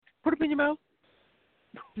in your mouth.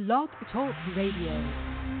 Blog Talk Radio.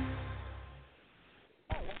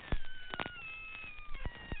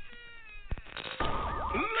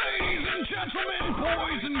 Ladies and gentlemen,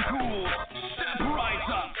 boys and ghouls, step right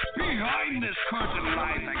up. Behind this curtain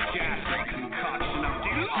lies a ghastly concoction of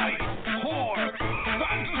delight, horror,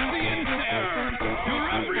 fantasy, and terror. Your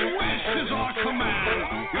every wish is our command.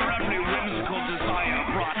 Your every whimsical desire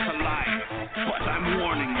brought to life. But I'm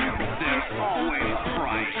warning you, there's always a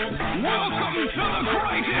price. Welcome to the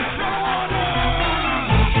greatest show on earth!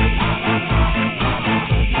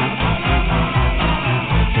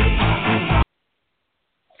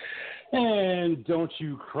 And don't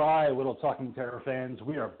you cry, little Talking Terror fans.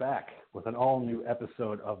 We are back with an all-new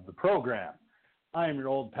episode of the program. I am your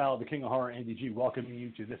old pal, the King of Horror, Andy G, welcoming you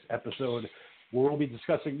to this episode where we'll be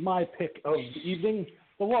discussing my pick of the evening,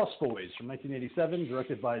 The Lost Boys from 1987,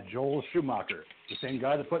 directed by Joel Schumacher, the same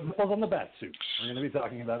guy that put nipples on the bat suit. We're going to be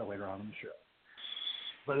talking about it later on in the show.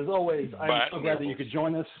 But as always, I'm so glad that you could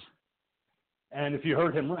join us. And if you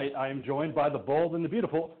heard him right, I am joined by the bold and the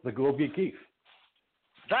beautiful, the Ghoul Geek Keith.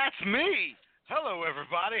 That's me. Hello,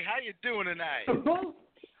 everybody. How you doing tonight?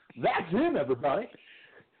 That's him, everybody.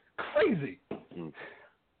 Crazy.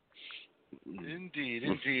 Indeed,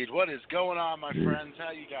 indeed. What is going on, my friends?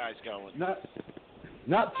 How you guys going?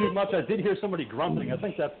 Not too much. I did hear somebody grunting. I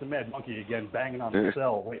think that's the Mad Monkey again, banging on the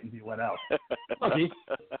cell, waiting to be let out. Monkey,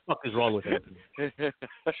 what the fuck is wrong with him?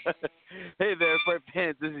 Hey there, Fred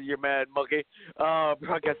Pants. This is your Mad Monkey,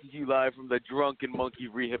 broadcasting to you live from the Drunken Monkey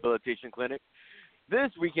Rehabilitation Clinic.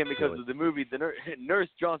 This weekend, because of the movie, Nurse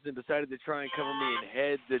Johnson decided to try and cover me in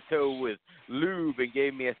head to toe with lube and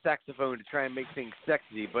gave me a saxophone to try and make things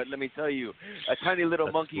sexy. But let me tell you, a tiny little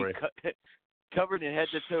monkey covered in head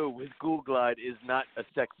to toe with Ghoul Glide is not a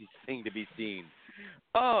sexy thing to be seen.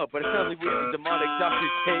 Oh, but it sounds like we have a demonic Dr.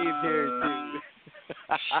 Cave here, too.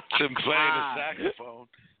 To play the saxophone.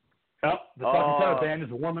 Oh, the Talking Terror band is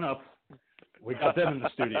warming up. We got them in the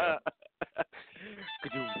studio.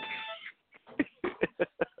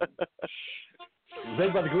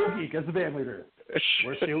 Led by the Ghoul Geek as the band leader.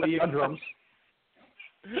 We're Sheila E. on drums.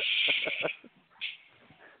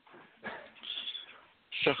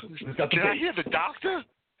 So, did I hear the doctor?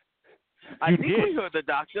 I think we heard the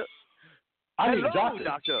doctor. Hello,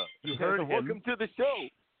 doctor. You heard him. Welcome to the show.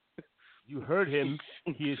 You heard him.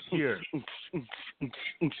 He is here.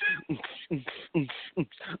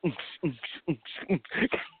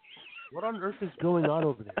 What on earth is going on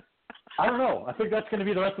over there? I don't know. I think that's going to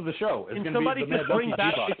be the rest of the show. It's Can somebody just bring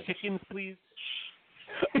back the chickens, please?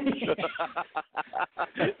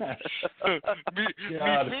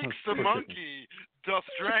 Methinks the monkey doth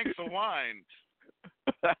drank the wine.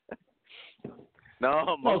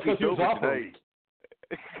 No, monkey's over today.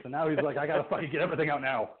 So now he's like, I got to fucking get everything out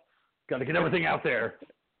now. Got to get everything out there.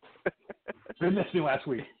 They missed me last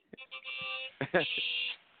week.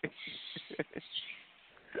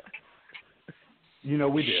 You know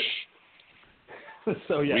we did.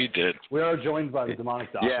 So, yeah. We did. We are joined by the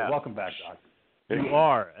demonic doctor. Yeah. Welcome back, Doc. You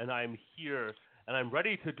are, and I'm here, and I'm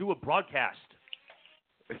ready to do a broadcast.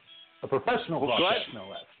 A professional broadcast, no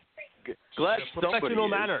less. Glad in a professional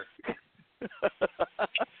manner.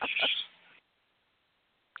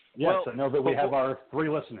 Yes, I know that we have our 3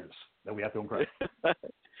 listeners that we have to impress.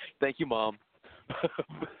 Thank you, Mom.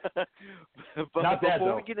 But Not bad,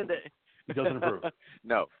 though. We get into... He doesn't approve.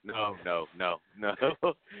 No.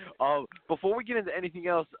 Before we get into anything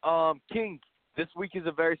else, King, this week is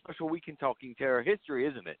a very special week in Talking Terror history,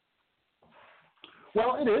 isn't it?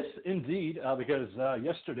 Well, it is indeed, because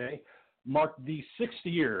yesterday marked the 6th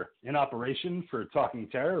year in operation for Talking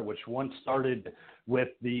Terror, which once started with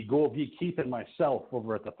the Ghoul Geek Keith and myself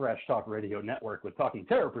over at the Thrash Talk Radio Network with Talking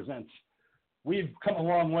Terror Presents. We've come a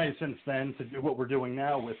long way since then to do what we're doing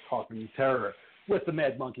now with Talking Terror, with the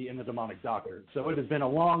Mad Monkey and the Demonic Doctor. So it has been a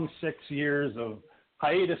long 6 years of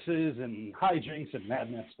hiatuses and hijinks and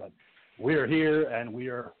madness, but we're here and we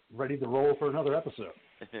are ready to roll for another episode.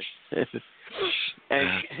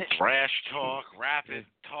 And Thrash Talk, Rapid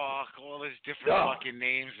Talk, all these different fucking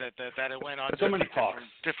names that it went on. So many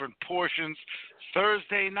different portions.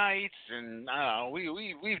 Thursday nights, and I don't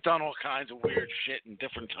know, we've done all kinds of weird shit in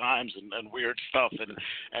different times and weird stuff.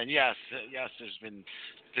 And yes, there's been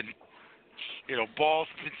balls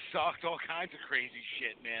been sucked, all kinds of crazy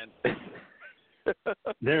shit, man.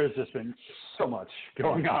 There's just been so much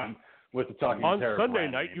going on with the Talking Terror. On Sunday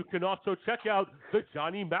night, you can also check out the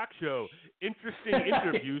Johnny Mac Show. Interesting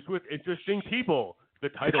interviews with interesting people. The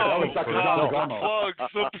title is the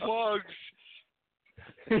plugs.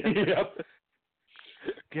 Yep.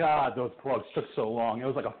 God, those plugs took so long. It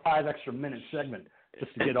was like a 5 extra minute segment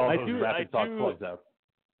just to get all those rapid talk plugs out.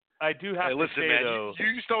 I do have listen, to say, man, though. you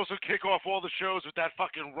used to also kick off all the shows with that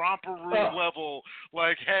fucking romper room level,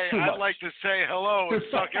 like, hey, I'd like to say hello and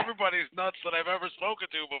suck everybody's nuts that I've ever spoken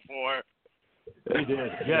to before. He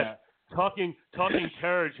did. Yes. Talking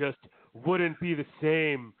terror just wouldn't be the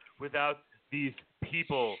same without these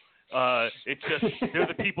people. It's just they're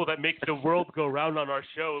the people that make the world go round on our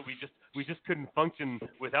show. We just couldn't function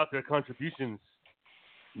without their contributions.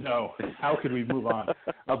 No. How could we move on?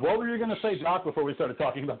 What were you going to say, Doc, before we started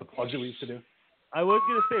talking about the plugs that we used to do? I was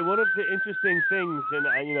going to say one of the interesting things, and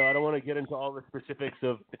I don't want to get into all the specifics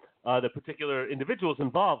of the particular individuals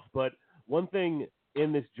involved, but one thing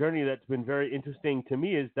in this journey that's been very interesting to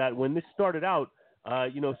me is that when this started out,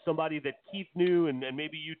 somebody that Keith knew and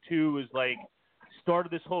maybe you too was like started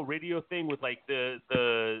this whole radio thing with like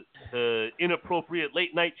the inappropriate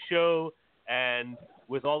late night show and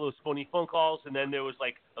with all those phony phone calls, and then there was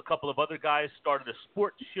like a couple of other guys started a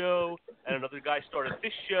sports show, and another guy started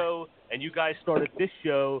this show, and you guys started this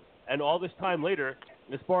show, and all this time later,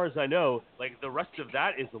 as far as I know, like the rest of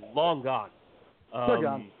that is long gone. They're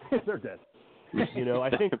gone. They're dead.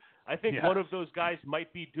 I think one of those guys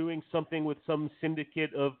might be doing something with some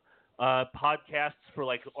syndicate of podcasts for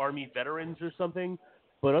like Army veterans or something.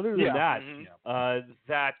 But other than that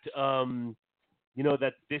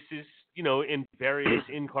this is, in various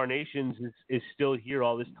incarnations is still here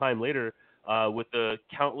all this time later with the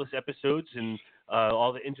countless episodes and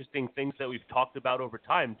all the interesting things that we've talked about over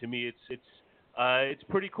time. To me, it's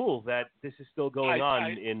pretty cool that this is still going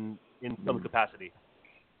on in some capacity.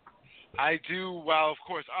 I do. Well, of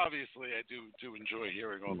course, obviously, I do enjoy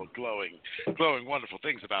hearing all the glowing, wonderful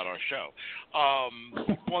things about our show.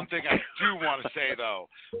 One thing I do want to say, though,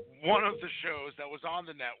 one of the shows that was on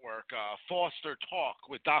the network, Foster Talk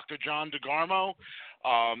with Dr. John DeGarmo.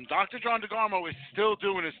 Dr. John DeGarmo is still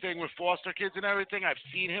doing his thing with foster kids and everything. I've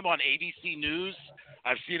seen him on ABC News.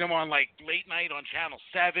 I've seen him on, like, late night on Channel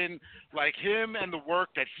 7. Like, him and the work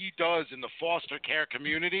that he does in the foster care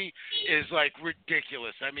community is, like,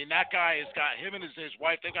 ridiculous. I mean, that guy has got, him and his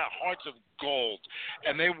wife, they got hearts of gold,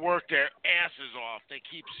 and they work their asses off. They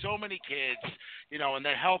keep so many kids, and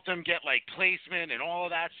they help them get, like, placement and all of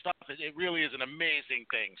that stuff. It really is an amazing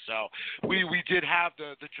thing. So we did have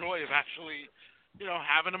the joy of actually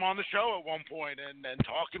having him on the show at one point and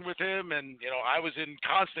talking with him. And, I was in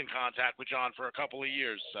constant contact with John for a couple of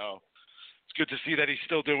years. So it's good to see that he's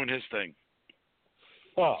still doing his thing.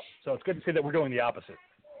 Oh, so it's good to see that we're doing the opposite.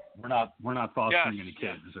 We're not fostering any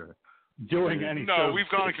kids or doing any No, we've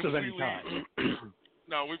gone of any kind.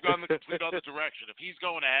 No, we've gone the complete other direction. If he's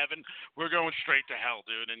going to heaven, we're going straight to hell,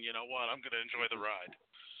 dude. And you know what? I'm going to enjoy the ride.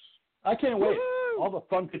 I can't wait. All the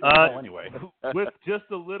fun people know anyway. With just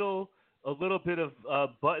a little bit of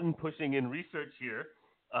button pushing and research here,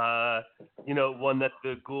 one that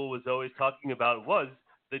the Ghoul was always talking about was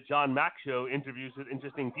the John Mack Show, interviews with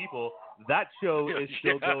interesting people. That show is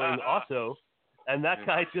still going also, and that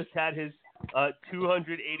guy just had his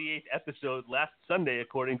 288th episode last Sunday,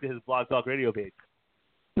 according to his Blog Talk Radio page.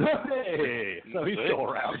 Hey, so he's still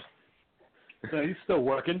around. So he's still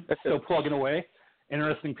working, still plugging away.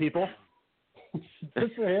 Interesting people.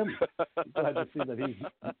 Good for him. Glad to see that he's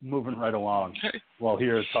moving right along while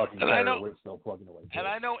here talking about we're still plugging away. And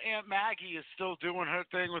I know Aunt Maggie is still doing her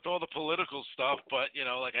thing with all the political stuff, but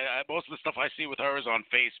most of the stuff I see with her is on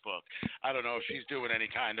Facebook. I don't know if she's doing any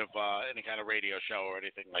kind of radio show or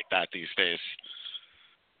anything like that these days.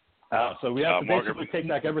 So we have to basically take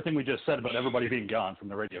back everything we just said about everybody being gone from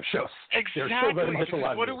the radio shows. Exactly.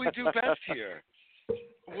 What do we do best here?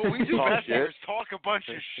 What we do best here is talk a bunch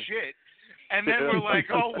of shit. And then we're like,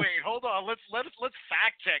 oh wait, hold on, let's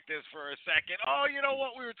fact check this for a second. Oh, you know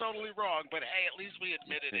what? We were totally wrong, but hey, at least we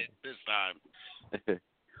admitted it this time.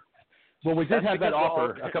 Well, we did have that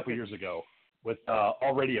offer a couple years ago with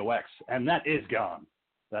All Radio X, and that is gone.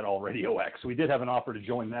 That All Radio X. We did have an offer to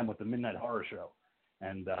join them with the Midnight Horror Show,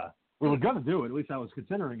 and we were going to do it. At least I was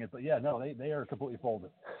considering it, but yeah, no, they are completely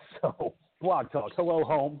folded. So. Blog Talk. Hello,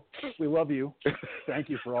 home. We love you. Thank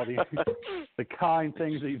you for all the kind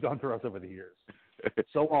things that you've done for us over the years.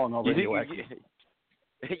 So long already.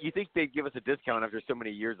 You think they'd give us a discount after so many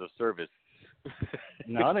years of service?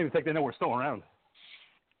 No, I don't even think they know we're still around.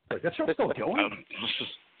 Like, that show's still going?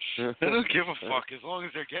 They don't give a fuck as long as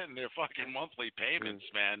they're getting their fucking monthly payments,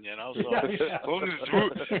 man. So as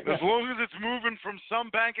long as it's moving from some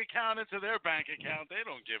bank account into their bank account, they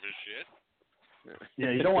don't give a shit. Yeah,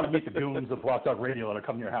 you don't want to meet the goons of Blog Talk Radio that'll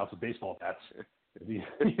come to your house with baseball bats. You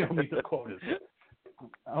don't meet the quotas.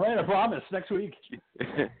 All right, I promise. Next week.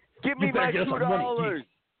 Give me my $2.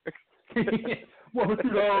 What was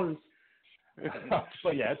 $2?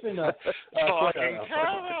 But yeah, it's been fucking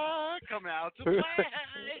come out to play.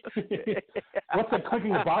 What's that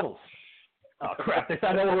clinking of bottles? Oh, crap. They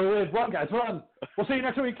found out where we live. Run, guys, run. We'll see you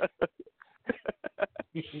next week.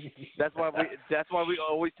 That's why we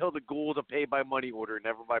always tell the ghoul to pay by money order,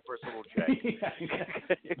 never by personal check.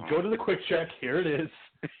 Go to the quick check. Here it is.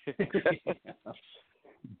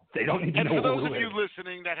 They don't need to know. And for those of you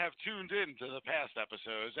listening that have tuned in to the past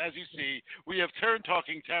episodes, as you see, we have turned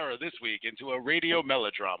Talking Terror this week into a radio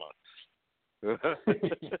melodrama.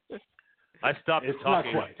 I stopped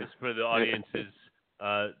talking quite. just for the audience's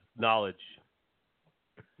knowledge.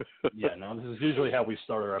 Yeah, no, this is usually how we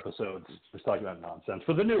start our episodes, just talking about nonsense.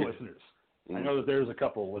 For the new listeners, I know that there's a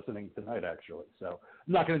couple listening tonight, actually, so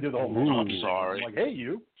I'm not going to do the whole thing. I'm sorry. I'm like, hey,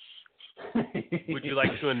 you. Would you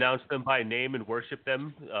like to announce them by name and worship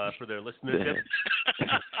them for their listenership?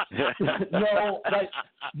 No,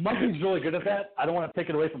 Monkey's really good at that. I don't want to take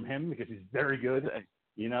it away from him because he's very good, at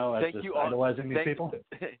just idolizing these people.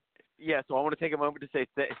 Yeah, so I want to take a moment to say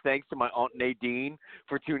thanks to my Aunt Nadine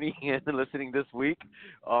for tuning in and listening this week.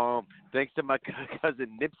 Thanks to my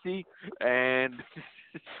cousin Nipsey and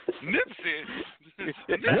Nipsey.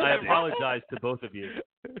 I apologize to both of you.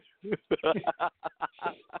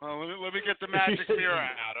 Well, let me get the magic mirror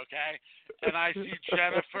out, okay? And I see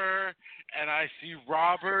Jennifer, and I see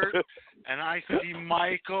Robert, and I see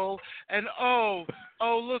Michael, and oh,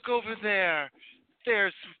 look over there.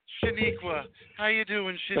 There's Shaniqua. How you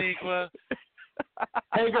doing, Shaniqua?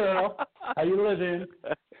 Hey, girl. How you living?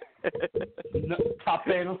 Top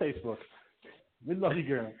fan on Facebook. We love you,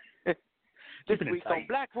 girl. This week on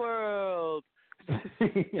Black World.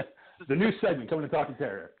 Yeah. The new segment coming to Talking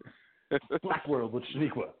Terror. Black World with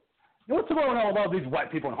Shaniqua. You know what's going on with all these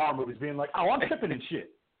white people in horror movies being like, oh, I'm tripping and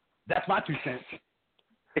shit. That's my 2 cents.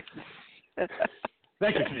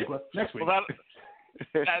 Thank you, Shaniqua. Next week. Well,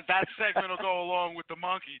 that segment will go along with the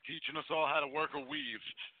monkey teaching us all how to work a weave.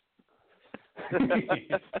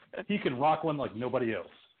 He can rock one like nobody else.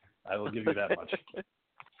 I will give you that much.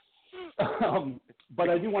 But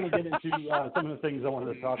I do want to get into some of the things I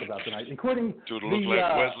wanted to talk about tonight, including Dude, look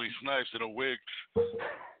like Wesley Snipes in a wig.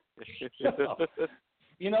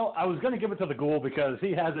 I was going to give it to the ghoul because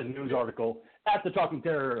he has a news article at the Talking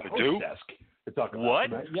Terror host desk to talk about what?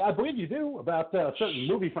 tonight. Yeah, I believe you do, about certain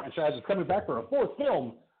movie franchises coming back for a 4th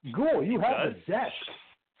film. Ghoul, you have the desk.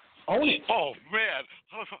 Own it. Oh, man.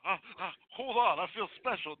 Hold on. I feel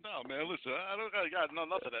special now, man. Listen, I got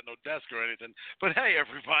nothing at no desk or anything. But, hey,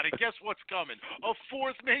 everybody, guess what's coming? A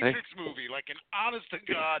 4th Matrix movie, like an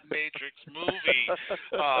honest-to-God Matrix movie.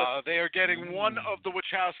 They are getting one of the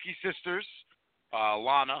Wachowski sisters.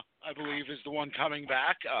 Lana, I believe, is the one coming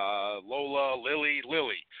back. Lily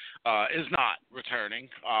is not returning.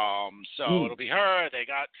 So it'll be her. They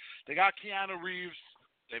got Keanu Reeves.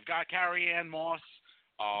 They've got Carrie-Anne Moss.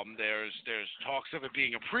 There's talks of it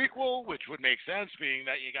being a prequel, which would make sense, being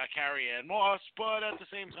that you got Carrie-Anne Moss, but at the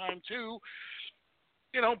same time, too,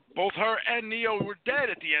 both her and Neo were dead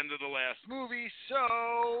at the end of the last movie, so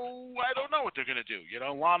I don't know what they're gonna do.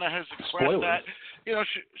 Lana has expressed that,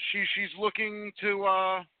 she's looking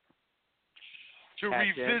to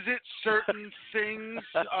revisit certain things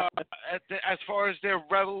as far as their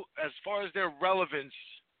relevance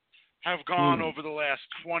have gone over the last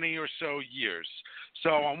 20 or so years. So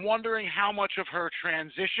I'm wondering how much of her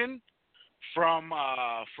transition from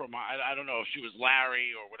I don't know if she was Larry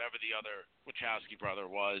or whatever the other Wachowski brother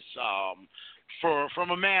was, from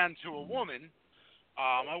a man to a woman.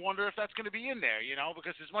 I wonder if that's going to be in there,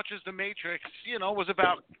 because as much as The Matrix, was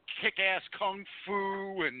about kick-ass kung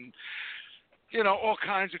fu and all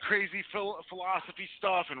kinds of crazy philosophy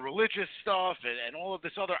stuff and religious stuff and all of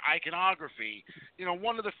this other iconography.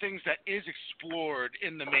 One of the things that is explored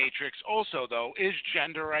in The Matrix also, though, is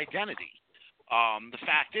gender identity. The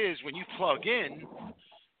fact is, when you plug in,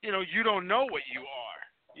 you don't know what you are.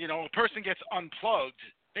 A person gets unplugged.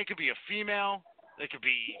 They could be a female. They could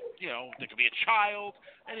be, they could be a child,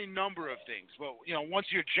 any number of things. But, once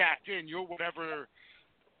you're jacked in, you're whatever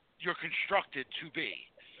you're constructed to be.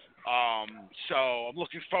 So I'm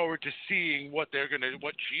looking forward to seeing what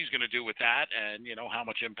she's gonna do with that, and how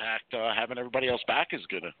much impact having everybody else back is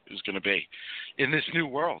gonna be in this new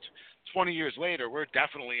world. 20 years later, we're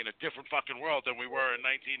definitely in a different fucking world than we were in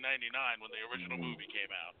 1999 when the original movie came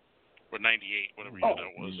out, or 98, whatever year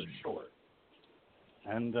that was. Sure.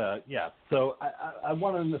 And so I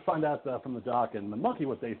wanted to find out from the doc and the monkey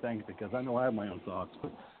what they think, because I know I have my own thoughts,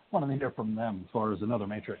 but I wanted to hear from them as far as another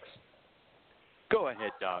Matrix. Go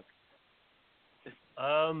ahead, Doc.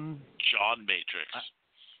 John Matrix.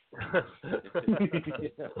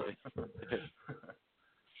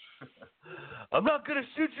 I'm not gonna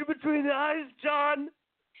shoot you between the eyes, John.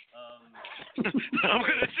 I'm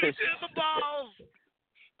gonna shoot you in the balls.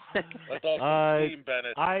 Let's all Team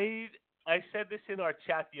Bennett. I said this in our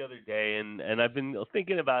chat the other day, and I've been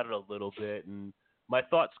thinking about it a little bit, and my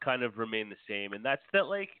thoughts kind of remain the same, and that's that,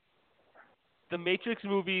 like, the Matrix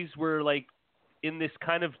movies were, like, in this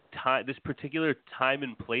kind of time, this particular time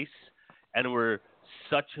and place, and were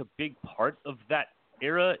such a big part of that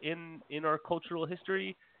era in our cultural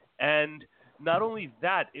history. And not only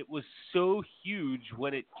that, it was so huge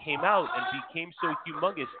when it came out and became so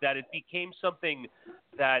humongous that it became something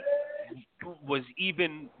that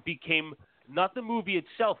became not the movie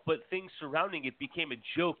itself, but things surrounding it became a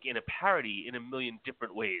joke and a parody in a million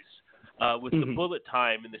different ways, with the bullet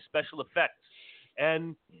time and the special effects.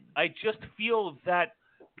 And I just feel that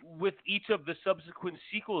with each of the subsequent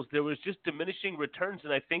sequels, there was just diminishing returns.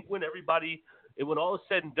 And I think when all is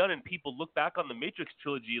said and done and people look back on the Matrix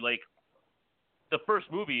trilogy, like, the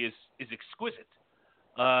first movie is exquisite.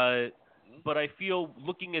 But I feel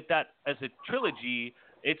looking at that as a trilogy,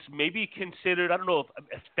 it's maybe considered, I don't know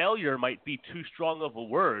if failure might be too strong of a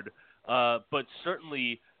word, but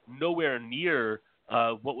certainly nowhere near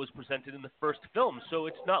what was presented in the first film. So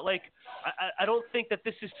it's not like, I don't think that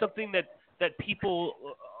this is something that people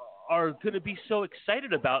are going to be so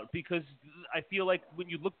excited about, because I feel like when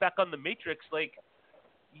you look back on the Matrix, like,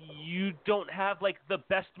 you don't have, like, the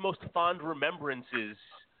best, most fond remembrances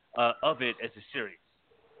of it as a series.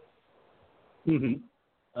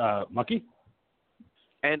 Monkey?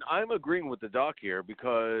 And I'm agreeing with the doc here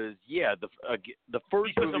because, yeah, the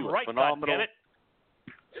first because movie I'm was right, phenomenal.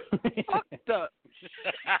 goddammit. Fuck the...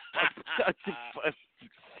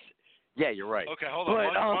 Yeah, you're right. Okay, hold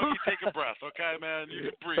on. Monkey, take a breath, okay, man?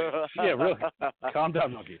 You can breathe. Yeah, really. Calm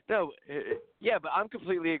down, Monkey. No, yeah, but I'm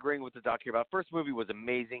completely agreeing with the doc here. About first movie was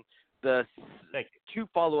amazing. The two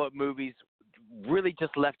follow-up movies really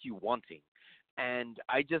just left you wanting, and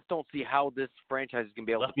I just don't see how this franchise is going to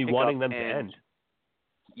be able to pick wanting up them to end.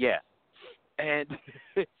 Yeah, and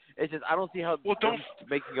it's just I don't see how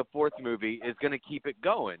making a fourth movie is going to keep it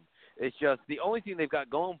going. It's just the only thing they've got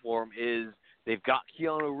going for them is they've got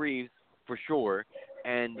Keanu Reeves for sure,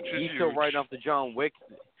 and he's still riding off the John Wick.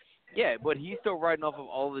 Yeah, but he's still riding off of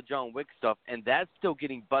all the John Wick stuff, and that's still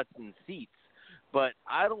getting butts in seats. But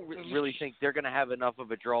I don't really think they're going to have enough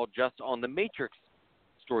of a draw just on the Matrix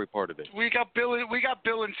story part of it. We got Bill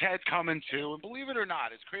and Ted coming too, and believe it or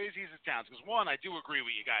not, as crazy as it sounds, because one, I do agree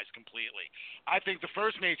with you guys completely. I think the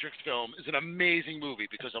first Matrix film is an amazing movie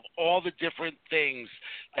because of all the different things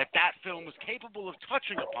that film was capable of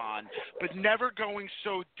touching upon, but never going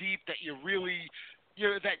so deep that you really.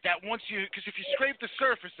 That once because if you scrape the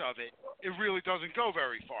surface of it, it really doesn't go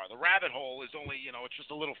very far. The rabbit hole is only, it's just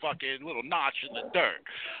a little notch in the dirt.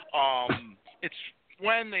 It's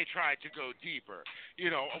when they try to go deeper,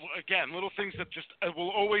 again, little things that just will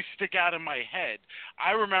always stick out in my head.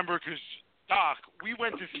 I remember because Doc, we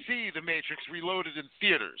went to see The Matrix Reloaded in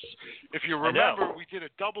theaters. If you remember, we did a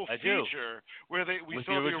double feature where we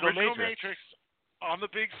saw the original Matrix on the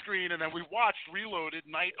big screen, and then we watched Reloaded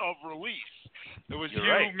night of release. It was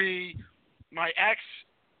me, my ex,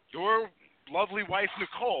 your lovely wife,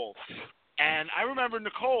 Nicole. And I remember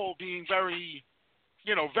Nicole being very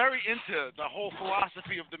into the whole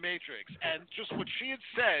philosophy of the Matrix. And just what she had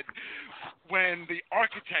said when the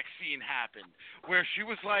architect scene happened, where she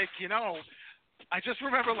was like, I just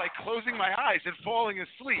remember, like, closing my eyes and falling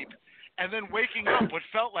asleep. And then waking up what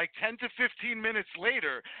felt like 10 to 15 minutes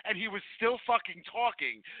later, and he was still fucking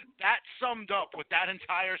talking. That summed up what that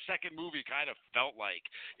entire second movie kind of felt like.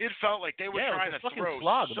 It felt like they were trying to throw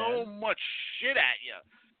so much shit at you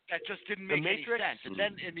that just didn't make any sense. And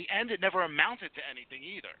then in the end, it never amounted to anything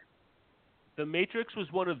either. The Matrix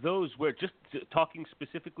was one of those where, just talking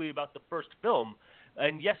specifically about the first film,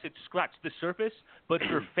 and yes, it scratched the surface, but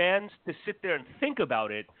for fans to sit there and think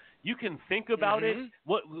about it, you can think about it.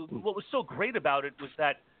 What was so great about it was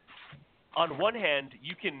that, on one hand,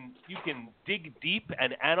 you can dig deep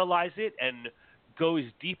and analyze it and go as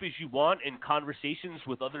deep as you want in conversations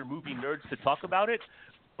with other movie nerds to talk about it.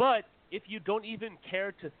 But if you don't even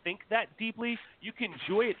care to think that deeply, you can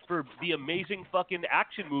enjoy it for the amazing fucking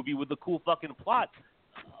action movie with the cool fucking plot.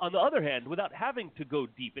 On the other hand, without having to go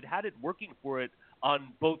deep, it had it working for it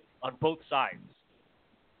on both sides.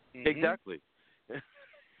 Exactly.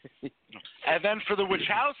 And then for the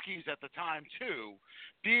Wachowskis at the time too,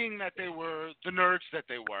 being that they were the nerds that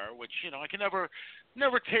they were, which I can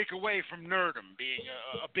never take away from nerdom, being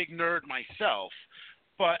a big nerd myself,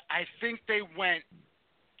 but I think they went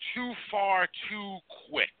too far too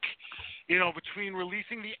quick. between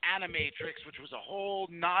releasing the Animatrix, which was a whole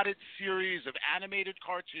knotted series of animated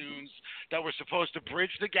cartoons that were supposed to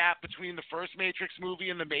bridge the gap between the first Matrix movie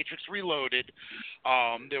and the Matrix Reloaded.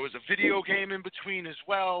 There was a video game in between as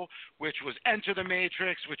well, which was Enter the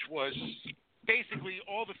Matrix, which was basically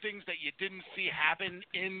all the things that you didn't see happen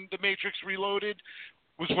in the Matrix Reloaded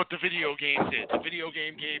was what the video game did. The video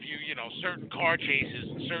game gave you, certain car chases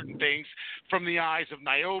and certain things from the eyes of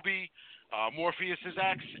Niobe, Morpheus's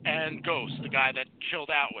ex, and Ghost, the guy that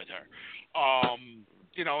chilled out with her.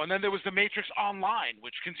 And then there was the Matrix Online,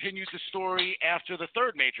 which continued the story after the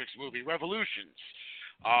third Matrix movie, Revolutions,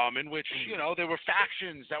 in which, there were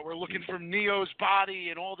factions that were looking for Neo's body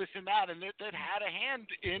and all this and that, and that had a hand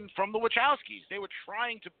in from the Wachowskis. They were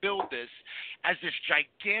trying to build this as this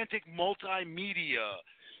gigantic multimedia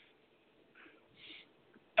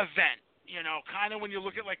event. Kind of when you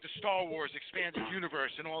look at like the Star Wars expanded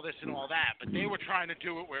universe and all this and all that, but they were trying to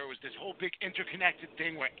do it where it was this whole big interconnected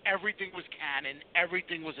thing where everything was canon,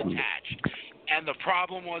 everything was attached. And the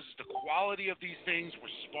problem was the quality of these things were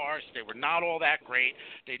sparse. They were not all that great.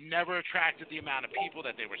 They never attracted the amount of people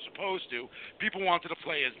that they were supposed to. People wanted to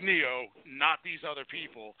play as Neo, not these other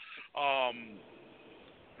people.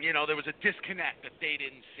 There was a disconnect that they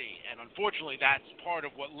didn't see. And unfortunately, that's part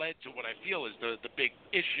of what led to what I feel is the big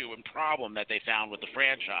issue and problem that they found with the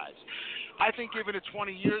franchise. I think given it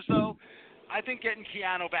 20 years, though, I think getting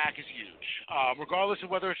Keanu back is huge. Regardless of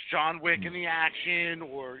whether it's John Wick in the action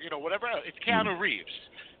or, whatever else, it's Keanu Reeves.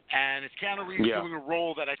 And it's Keanu Reeves doing a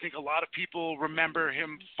role that I think a lot of people remember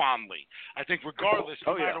him fondly. I think regardless,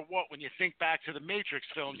 no matter what, when you think back to the Matrix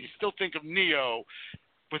films, you still think of Neo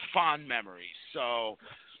with fond memories. So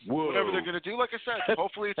whatever they're going to do, like I said,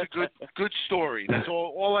 hopefully it's a good story. That's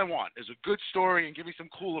all I want is a good story and give me some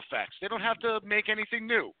cool effects. They don't have to make anything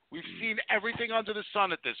new. We've seen everything under the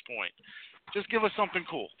sun at this point. Just give us something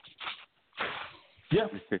cool. Yeah,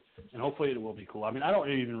 and hopefully it will be cool. I mean, I don't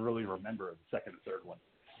even really remember the second and third one.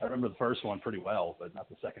 I remember the first one pretty well, but not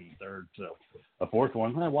the second and third. So a fourth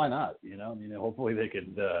one, why not? Hopefully they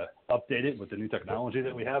could update it with the new technology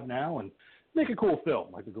that we have now and make a cool film,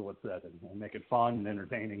 like the Gullet said, and make it fun and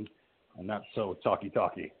entertaining and not so talky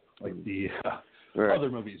like the other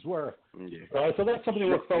movies were. Yeah. So that's something to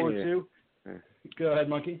look forward to. Go ahead,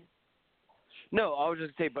 Monkey. No, I was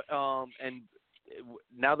just saying, but and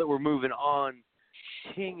now that we're moving on,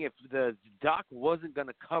 King, if the doc wasn't going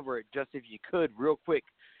to cover it, just if you could, real quick,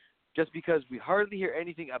 just because we hardly hear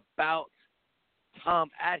anything about Tom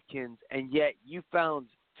Atkins, and yet you found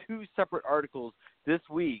 2 separate articles this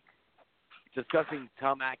week discussing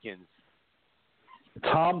Tom Atkins.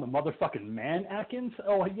 Tom, the motherfucking man Atkins?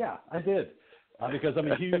 Oh, yeah, I did. Because I'm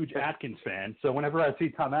a huge Atkins fan. So whenever I see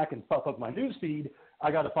Tom Atkins pop up my newsfeed, I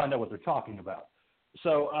got to find out what they're talking about.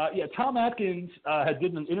 So, Tom Atkins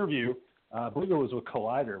did an interview, I believe it was with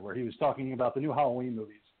Collider, where he was talking about the new Halloween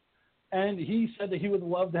movies. And he said that he would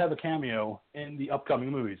love to have a cameo in the upcoming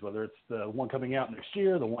movies, whether it's the one coming out next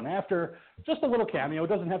year, the one after, just a little cameo. It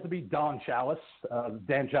doesn't have to be Dan Chalice,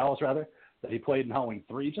 that he played in Halloween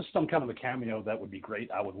 3, just some kind of a cameo that would be great.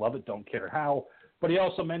 I would love it, don't care how. But he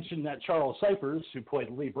also mentioned that Charles Cyphers, who played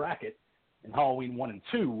Lee Brackett in Halloween 1 and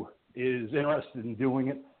 2, is interested in doing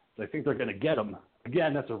it. They think they're going to get him.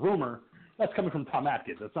 Again, that's a rumor. That's coming from Tom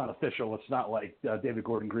Atkins. That's not official. It's not like David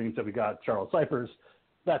Gordon Green said we got Charles Cyphers.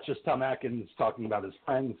 That's just Tom Atkins talking about his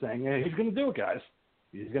friend saying, hey, he's going to do it, guys.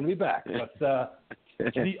 He's going to be back. But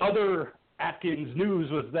the other Atkins news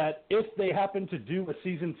was that if they happen to do a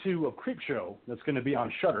season 2 of Creepshow that's going to be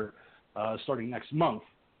on Shudder starting next month,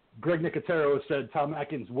 Greg Nicotero said Tom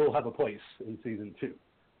Atkins will have a place in season 2.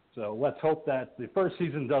 So let's hope that the first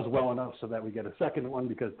season does well enough so that we get a second one,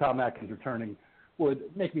 because Tom Atkins returning would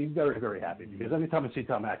make me very, very happy, because anytime I see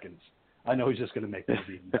Tom Atkins, I know he's just going to make things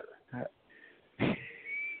even better.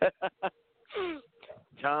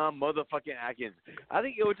 Tom motherfucking Atkins. I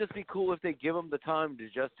think it would just be cool if they give him the time to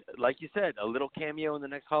just, like you said, a little cameo in the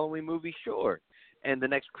next Halloween movie, sure. And the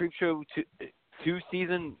next Creepshow 2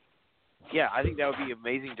 season, yeah, I think that would be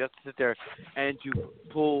amazing just to sit there and to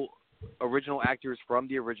pull original actors from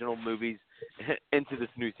the original movies into this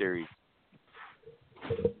new series.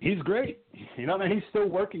 He's great. He's still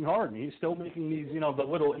working hard, and he's still making these, the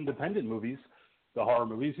little independent movies, the horror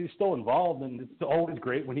movies. He's still involved, and it's always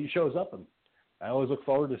great when he shows up. And I always look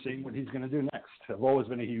forward to seeing what he's going to do next. I've always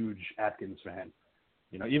been a huge Atkins fan.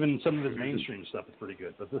 Even some of his mainstream stuff is pretty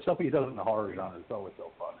good, but the stuff he does in the horror genre is always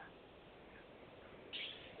so fun.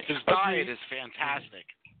 His diet is fantastic.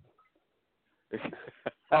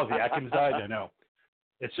 Oh, the Atkins diet? I know.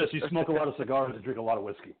 It's just you smoke a lot of cigars and drink a lot of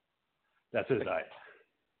whiskey. That's his diet.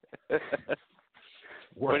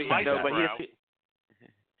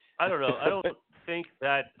 I don't know. I don't think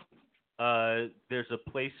that there's a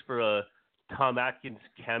place for a Tom Atkins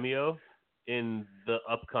cameo in the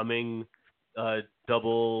upcoming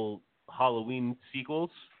double Halloween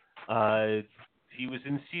sequels. He was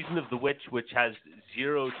in Season of the Witch, which has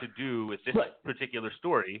zero to do with this particular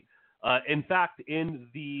story. In fact, in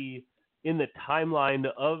the timeline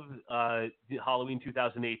of Halloween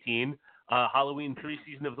 2018, Halloween 3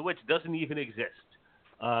 Season of the Witch doesn't even exist.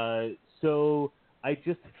 So I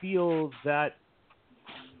just feel that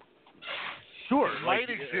it might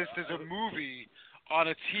exist as a movie on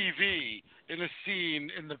a TV in a scene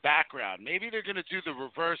in the background. Maybe they're going to do the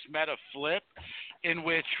reverse meta flip in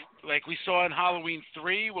which, like we saw in Halloween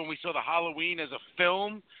 3, when we saw the Halloween as a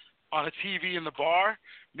film on a TV in the bar,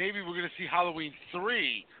 maybe we're going to see Halloween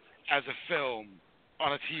 3 as a film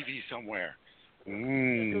on a TV somewhere.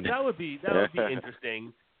 So that would be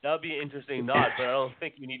interesting. That would be an interesting nod, but I don't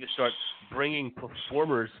think you need to start bringing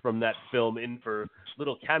performers from that film in for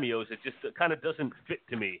little cameos. It just kind of doesn't fit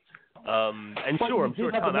to me. And sure, I'm sure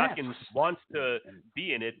Tom Atkins wants to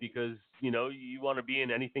be in it because, you want to be in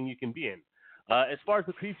anything you can be in. As far as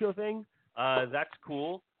the Creepshow thing, that's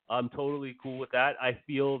cool. I'm totally cool with that. I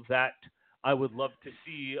feel that I would love to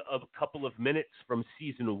see a couple of minutes from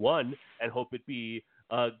season 1 and hope it be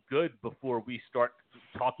good before we start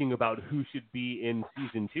talking about who should be in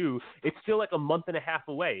season 2. It's still like a month and a half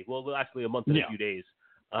away. Well, actually a month and a few days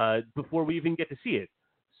before we even get to see it.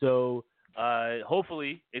 So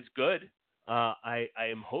hopefully it's good. I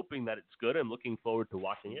am hoping that it's good. I'm looking forward to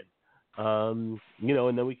watching it. And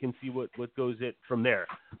then we can see what goes it from there.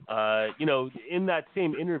 In that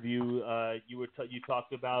same interview, you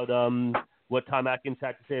talked about what Tom Atkins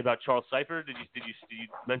had to say about Charles Cypher. Did you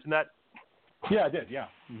mention that? Yeah, I did. Yeah.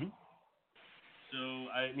 Mm-hmm. So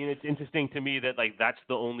I mean, it's interesting to me that that's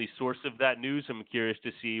the only source of that news. I'm curious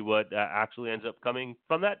to see what actually ends up coming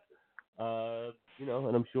from that.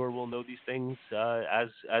 And I'm sure we'll know these things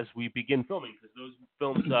as we begin filming, because those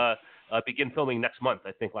films begin filming next month.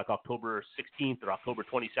 I think like October 16th or October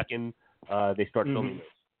 22nd, they start filming those.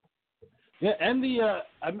 Yeah, and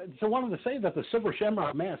so I wanted to say that the Silver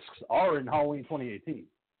Shamrock masks are in Halloween 2018,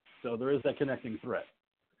 so there is that connecting thread.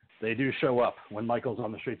 They do show up when Michael's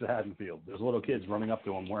on the streets of Haddonfield. There's little kids running up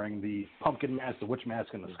to him wearing the pumpkin mask, the witch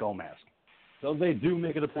mask, and the skull mask. So they do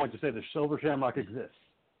make it a point to say the Silver Shamrock exists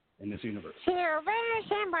in this universe. Silver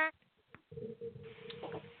Shamrock.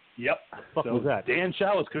 Yep. What was that? Dan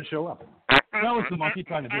Chalice could show up. No, it's the monkey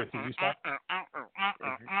trying to do a TV spot.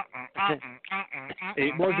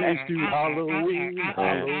 8 more days to Halloween,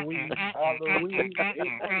 Halloween, Halloween. 8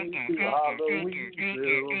 more days to Halloween,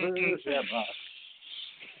 Silver Shamrock.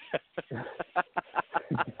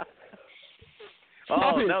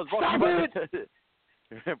 That was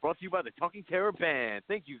brought to you by the Talking Terror Band.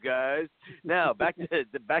 Thank you, guys. Now back to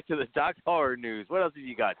the Doc horror news. What else have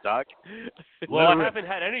you got, Doc? Well, I haven't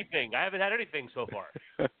had anything. So far.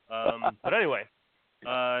 But anyway,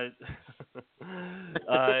 while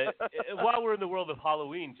we're in the world of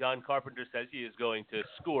Halloween, John Carpenter says he is going to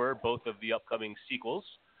score both of the upcoming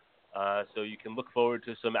sequels. So you can look forward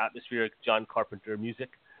to some atmospheric John Carpenter music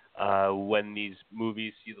when these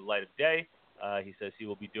movies see the light of day. He says he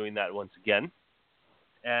will be doing that once again.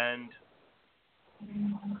 And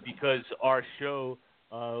because our show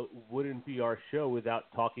wouldn't be our show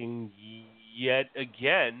without talking yet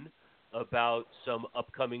again about some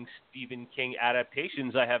upcoming Stephen King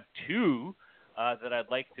adaptations, I have 2 that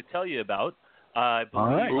I'd like to tell you about. I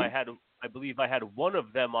believe I had one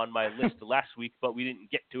of them on my list last week, but we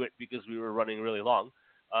didn't get to it because we were running really long.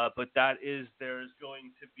 But there's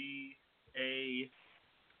going to be a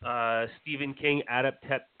Stephen King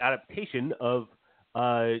adaptation of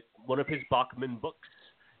one of his Bachman books,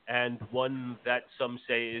 and one that some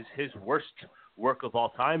say is his worst work of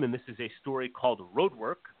all time. And this is a story called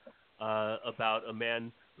Roadwork, about a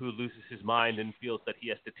man who loses his mind and feels that he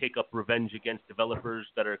has to take up revenge against developers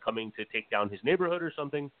that are coming to take down his neighborhood or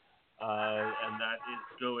something. And that is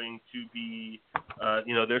going to be,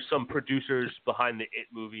 there's some producers behind the It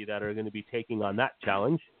movie that are going to be taking on that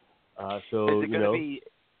challenge.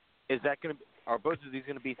 Are both of these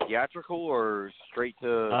going to be theatrical or straight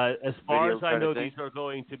to? As far as I know, these are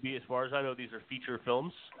feature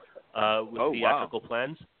films with theatrical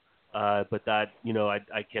plans. But that,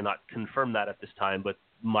 I cannot confirm that at this time. But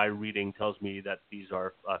my reading tells me that these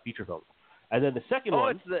are feature films. And then the second one. Oh,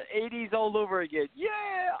 it's the 80s all over again. Yeah.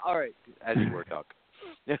 All right. As you were talking.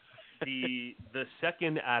 The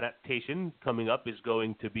second adaptation coming up is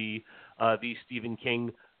going to be the Stephen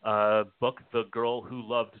King book, The Girl Who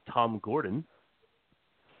Loved Tom Gordon.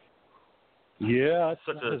 Yeah,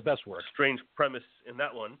 such his best work. Strange premise in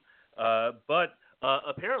that one. But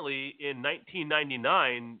Apparently, in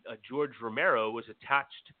 1999, George Romero was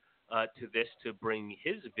attached to this to bring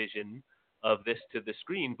his vision of this to the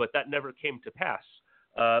screen, but that never came to pass.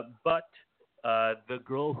 But The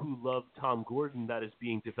Girl Who Loved Tom Gordon that is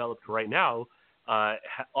being developed right now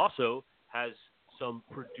also has some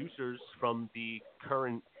producers from the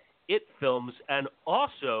current It films, and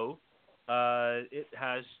also it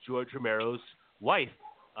has George Romero's wife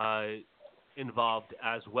involved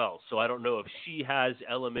as well. So I don't know if she has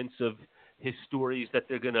elements of his stories that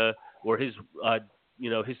they're gonna, or his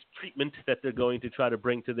his treatment that they're going to try to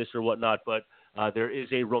bring to this or whatnot. But there is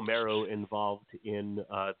a Romero involved in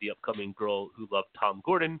the upcoming Girl Who Loved Tom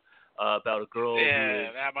Gordon, about a girl who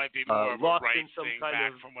is that might be more of a lost right in some thing kind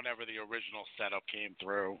back of, from whenever the original setup came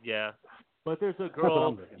through. Yeah, but there's a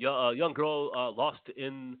girl, a young girl, lost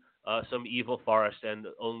in some evil forest, and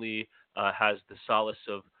only has the solace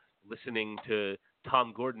of listening to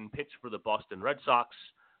Tom Gordon pitch for the Boston Red Sox,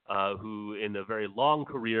 who in a very long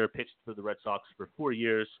career pitched for the Red Sox for 4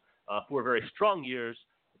 years, 4 very strong years,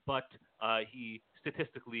 but he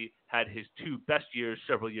statistically had his 2 best years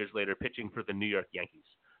several years later pitching for the New York Yankees.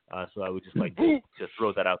 So I would just like to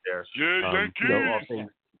throw that out there. All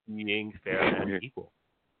things being fair and equal.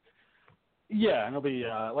 Yeah, and it'll be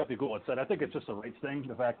like the Gould said. I think it's just a rights thing.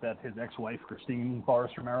 The fact that his ex-wife Christine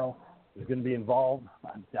Forrest Romero is going to be involved. I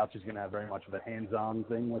doubt she's going to have very much of a hands-on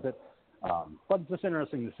thing with it. But it's just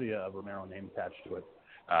interesting to see a Romero name attached to it.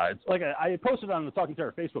 It's like I posted on the Talking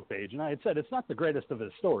Terror Facebook page, and I had said it's not the greatest of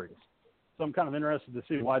his stories. So I'm kind of interested to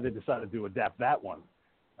see why they decided to adapt that one,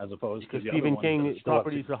 as opposed to the Stephen other King ones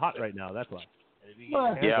properties are hot right now. That's why.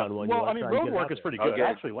 Well, yeah. Well, I mean, Roadwork is pretty good. I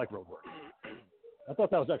actually like Roadwork. I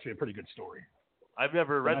thought that was actually a pretty good story. I've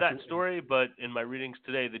never read that story, but in my readings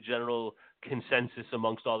today, the general consensus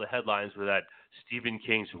amongst all the headlines were that Stephen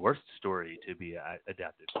King's worst story to be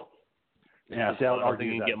adapted. Yeah, I don't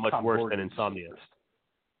think you can get much worse than Insomnia.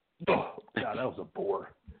 Oh, God, that was a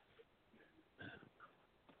bore.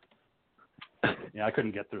 Yeah, I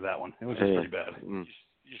couldn't get through that one. It was just pretty bad.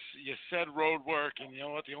 You said road work, and you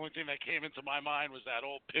know what? The only thing that came into my mind was that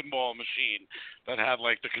old pinball machine that had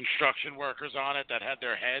like the construction workers on it that had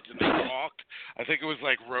their heads and they talked. I think it was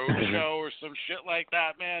like Roadshow or some shit like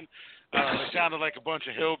that, man. They sounded like a bunch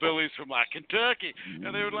of hillbillies from like Kentucky,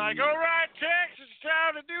 and they were like, "All right, Texas, it's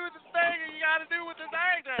time to do the thing, and you got to do what the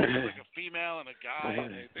thing does." Like a female and a guy,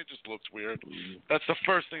 and they just looked weird. That's the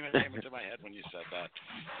first thing that came into my head when you said that.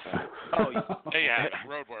 There you have it,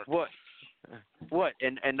 road work. What?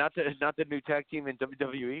 And not the new tag team in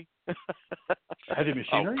WWE? Heavy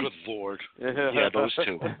Machinery? Oh, good Lord. Yeah, those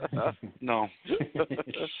two. No.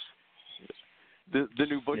 The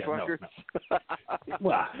new Bushwhackers? Yeah,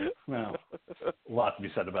 no. Well, a lot to be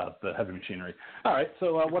said about the Heavy Machinery. All right,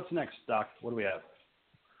 so what's next, Doc? What do we have?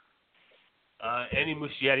 Andy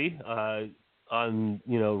Muschietti, on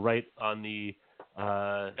right on the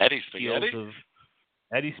Eddie Spaghetti. Of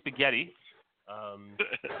Eddie Spaghetti.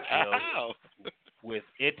 With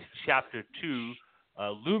It Chapter 2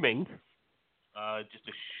 looming, just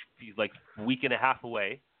a week and a half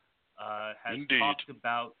away, has Indeed.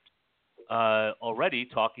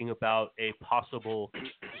 talking about a possible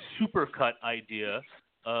supercut idea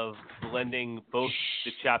of blending both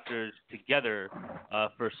the chapters together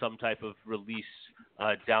for some type of release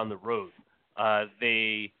down the road.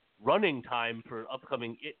 They running time for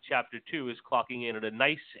upcoming It Chapter 2 is clocking in at a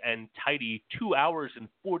nice and tidy 2 hours and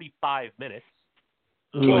 45 minutes.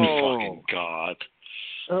 Good fucking God.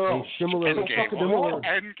 A similar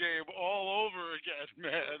Endgame all over again,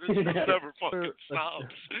 man. This never fucking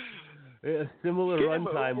stops. A similar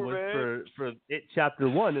runtime was for It Chapter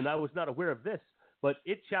 1, and I was not aware of this, but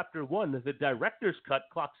It Chapter 1, the director's cut,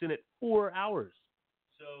 clocks in at 4 hours.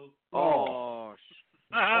 So,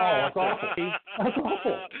 that's awful. That's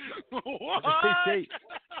awful. What?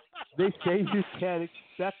 They say you can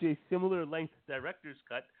expect a similar length director's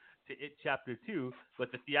cut to It Chapter 2,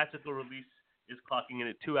 but the theatrical release is clocking in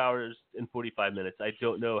at 2 hours and 45 minutes. I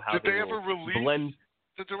don't know how Did they ever release blend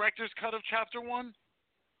the director's cut of Chapter 1?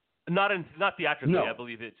 Not theatrically. No. I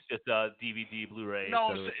believe it's just DVD, Blu-ray.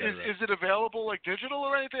 No, et cetera. is it available like digital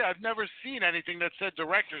or anything? I've never seen anything that said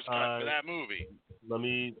director's cut for that movie. Let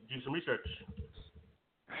me do some research.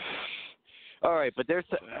 All right, but there's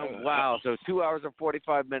so 2 hours and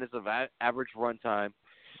 45 minutes of average runtime,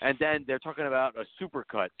 and then they're talking about a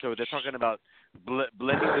supercut. So they're talking about blending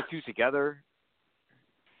the two together.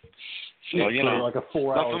 Well, like a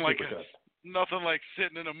 4 hour supercut. nothing like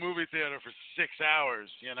sitting in a movie theater for 6 hours,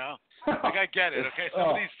 you know? Like, I get it, okay? Some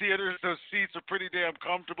of these theaters, those seats are pretty damn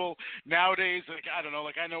comfortable. Nowadays, like, I don't know,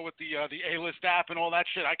 like, I know with the A-List app and all that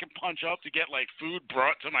shit, I can punch up to get, like, food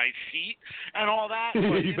brought to my seat and all that.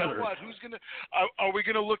 But you know what? Who's going to – are we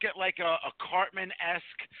going to look at, like, a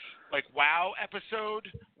Cartman-esque, like, WoW episode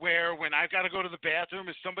where when I've got to go to the bathroom,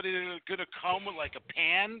 is somebody going to come with, like, a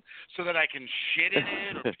pan so that I can shit in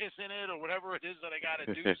it or piss in it or whatever it is that I got to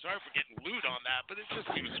do? Sorry for getting lewd on that, but it just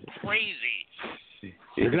seems crazy.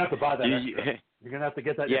 You're gonna have to buy that extra. You're gonna have to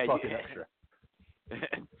get that fucking extra.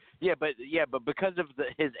 but because of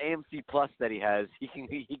his AMC Plus that he has, he can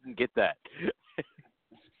get that.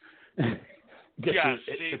 They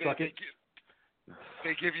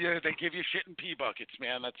give you shit and pee buckets,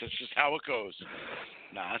 man. That's just how it goes.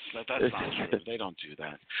 Nah, that's not true. They don't do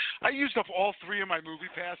that. I used up all 3 of my movie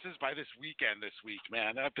passes by this weekend. This week,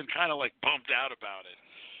 man, I've been kind of like bummed out about it.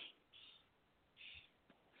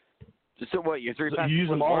 So what? Your 3 passes? You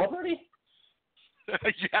used them all already?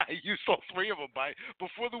 Yeah, I used all 3 of them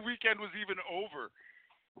before the weekend was even over.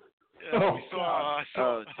 We saw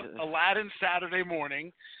Aladdin Saturday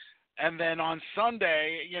morning, and then on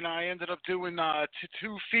Sunday, you know, I ended up doing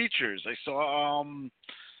 2 features. I saw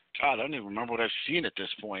God, I don't even remember what I've seen at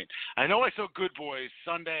this point. I know I saw Good Boys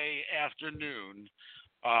Sunday afternoon.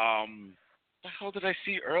 What the hell did I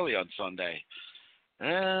see early on Sunday? It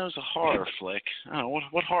was a horror flick. I don't know,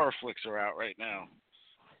 what horror flicks are out right now?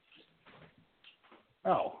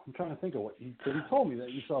 Oh, I'm trying to think of what you told me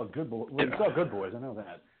that you saw Good Boys. Well, you saw Good Boys. I know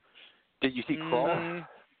that. Did you see Crawl?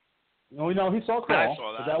 No, he saw Crawl. I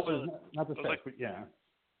saw that. But that was not the sex, but yeah.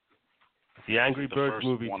 The Angry Birds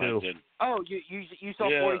movie too. Oh, you saw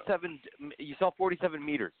 47. You saw 47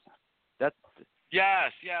 meters. That's.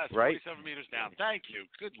 Yes, right? 47 meters down. Thank you.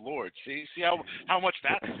 Good Lord. See how much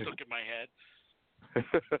that stuck in my head.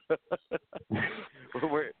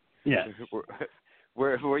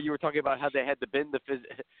 Where you were talking about how they had to bend the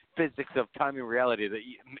physics of time and reality to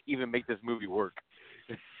even make this movie work.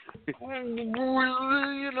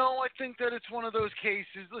 You know, I think that it's one of those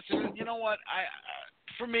cases. Listen, you know what?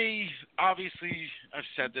 For me, obviously, I've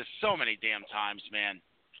said this so many damn times, man.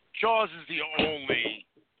 Jaws is the only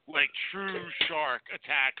like true shark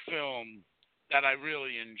attack film that I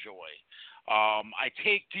really enjoy. I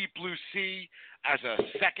take Deep Blue Sea as a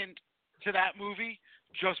second to that movie,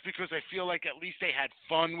 just because I feel like at least they had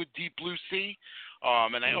fun with Deep Blue Sea.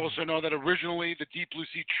 And I also know that originally the Deep Blue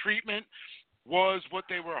Sea treatment was what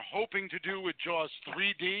they were hoping to do with Jaws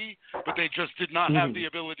 3D, but they just did not have the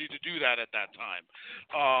ability to do that at that time.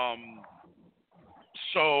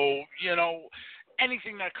 So, you know,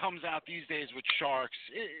 anything that comes out these days with sharks,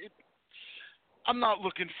 I'm not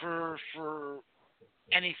looking for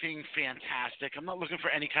anything fantastic. I'm not looking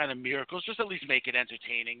for any kind of miracles. Just at least make it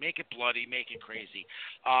entertaining, make it bloody, make it crazy.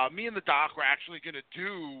 Me and the doc were actually going to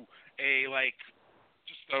do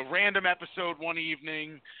just a random episode one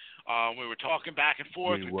evening. We were talking back and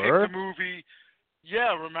forth. We picked the movie.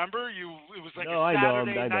 Yeah, remember? It was like a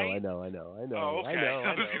Saturday night. I know. Oh, okay.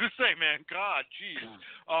 I was going to say, man, God, jeez.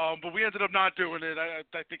 But we ended up not doing it. I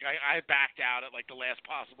think I backed out at like the last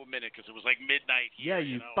possible minute because it was like midnight here. Yeah,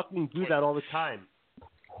 you fucking do that all the time.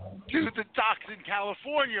 Dude, the doc's in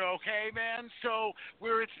California, okay, man? So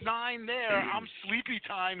where it's 9 there, I'm sleepy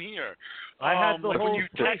time here. I had the like whole when you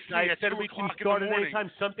text me I at said 2 we can o'clock in start the at morning. any time.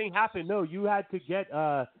 Something happened. No, you had to get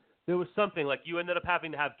there was something like you ended up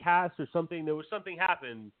having to have cast or something. There was something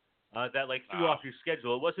happened that like threw off your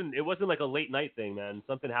schedule. It wasn't like a late night thing, man.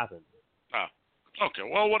 Something happened. Oh. Okay,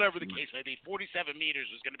 well, whatever the case may be, 47 meters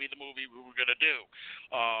was going to be the movie we were going to do.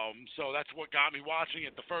 So that's what got me watching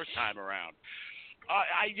it the first time around.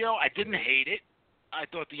 I didn't hate it. I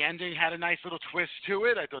thought the ending had a nice little twist to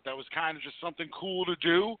it. I thought that was kind of just something cool to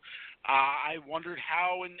do. I wondered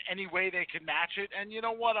how in any way they could match it. And you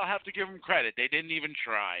know what? I'll have to give them credit. They didn't even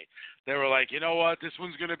try. They were like, you know what? This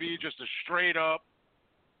one's going to be just a straight up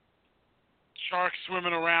shark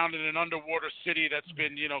swimming around in an underwater city that's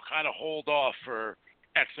been, kind of holed off for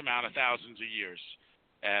X amount of thousands of years.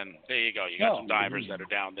 And there you go. You got some divers that are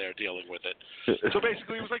down there dealing with it. So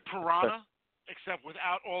basically it was like Piranha, except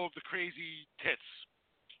without all of the crazy tits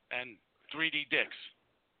and 3D dicks.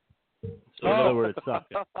 So in other words, it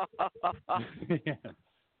sucked.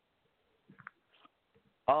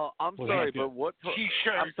 I'm sorry, but what?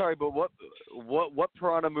 I'm sorry, but what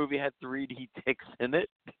Piranha movie had 3D dicks in it?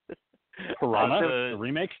 Piranha, the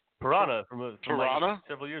remake. Piranha from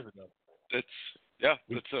several years ago.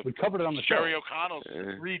 We covered it on the show. Sherry O'Connell's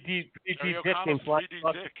 3D dick came flying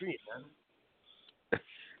across the screen, man.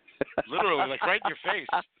 Literally, like right in your face.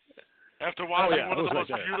 After watching one of the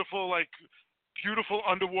most beautiful, beautiful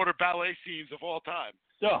underwater ballet scenes of all time.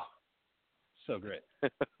 Oh, so great.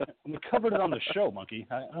 We covered it on the show, Monkey.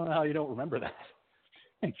 I don't know how you don't remember that.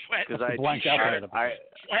 Because I blanked out that episode.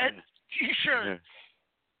 Sweat T-shirt.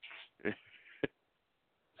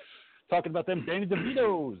 Talking about them Danny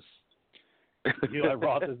DeVitos. Eli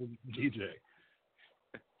Roth is a DJ.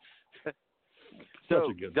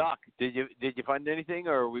 So, Doc, did you find anything,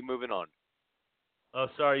 or are we moving on? Oh,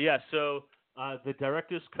 sorry. Yeah. So the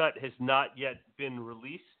director's cut has not yet been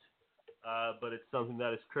released, but it's something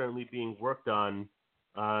that is currently being worked on,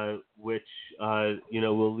 which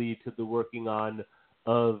will lead to the working on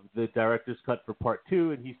of the director's cut for part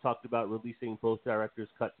 2. And he's talked about releasing both director's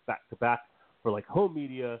cuts back to back for like home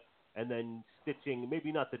media, and then stitching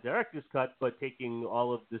maybe not the director's cut, but taking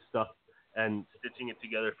all of this stuff and stitching it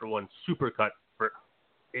together for one super cut for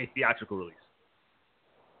a theatrical release.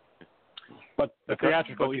 But the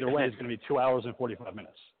theatrical, either way, is going to be 2 hours and 45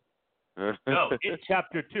 minutes. No,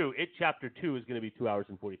 Chapter 2 is going to be 2 hours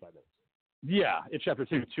and 45 minutes. Yeah, it's Chapter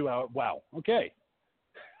 2, 2 hours. Wow. Okay.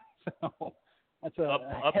 So that's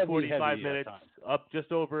up heavy, 45 heavy, minutes, time. up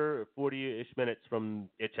just over 40-ish minutes from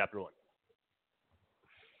it Chapter 1.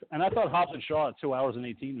 And I thought Hobbs and Shaw at 2 hours and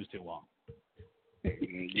 18 was too long.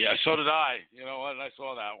 Yeah, so did I. You know what? I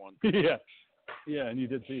saw that one. Yeah, and you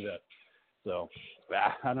did see that. So,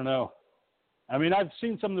 I don't know. I mean, I've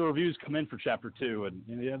seen some of the reviews come in for Chapter 2, and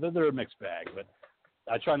they're a mixed bag, but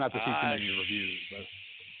I try not to see too many reviews. But,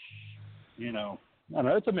 I don't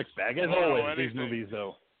know. It's a mixed bag. As always, these movies,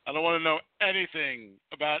 though. I don't want to know anything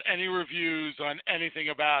about any reviews on anything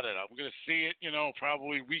about it. I'm going to see it,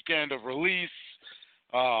 probably weekend of release.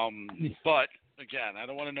 But again, I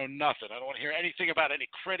don't want to know nothing. I don't want to hear anything about any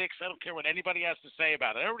critics. I don't care what anybody has to say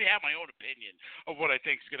about it. I already have my own opinion of what I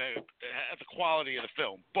think is going to have the quality of the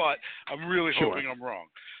film, but I'm really hoping I'm wrong.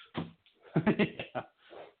 Yeah.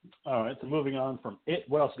 All right, so moving on from it,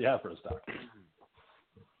 what else do you have for us, Doc?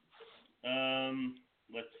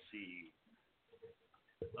 Let's see.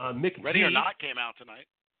 Mick Ready G. or Not came out tonight.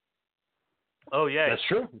 Oh, yeah. That's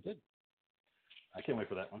true. We did. I can't wait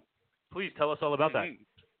for that one. Please tell us all about that.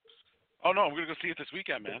 Oh, no, I'm going to go see it this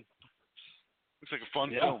weekend, man. Looks like a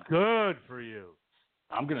fun film. Good for you.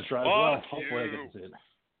 I'm going to try as well. Hopefully I get to see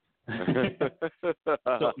it.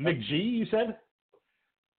 So, Mick G, you said?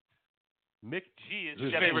 Mick G is his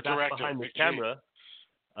stepping favorite back director, behind the Mick G. camera.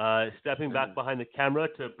 Stepping back behind the camera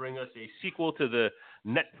to bring us a sequel to the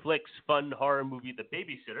Netflix fun horror movie, The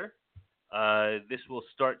Babysitter. This will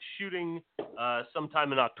start shooting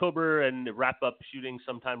sometime in October and wrap up shooting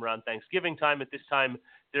sometime around Thanksgiving time. At this time,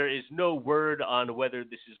 there is no word on whether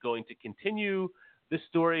this is going to continue the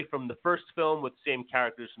story from the first film with same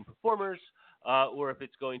characters and performers, or if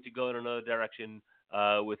it's going to go in another direction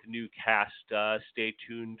with new cast. Stay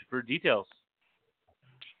tuned for details.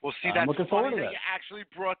 Well, see, that's funny that you actually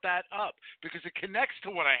brought that up because it connects to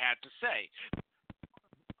what I had to say.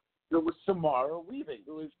 There was Samara Weaving,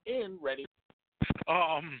 who is in Ready.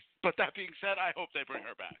 But that being said, I hope they bring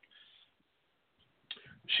her back.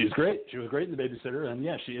 She's great. She was great in The Babysitter, and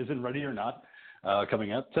yeah, she is in Ready or Not,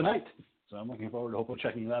 coming out tonight. So I'm looking forward to hopefully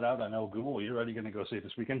checking that out. I know, Google, you're already going to go see it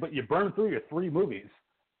this weekend, but you burned through your 3 movies,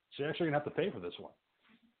 so you're actually going to have to pay for this one.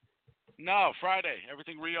 No, Friday.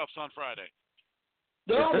 Everything re-ups on Friday.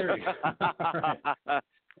 Oh, there you go. Right.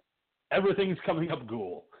 Everything's coming up,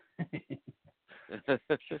 Ghoul.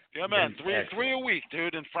 Yeah, man, three a week,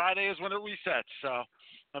 dude, and Friday is when it resets. So,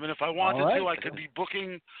 I mean, if I wanted to, I could be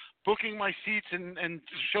booking my seats and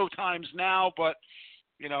show times now, but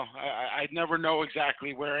I'd never know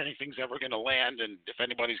exactly where anything's ever going to land and if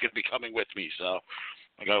anybody's going to be coming with me. So,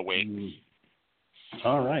 I gotta wait.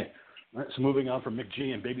 All right. So moving on from Mick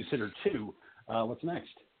G and Babysitter 2, what's next?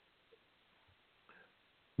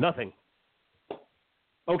 Nothing.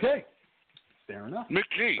 Okay. Fair enough. Mick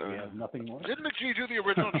G. We have nothing more. Didn't Mick G do the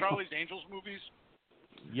original Charlie's Angels movies?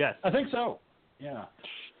 Yes. I think so. Yeah.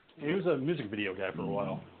 He was a music video guy for a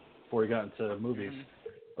while before he got into movies.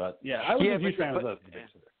 But yeah, I was a huge fan of the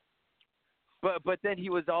Babysitter. But then he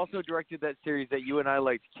was also directed that series that you and I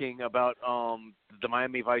liked, King, about the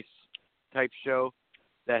Miami Vice type show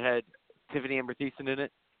that had Tiffany Amber Thiessen in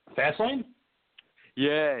it. Fastlane?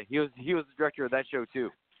 Yeah, he was the director of that show too.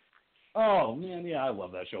 Oh man, yeah, I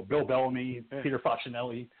love that show. Bill Bellamy, Peter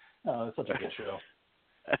Facinelli, it's such a good show.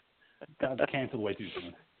 Got canceled way too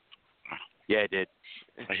soon. Yeah, it did.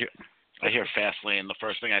 I hear Fastlane. The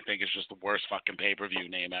first thing I think is just the worst fucking pay-per-view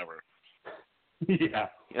name ever. Yeah,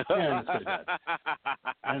 it's pretty bad.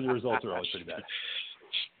 And the results are always pretty bad.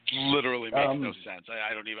 Literally makes no sense.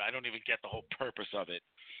 I don't even get the whole purpose of it.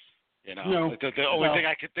 The only thing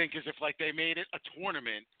I could think is if they made it a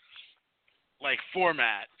tournament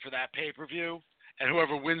format for that pay-per-view, and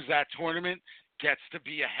whoever wins that tournament gets to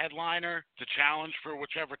be a headliner to challenge for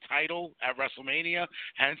whichever title at WrestleMania.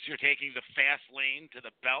 Hence, you're taking the fast lane to the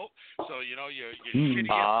belt. So, your shitty fucking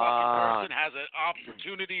person has an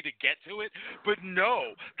opportunity to get to it. But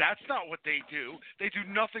no, that's not what they do. They do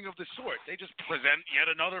nothing of the sort. They just present yet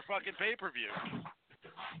another fucking pay-per-view.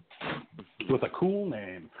 With a cool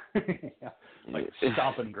name. Like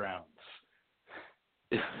Stomping Grounds.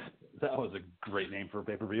 That was a great name for a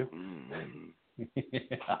pay-per-view.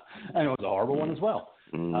 Yeah. And it was a horrible one as well.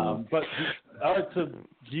 But all right, so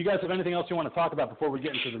do you guys have anything else you want to talk about before we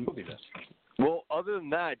get into the movie then? Well, other than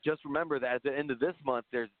that, just remember that at the end of this month,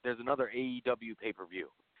 there's another AEW pay-per-view.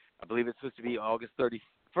 I believe it's supposed to be August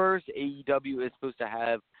 31st. AEW is supposed to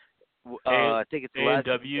have, I think it's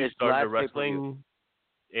AEW started a wrestling.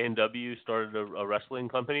 AEW started a wrestling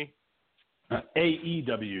company.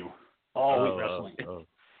 AEW, All Elite Wrestling,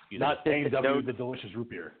 not AEW, the delicious root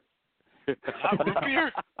beer. Root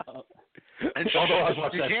beer? And Although I've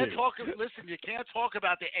watched you that can't too. you can't talk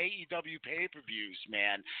about the AEW pay-per-views,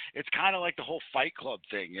 man. It's kind of like the whole Fight Club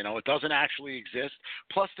thing, it doesn't actually exist.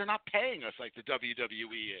 Plus, they're not paying us like the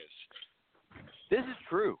WWE is. This is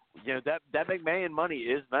true. That McMahon money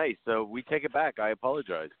is nice, so we take it back. I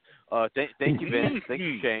apologize. Thank you, Vince. Thank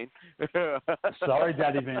you, Shane. Sorry,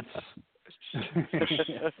 Daddy Vince.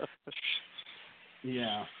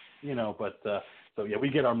 Yeah, but so yeah, we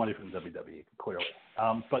get our money from WWE clearly.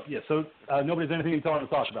 But yeah, so nobody's anything to talk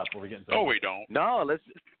about before we get into. Oh, we don't. No,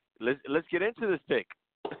 let's get into this pick.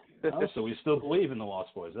 So we still believe in the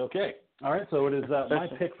Lost Boys. Okay, all right. So it is my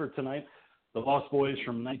pick for tonight, The Lost Boys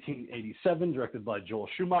from 1987, directed by Joel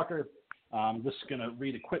Schumacher. I'm just going to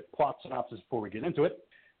read a quick plot synopsis before we get into it.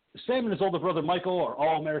 Sam and his older brother Michael are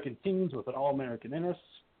all-American teens with an all-American interests.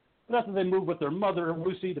 But after they move with their mother,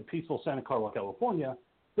 Lucy, to peaceful Santa Carla, California,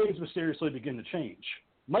 things mysteriously begin to change.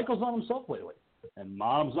 Michael's not himself lately, and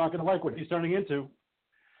Mom's not going to like what he's turning into.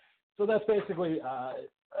 So that's basically a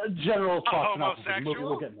general plot synopsis of the movie.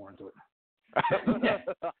 We'll get more into it.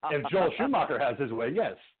 If Joel Schumacher has his way,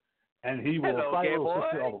 yes. And he will fight little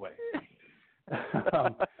sister all the way.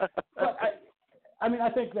 But I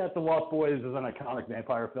think that The Lost Boys is an iconic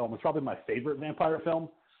vampire film. It's probably my favorite vampire film,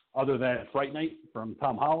 other than Fright Night from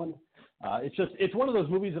Tom Holland. It's one of those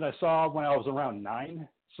movies that I saw when I was around 9.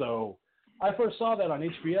 So I first saw that on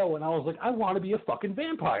HBO, and I was like, I want to be a fucking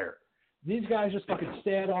vampire. These guys just fucking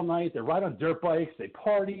stay out all night. They ride on dirt bikes. They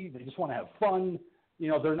party. They just want to have fun.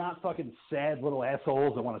 They're not fucking sad little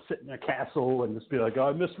assholes that want to sit in their castle and just be like, oh,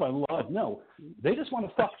 I miss my love. No, they just want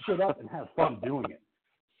to fuck shit up and have fun doing it.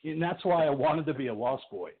 And that's why I wanted to be a Lost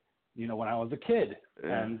Boy, when I was a kid.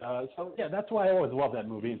 And so, yeah, that's why I always love that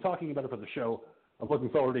movie. And talking about it for the show, I'm looking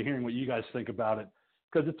forward to hearing what you guys think about it.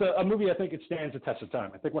 Because it's a movie I think it stands the test of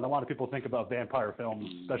time. I think when a lot of people think about vampire films,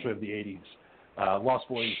 especially of the 80s, Lost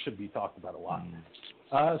Boys should be talked about a lot.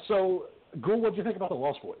 So, Ghoul, what did you think about the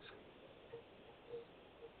Lost Boys?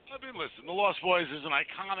 Listen, The Lost Boys is an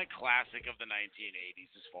iconic classic of the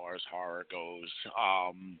 1980s as far as horror goes.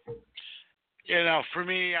 For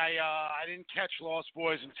me, I didn't catch Lost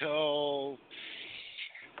Boys until,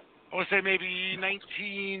 I would say maybe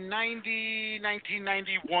 1990,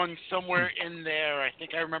 1991, somewhere in there. I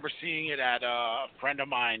think I remember seeing it at a friend of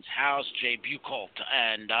mine's house, Jay Buchholz,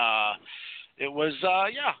 and it was,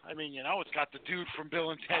 it's got the dude from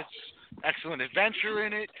Bill and Ted's Excellent Adventure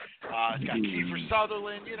in it. It's got Kiefer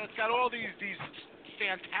Sutherland. It's got all these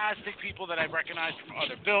fantastic people that I recognize from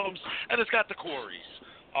other films, and it's got the Coreys.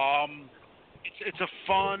 It's a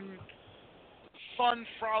fun,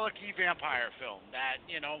 frolicky vampire film that,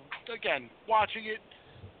 again, watching it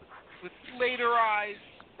with later eyes,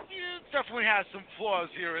 it definitely has some flaws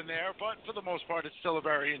here and there, but for the most part, it's still a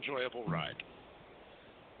very enjoyable ride.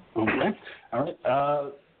 Okay. All right.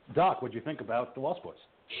 Doc, what do you think about The Lost Boys?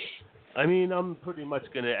 I'm pretty much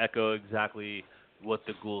going to echo exactly what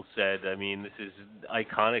the Ghoul said. This is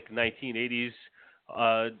iconic 1980s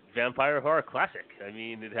vampire horror classic.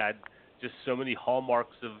 It had just so many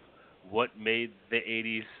hallmarks of what made the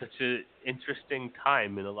 80s such an interesting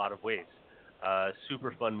time in a lot of ways.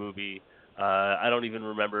 Super fun movie. I don't even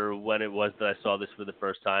remember when it was that I saw this for the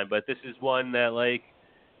first time, but this is one that,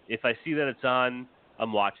 if I see that it's on,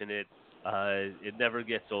 I'm watching it. It never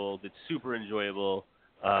gets old. It's super enjoyable.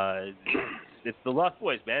 It's The Lost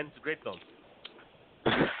Boys, man. It's a great film.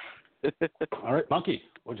 All right, Monkey,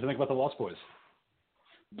 what do you think about The Lost Boys?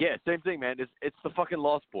 Yeah, same thing, man. It's the fucking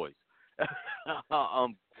Lost Boys.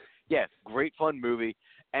 Yeah, great fun movie.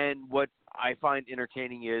 And what I find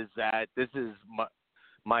entertaining is that this is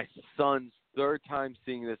my son's third time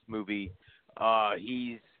seeing this movie.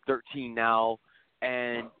 He's 13 now,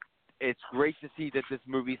 and it's great to see that this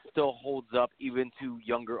movie still holds up even to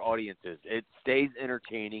younger audiences. It stays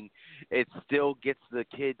entertaining. It still gets the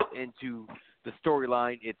kids into the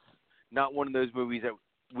storyline. It's not one of those movies that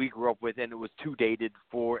we grew up with, and it was too dated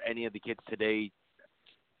for any of the kids today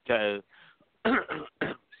to,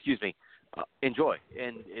 enjoy.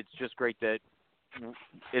 And it's just great that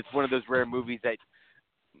it's one of those rare movies that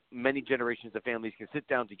many generations of families can sit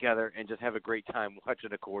down together and just have a great time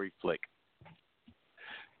watching a gory flick.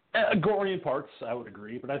 Gory in parts, I would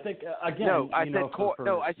agree, but I think again. No, I said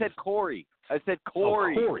Corey. I said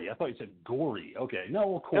Corey. Oh, Corey. I thought you said gory. Okay,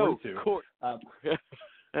 no, Corey too. Corey.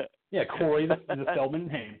 Yeah, Corey, the Feldman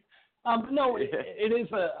name. No, it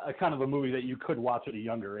is a kind of a movie that you could watch at a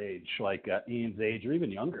younger age, like Ian's age or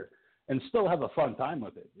even younger, and still have a fun time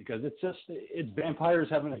with it because it's vampires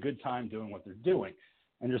having a good time doing what they're doing,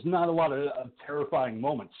 and there's not a lot of terrifying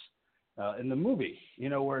moments in the movie,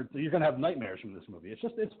 where you're going to have nightmares from this movie. It's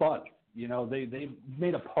fun. They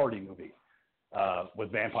made a party movie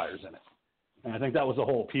with vampires in it. And I think that was the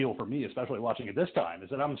whole appeal for me, especially watching it this time,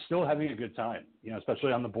 is that I'm still having a good time,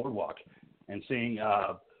 especially on the boardwalk and seeing,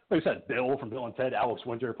 like I said, Bill from Bill and Ted, Alex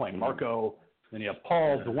Winter playing Marco. Then you have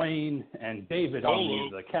Paul, Dwayne, and David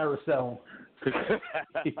on the carousel. And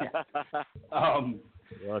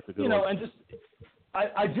just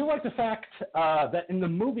I do like the fact that in the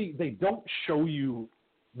movie they don't show you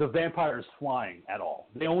the vampires flying at all.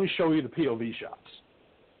 They only show you the POV shots.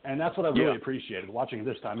 And that's what I really appreciated watching it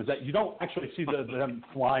this time, is that you don't actually see them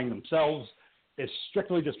flying themselves. It's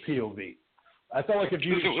strictly just POV. I felt like if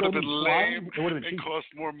you would have been lame, it would have been cheesy. It cost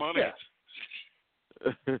more money. Yeah.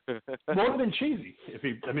 Would have been cheesy, if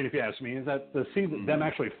you ask me, is that the scene them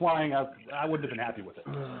actually flying out, I wouldn't have been happy with it.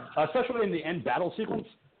 Especially in the end battle sequence.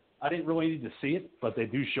 I didn't really need to see it, but they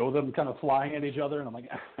do show them kind of flying at each other, and I'm like,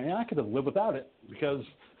 I could have lived without it because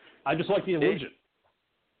I just like the illusion.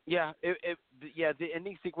 The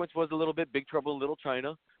ending sequence was a little bit Big Trouble in Little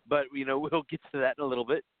China, but we'll get to that in a little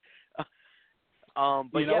bit. Oh,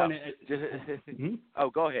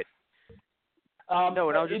 go ahead. No,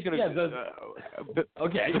 and I was just going to.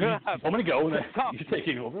 Okay, I'm going to go. You're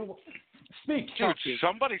taking over. Speak, dude.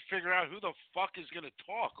 Somebody figure out who the fuck is going to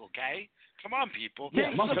talk. Okay, come on, people. This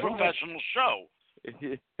is a professional show.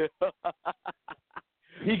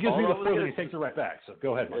 He gives me the floor, and he takes it right back. So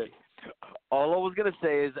go ahead, Mikey. All I was going to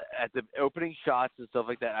say is at the opening shots and stuff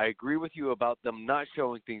like that, I agree with you about them not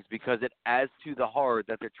showing things because it adds to the horror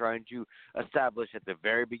that they're trying to establish at the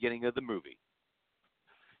very beginning of the movie.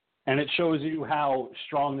 And it shows you how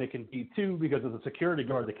strong they can be, too, because of the security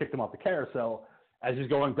guard that kicked him off the carousel. As he's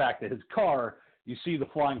going back to his car, you see the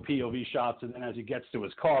flying POV shots, and then as he gets to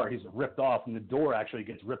his car, he's ripped off, and the door actually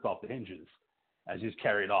gets ripped off the hinges as he's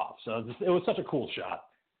carried off. So it was such a cool shot.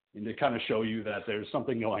 And to kind of show you that there's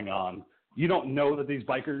something going on. You don't know that these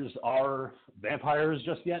bikers are vampires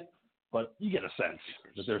just yet, but you get a sense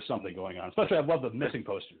that there's something going on. Especially, I love the missing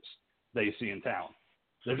posters that you see in town.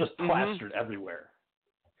 They're just plastered everywhere.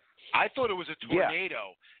 I thought it was a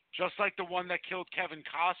tornado, just like the one that killed Kevin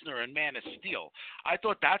Costner in Man of Steel. I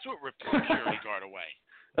thought that's what ripped the security guard away.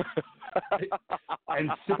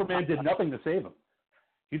 And Superman did nothing to save him.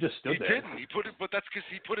 He just stood there. He didn't. But that's because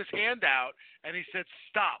he put his hand out and he said,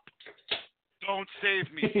 "Stop! Don't save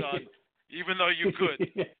me, son." Even though you could.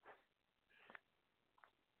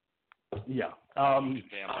 Yeah.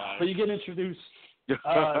 So you get introduced to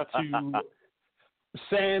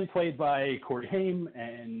Sam, played by Corey Haim,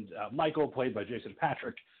 and Michael, played by Jason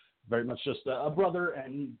Patrick. Very much just a brother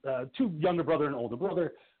and two younger brother and older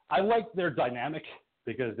brother. I like their dynamic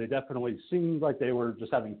because they definitely seemed like they were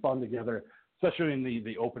just having fun together, especially in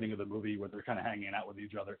the opening of the movie where they're kind of hanging out with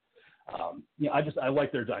each other. I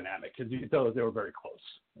like their dynamic because you could tell that they were very close.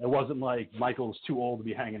 It wasn't like Michael's too old to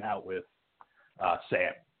be hanging out with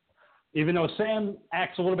Sam, even though Sam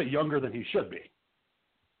acts a little bit younger than he should be.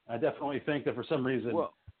 I definitely think that for some reason,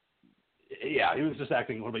 he was just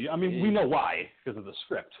acting a little bit. I mean, we know why because of the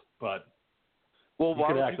script, but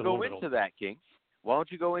why don't you go into that, King? Why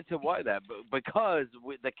don't you go into why that? Because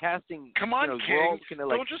with the casting, come on, King,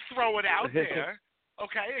 don't just throw it out there.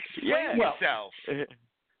 Okay, explain yourself.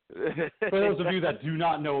 For those of you that do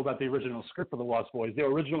not know about the original script for The Lost Boys, they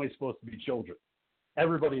were originally supposed to be children.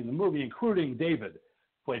 Everybody in the movie, including David,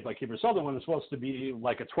 played by Kiefer Sutherland, was supposed to be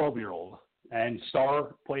like a 12-year-old. And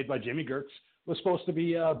Star, played by Jimmy Gertz, was supposed to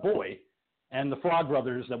be a boy. And the Frog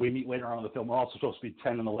Brothers that we meet later on in the film were also supposed to be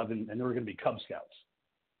 10 and 11, and they were going to be Cub Scouts,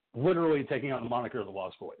 literally taking on the moniker of The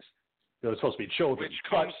Lost Boys. They were supposed to be children.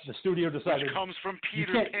 But the studio decided... Which comes from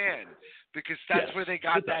Peter Pan, because that's where they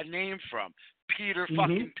got that name from. Peter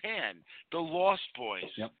fucking Pan, the Lost Boys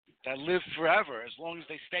that live forever as long as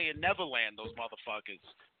they stay in Neverland, those motherfuckers.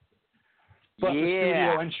 But the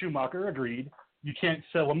studio and Schumacher agreed, you can't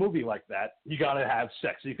sell a movie like that. You got to have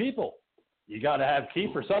sexy people. You got to have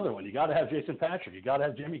Kiefer Sutherland. You got to have Jason Patrick. You got to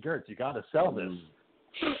have Jimmy Gertz. You got to sell this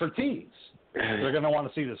for teens. They're going to want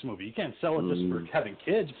to see this movie. You can't sell it just for having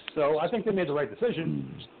kids. So I think they made the right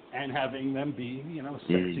decision, and having them be,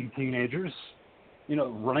 sexy teenagers,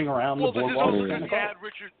 running around the boardwalk.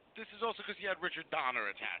 This is also because he had Richard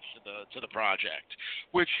Donner attached to the project,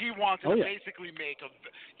 which he wanted to basically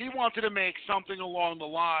he wanted to make something along the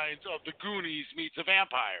lines of the Goonies meets a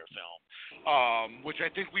vampire film, which I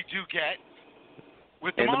think we do get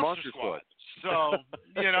with the Monster Squad. So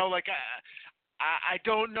I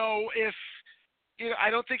don't know if.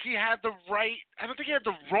 I don't think he had the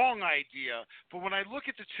wrong idea. But when I look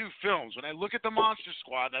at the two films, when I look at the Monster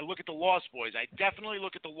Squad and I look at the Lost Boys, I definitely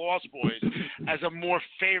look at the Lost Boys as a more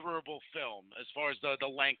favorable film as far as the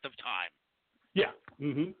length of time. Yeah,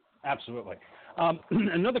 absolutely.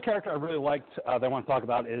 Another character I really liked that I want to talk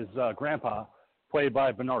about is Grandpa, played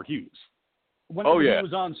by Bernard Hughes. Whenever he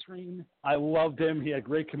was on screen, I loved him. He had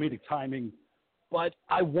great comedic timing. But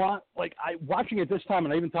watching it this time,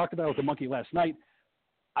 and I even talked about it with the monkey last night,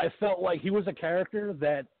 I felt like he was a character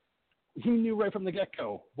that he knew right from the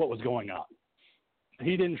get-go what was going on.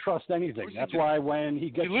 He didn't trust anything. That's why when he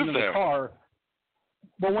gets into the car,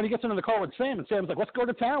 when he gets into the car with Sam, and Sam's like, let's go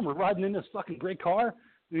to town. We're riding in this fucking great car.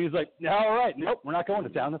 And he's like, no, all right, nope, we're not going to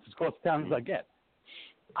town. That's as close to town as I get.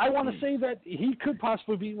 I want to say that he could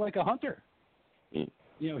possibly be like a hunter.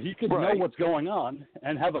 He could know what's going on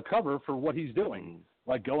and have a cover for what he's doing,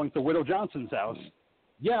 like going to Widow Johnson's house.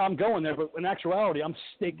 Yeah, I'm going there, but in actuality, I'm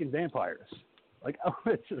staking vampires.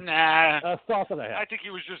 It's just a thought that I had. I think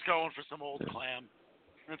he was just going for some old clam.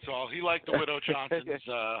 That's all. He liked the Widow Johnson's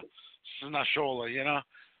Snashola,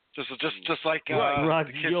 just like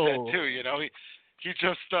the kid said too. He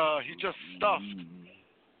just stuffed.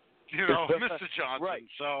 Mr. Johnson. Right.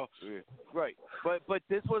 So. Right. But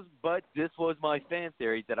this was my fan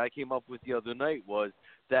theory that I came up with the other night was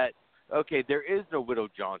that there is no Widow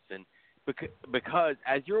Johnson because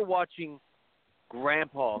as you're watching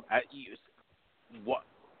Grandpa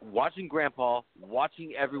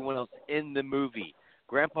watching everyone else in the movie,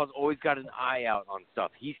 Grandpa's always got an eye out on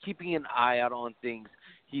stuff. He's keeping an eye out on things.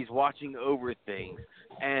 He's watching over things,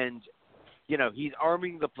 and he's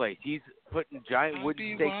arming the place. He's putting giant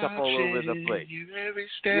wooden stakes up all over the place. You every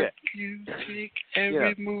step you take,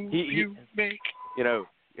 every move you make.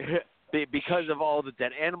 Because of all the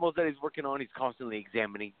dead animals that he's working on, he's constantly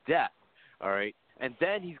examining death. All right, and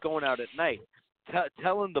then he's going out at night,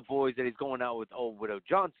 telling the boys that he's going out with old Widow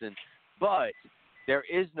Johnson, but there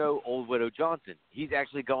is no old Widow Johnson. He's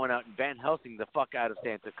actually going out and Van Helsing the fuck out of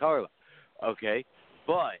Santa Carla. Okay,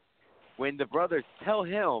 but when the brothers tell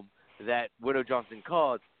him that Widow Johnson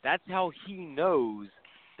called, that's how he knows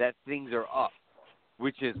that things are up,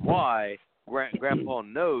 which is why Grandpa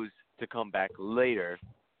knows to come back later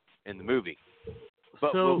in the movie.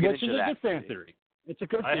 But we'll get into that. It's a good fan theory. It's a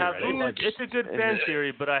good theory. It's a good fan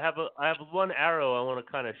theory, but I have one arrow I want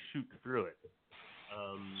to kind of shoot through it.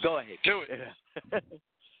 Go ahead. Do it.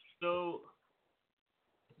 So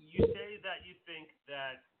you say that you think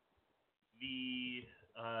that the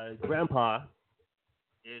Grandpa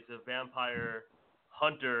is a vampire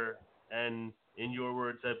hunter, and in your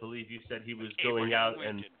words, I believe you said he was going out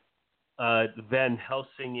and Van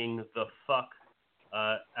Helsinging the fuck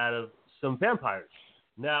out of some vampires.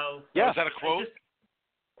 Now, is that a quote?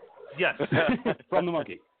 Yes, from the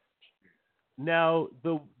monkey. Now,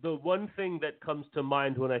 the one thing that comes to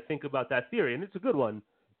mind when I think about that theory, and it's a good one,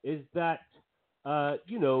 is that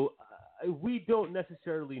we don't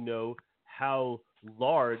necessarily know how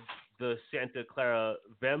large the Santa Clara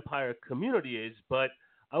vampire community is, but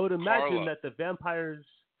I would imagine that the vampires,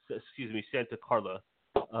 Santa Carla.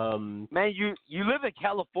 Man, you live in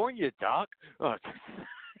California, Doc. Oh.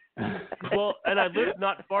 Well, and I live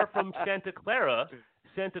not far from Santa Clara.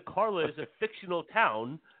 Santa Carla is a fictional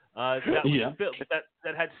town that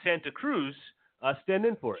had Santa Cruz stand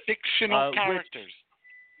in for it. Fictional characters.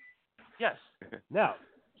 Yes. Now,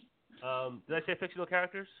 did I say fictional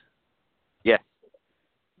characters? Yes.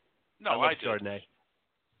 No, I did. Chardonnay.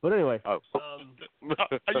 But anyway. Oh. You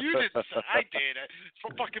did. I did. It's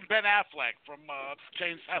from fucking Ben Affleck from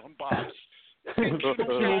Jane Silent Bob's.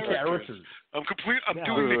 Fictional characters. I'm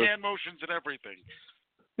doing the hand motions and everything.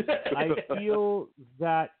 I feel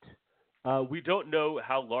that we don't know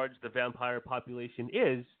how large the vampire population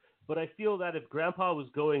is, but I feel that if Grandpa was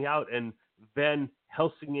going out and Van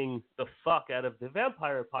Helsinging the fuck out of the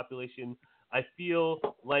vampire population, I feel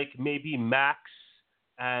like maybe Max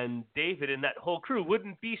and David and that whole crew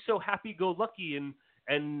wouldn't be so happy-go-lucky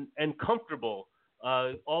and comfortable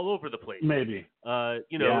all over the place. Maybe.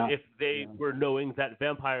 If they were knowing that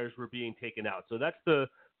vampires were being taken out. So that's the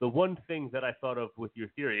one thing that I thought of with your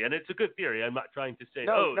theory, and it's a good theory. I'm not trying to say,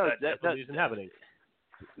 that definitely isn't happening.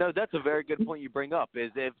 No, that's a very good point you bring up.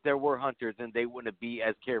 Is if there were hunters, then they wouldn't be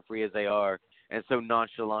as carefree as they are, and so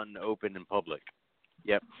nonchalant and open in public.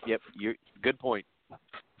 Yep. Good point.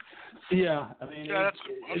 Yeah, I mean, that's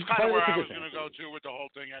kind of where I was going to go to with the whole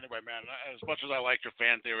thing. Anyway, man, as much as I like your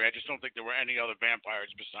fan theory, I just don't think there were any other vampires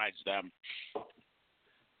besides them.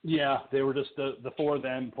 Yeah, they were just the four of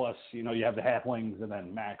them, plus, you have the halflings and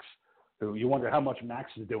then Max, who you wonder how much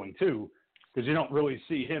Max is doing, too, because you don't really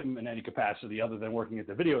see him in any capacity other than working at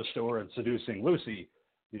the video store and seducing Lucy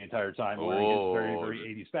the entire time, wearing his very, very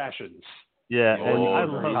 80s fashions. Yeah, and I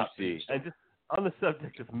love Lucy. And just on the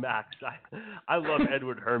subject of Max, I love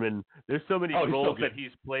Edward Herman. There's so many roles that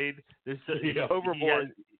he's played. There's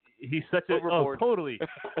Overboard. He's such a totally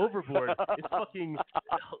Overboard. It's fucking.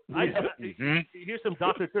 Here's some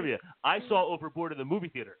doctor trivia. I saw Overboard in the movie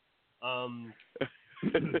theater.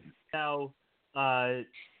 Now,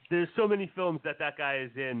 there's so many films that guy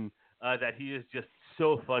is in that he is just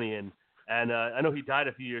so funny in, and I know he died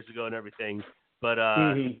a few years ago and everything, but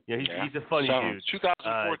he's a funny dude.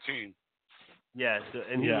 2014. Yeah,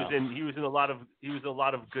 and he was in a lot of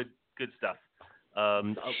good stuff.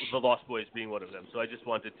 The Lost Boys being one of them. So I just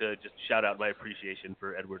wanted to shout out my appreciation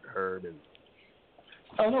for Edward Herman.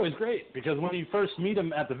 Oh no, he's great, because when you first meet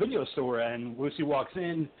him at the video store and Lucy walks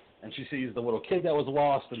in and she sees the little kid that was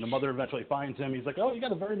lost and the mother eventually finds him, he's like, "Oh, you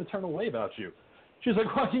got a very maternal way about you." She's like,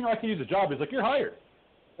 "Well, I can use a job." He's like, "You're hired.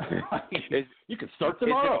 You can start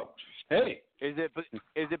tomorrow." Is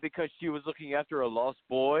it because she was looking after a lost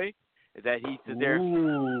boy? That he stood there.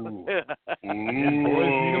 Ooh. Boys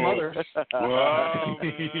need a mother.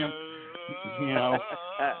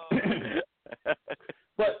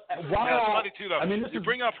 But wow. It's funny too, though. I mean, you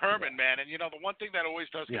bring up Herman, man, and the one thing that always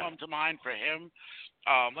does come to mind for him,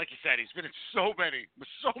 like you said, he's been in so many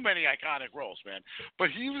iconic roles, man.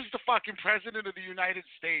 But he was the fucking president of the United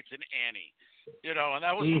States in Annie. And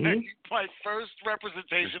that was my first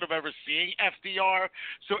representation of ever seeing FDR.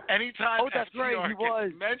 So anytime FDR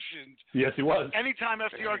gets mentioned, yes, he was. Anytime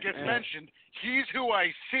FDR gets mentioned, he's who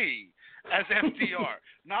I see as FDR.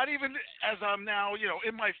 Not even as I'm now,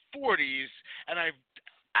 in my 40s, and I've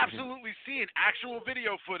absolutely seen actual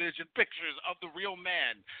video footage and pictures of the real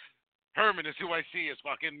man. Herman is who I see as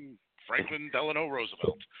fucking Franklin Delano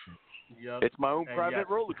Roosevelt. Yep. It's my own private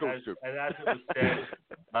roller coaster. And as it was said,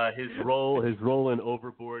 his role in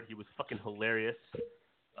Overboard, he was fucking hilarious.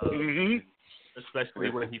 Especially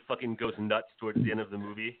when he fucking goes nuts towards the end of the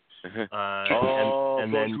movie.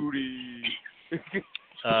 And then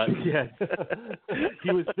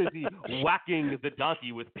he was busy whacking the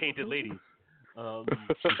donkey with painted ladies.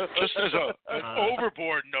 Just as an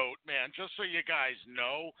Overboard note, man, just so you guys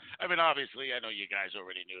know, I mean, obviously, I know you guys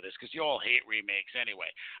already knew this because you all hate remakes anyway.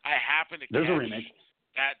 I happen to catch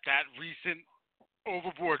that recent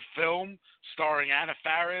Overboard film starring Anna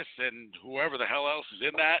Faris and whoever the hell else is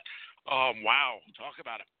in that. Wow, talk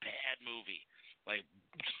about a bad movie. Like,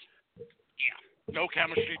 no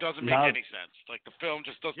chemistry doesn't make any sense. Like, the film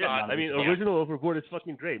just does not. I mean, original Overboard is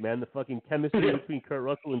fucking great, man. The fucking chemistry between Kurt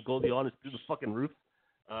Russell and Goldie Hawn is through the fucking roof.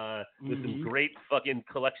 There's some great fucking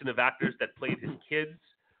collection of actors that played his kids.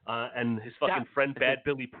 And his fucking friend Bad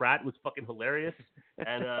Billy Pratt was fucking hilarious.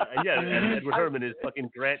 And Edward Herman is fucking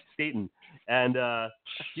Grant Staten. And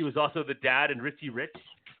he was also the dad in Richie Rich.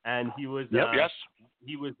 And he was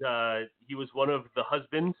he was one of the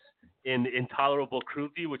husbands in Intolerable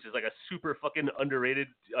Cruelty, which is like a super fucking underrated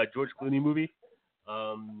George Clooney movie.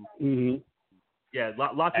 Yeah,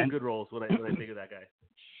 lots of good roles when I think of that guy.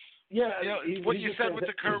 Yeah, what you said with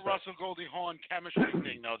the Kurt Russell Goldie Hawn chemistry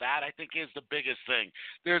thing, though, that I think is the biggest thing.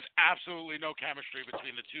 There's absolutely no chemistry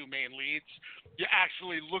between the two main leads. You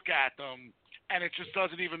actually look at them, and it just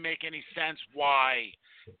doesn't even make any sense why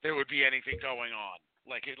there would be anything going on.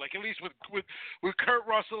 Like at least with Kurt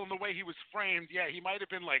Russell and the way he was framed, yeah, he might have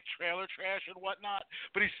been like trailer trash and whatnot,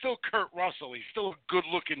 but he's still Kurt Russell. He's still a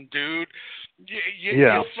good-looking dude.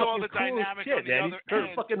 You saw the dynamic on the other end.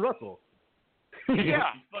 Kurt fucking Russell.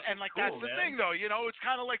 Yeah, and like cool, that's the thing, though. It's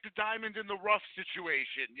kind of like the diamond in the rough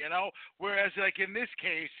situation. Whereas like in this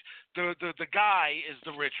case, the guy is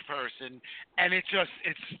the rich person, and it's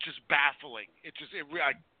just baffling.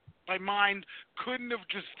 My mind couldn't have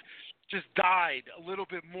just died a little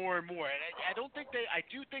bit more and more. And I do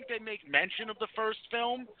think they make mention of the first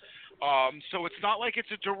film, so it's not like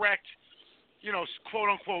it's a direct, quote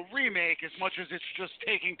unquote remake as much as it's just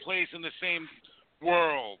taking place in the same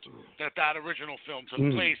world that original film took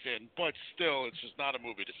place in, but still, it's just not a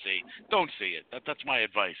movie to see. Don't see it. That's my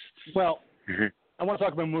advice. Well, I want to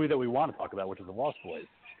talk about a movie that we want to talk about, which is The Lost Boys.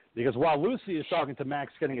 Because while Lucy is talking to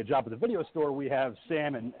Max getting a job at the video store, we have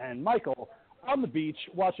Sam and Michael on the beach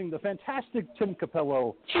watching the fantastic Tim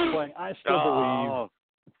Capello playing I Still Believe,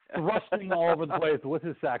 thrusting all over the place with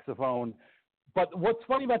his saxophone. But what's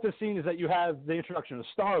funny about this scene is that you have the introduction of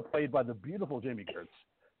Star, played by the beautiful Jamie Gertz,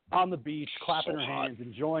 on the beach, clapping her hands,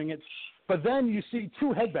 enjoying it. But then you see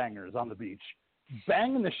two headbangers on the beach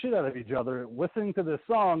banging the shit out of each other, listening to this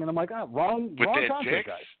song, and I'm like, wrong concept,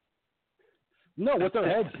 guys. No, with their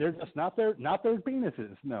heads, they're just not their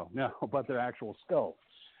penises. No, but their actual skulls.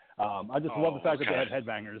 I just love the fact that they had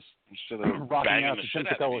headbangers rocking out to Tim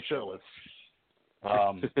Capello shirtless.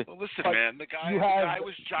 Well, listen, man, the guy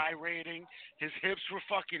was gyrating. His hips were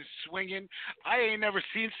fucking swinging. I ain't never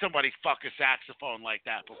seen somebody fuck a saxophone like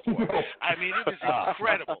that before. I mean, it is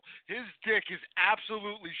incredible. His dick is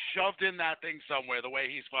absolutely shoved in that thing somewhere, the way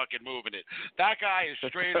he's fucking moving it. That guy is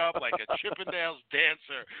straight up like a Chippendales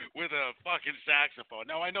dancer with a fucking saxophone.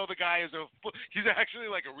 Now, I know the guy he's actually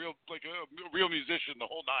like a real musician, the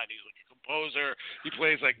whole nine. He's like a composer. He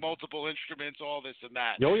plays like multiple instruments, all this and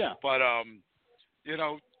that. Oh, yeah. But, you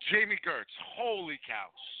know, Jamie Gertz, holy cow,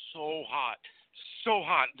 so hot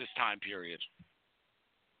in this time period.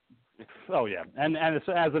 Oh, yeah. And as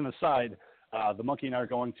an aside, the Monkey and I are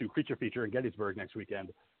going to Creature Feature in Gettysburg next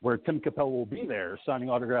weekend, where Tim Capello will be there signing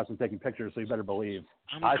autographs and taking pictures, so you better believe.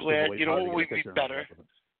 I'm glad. You know what would be better?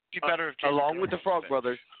 Be better if along with the Frog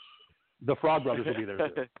Brothers. The Frog Brothers will be there,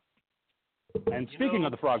 too. And speaking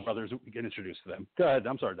of the Frog Brothers, we can introduce them. Go ahead.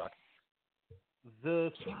 I'm sorry, Doc.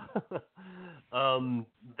 That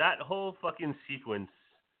whole fucking sequence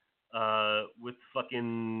with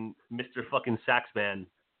fucking Mr. fucking Saxman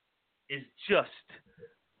is just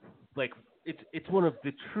like it's one of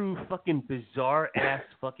the true fucking bizarre ass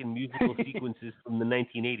fucking musical sequences from the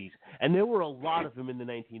 1980s, and there were a lot of them in the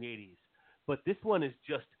 1980s, but this one is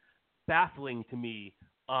just baffling to me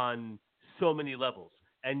on so many levels.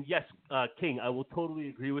 And yes, King, I will totally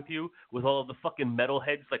agree with you with all of the fucking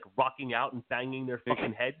metalheads like rocking out and banging their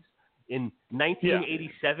fucking heads. In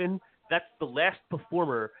 1987, that's the last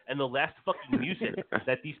performer and the last fucking music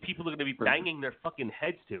that these people are going to be banging their fucking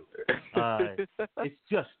heads to. It's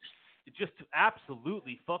just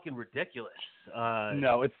absolutely fucking ridiculous.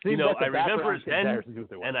 No, it seems I remember it then,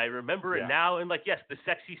 and I remember it now, and like, yes, the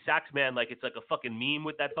sexy sax man, like it's like a fucking meme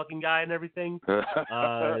with that fucking guy and everything.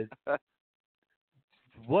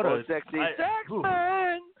 What a sexy sax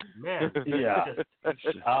man! Man, yeah.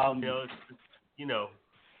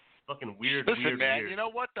 Fucking weird. Listen, man, weird. you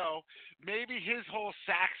know what though? Maybe his whole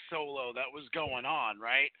sax solo that was going on,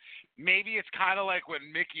 right? Maybe it's kind of like when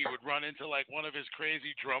Mickey would run into like one of his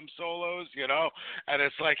crazy drum solos, you know? And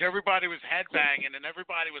it's like everybody was headbanging and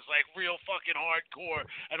everybody was like real fucking hardcore,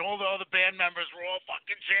 and all the other band members were all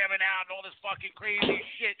fucking jamming out and all this fucking crazy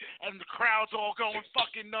shit, and the crowd's all going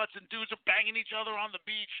fucking nuts and dudes are banging each other on the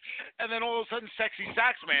beach, and then all of a sudden Sexy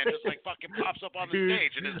Sax Man just like fucking pops up on the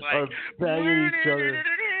stage and is like banging each other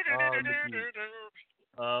on the beach.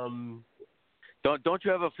 Don't you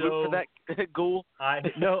have a flute for that, Ghoul?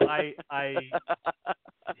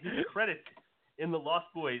 His credit in the Lost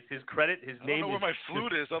Boys, his name is... I don't know where my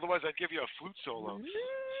flute is, otherwise I'd give you a flute solo.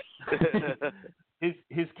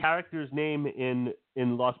 his character's name in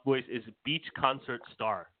Lost Boys is Beach Concert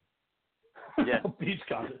Star. Yeah, Beach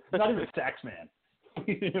Concert. Not even Saxman.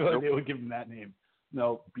 They would give him that name.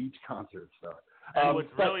 No, Beach Concert Star. What's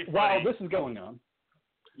really funny, while this is going on,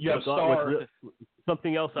 you have Star...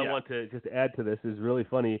 Something else I want to just add to this is really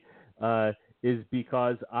funny, is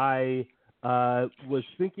because I was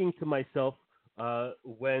thinking to myself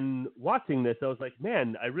when watching this, I was like,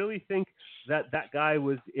 man, I really think that guy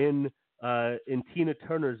was in Tina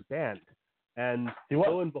Turner's band. And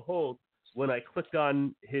lo and behold, when I clicked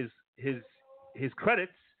on his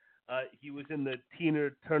credits, he was in the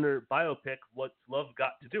Tina Turner biopic, What's Love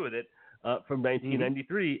Got to Do with It, from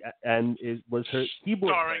 1993, and it was her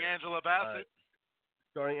keyboard starring player. Angela Bassett.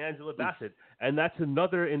 Starring Angela Bassett. And that's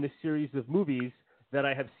another in the series of movies that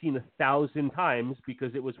I have seen 1,000 times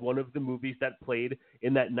because it was one of the movies that played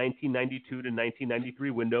in that 1992 to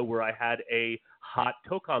 1993 window where I had a hot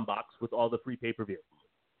Tocom box with all the free pay-per-view.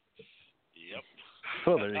 Yep.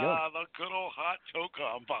 Oh, there you go. The good old hot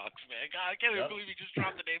Tocom box, man. God, I can't even believe you just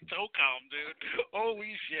dropped the name Tocom, dude.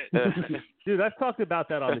 Holy shit. Dude, I've talked about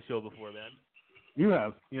that on the show before, man. You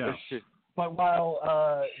have, yeah. But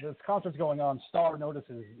while this concert's going on, Star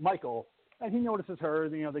notices Michael, and he notices her.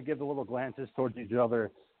 They give the little glances towards each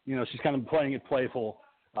other. She's kind of playing it playful.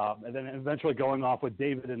 and then eventually going off with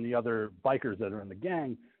David and the other bikers that are in the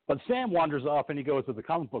gang. But Sam wanders off and he goes to the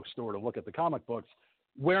comic book store to look at the comic books,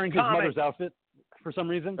 wearing his mother's outfit for some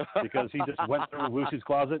reason, because he just went through Lucy's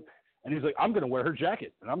closet, and he's like, I'm going to wear her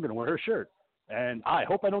jacket, and I'm going to wear her shirt. And I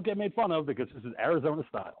hope I don't get made fun of, because this is Arizona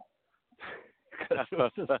style. It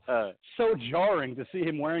was just so jarring to see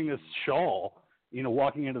him wearing this shawl,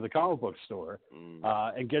 walking into the comic book store,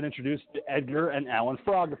 and get introduced to Edgar and Alan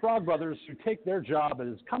Frog, the Frog brothers, who take their job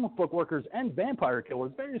as comic book workers and vampire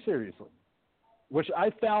killers very seriously, which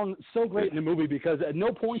I found so great in the movie, because at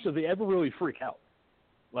no point do they ever really freak out.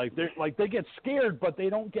 They get scared, but they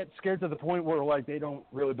don't get scared to the point where they don't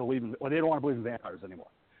really believe in, or they don't want to believe in vampires anymore.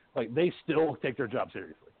 They still take their job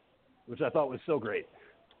seriously, which I thought was so great.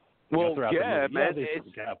 Well, yeah, man,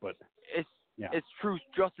 it's truth,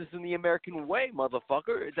 justice, in the American way,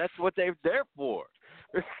 motherfucker. That's what they're there for.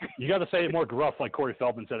 You got to say it more gruff, like Corey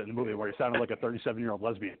Feldman said it in the movie, where he sounded like a 37-year-old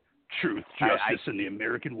lesbian. Truth, justice, in the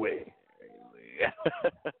American way.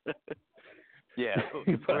 Yeah,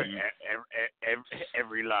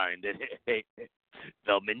 every line that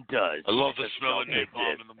Feldman does. I love the smell of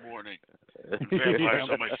napalm in the morning. Vampires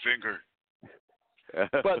on my finger.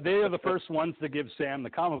 But they are the first ones to give Sam the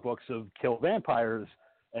comic books of Kill Vampires,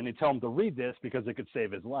 and they tell him to read this because it could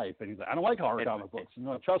save his life. And he's like, I don't like horror comic books.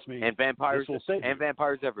 No, trust me. And vampires, this will save you.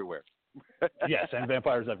 Vampires everywhere. Yes, and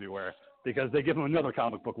vampires everywhere. Because they give him another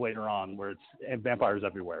comic book later on where it's and vampires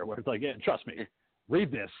everywhere, where it's like, yeah, trust me. Read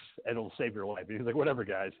this, and it'll save your life. And he's like, whatever,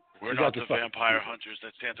 guys. We're not the vampire hunters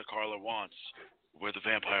that Santa Carla wants. We're the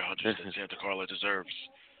vampire hunters that Santa Carla deserves.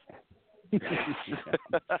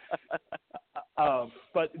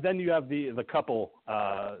 But then you have the couple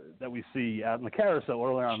that we see out in the carousel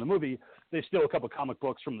earlier on in the movie. They steal a couple comic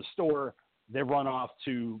books from the store. They run off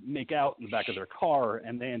to make out in the back of their car,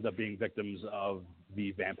 and they end up being victims of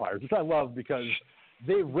the vampires, which I love because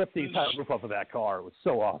they ripped the entire roof off of that car. It was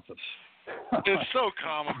so awesome. It's so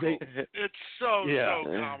comical. It's so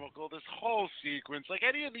comical. This whole sequence,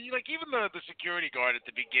 even the security guard at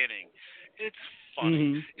the beginning, it's funny.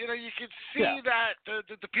 Mm-hmm. You can see that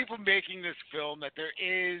the people making this film, that there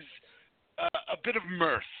is a bit of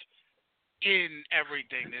mirth in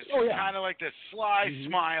everything. There's kind of like this sly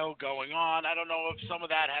smile going on. I don't know if some of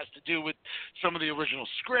that has to do with some of the original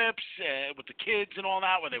scripts with the kids and all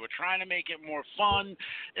that, where they were trying to make it more fun.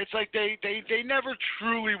 It's like they never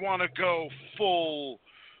truly want to go full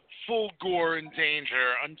gore and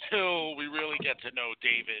danger until we really get to know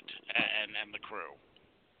David and the crew.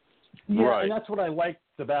 Yeah, right. And that's what I liked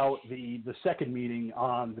about the second meeting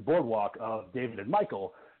on the boardwalk of David and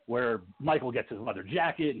Michael, where Michael gets his leather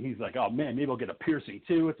jacket, and he's like, oh, man, maybe I'll get a piercing,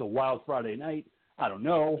 too. It's a wild Friday night. I don't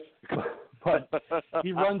know. But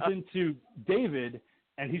he runs into David,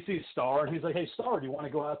 and he sees Star, and he's like, hey, Star, do you want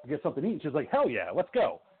to go out to get something to eat? She's like, hell yeah, let's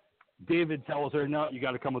go. David tells her, no, you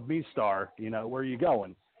got to come with me, Star. Where are you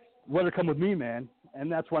going? Let her come with me, man.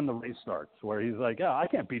 And that's when the race starts, where he's like, oh, I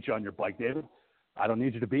can't beat you on your bike, David. I don't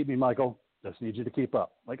need you to beat me, Michael. Just need you to keep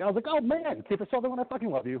up. I was like, oh, man, keep it southern when I fucking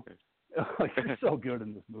love you. He's so good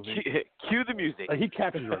in this movie. Cue the music. He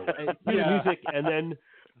captures right away. The music, and then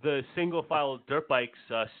the single file dirt bikes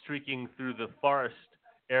streaking through the forest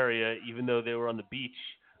area, even though they were on the beach.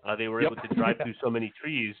 They were able to drive through so many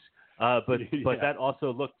trees. But that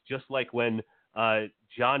also looked just like when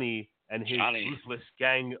Johnny and his ruthless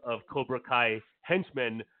gang of Cobra Kai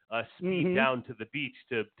henchmen speed down to the beach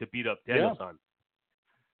to beat up Danielson.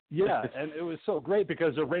 Yeah, and it was so great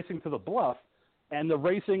because they're racing to the bluff, and they're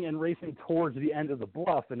racing towards the end of the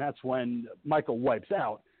bluff, and that's when Michael wipes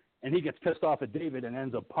out, and he gets pissed off at David and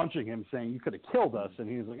ends up punching him, saying, you could have killed us. And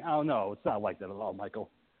he's like, oh, no, it's not like that at all, Michael.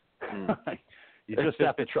 You just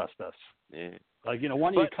have to trust us. Yeah. Why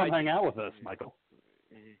don't you come hang out with us, Michael?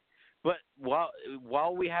 But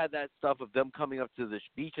while we had that stuff of them coming up to the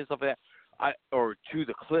beach and stuff like that, or to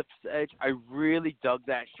the cliff's edge, I really dug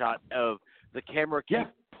that shot of the camera keep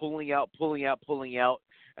pulling out,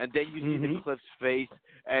 and then you see the cliff's face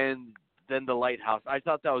and then the lighthouse. I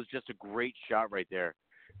thought that was just a great shot right there.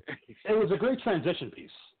 It was a great transition piece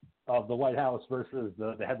of the lighthouse versus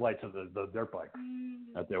the headlights of the dirt bike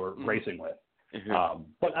that they were racing with.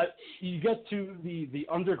 But you get to the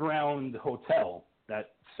underground hotel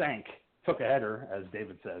that took a header, as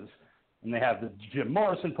David says, and they have the Jim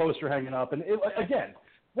Morrison poster hanging up. And again,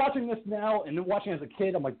 watching this now and watching as a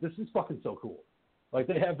kid, I'm like, this is fucking so cool.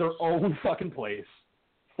 They have their own fucking place,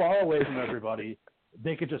 far away from everybody.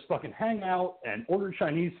 They could just fucking hang out and order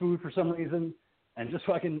Chinese food for some reason. and just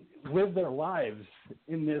fucking live their lives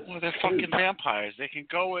in this. Well, they're fucking vampires. They can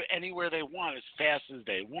go anywhere they want as fast as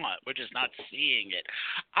they want. We're just not seeing it.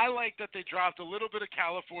 I like that they dropped a little bit of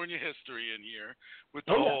California history in here with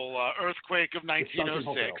the whole earthquake of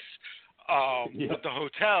 1906. With the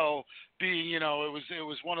hotel being, it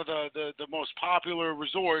was one of the most popular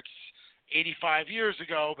resorts 85 years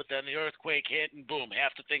ago, but then the earthquake hit and boom,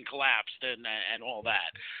 half the thing collapsed and all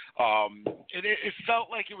that. It felt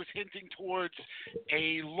like it was hinting towards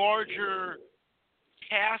a larger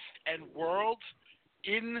cast and world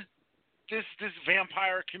in this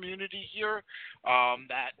vampire community here.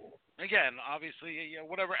 That, again, obviously,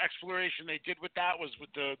 whatever exploration they did with that was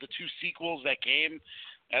with the two sequels that came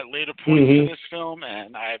at later points in this film,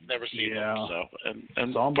 and I've never seen them, so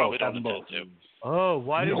and probably don't intend to. Oh,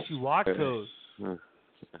 why didn't you watch those? The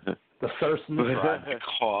first and the drive.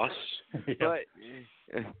 Because.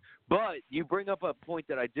 But you bring up a point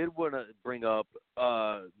that I did want to bring up.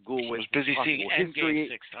 Ghoul, was busy seeing Endgame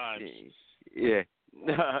 6 times. Yeah.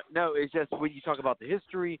 No, it's just when you talk about the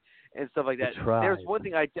history and stuff like that. There's one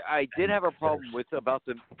thing I did have a problem with the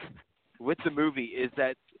movie is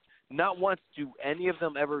that not once do any of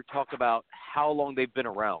them ever talk about how long they've been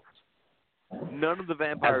around. None of the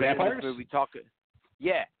vampires in this movie talk.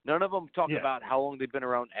 Yeah, none of them talk about how long they've been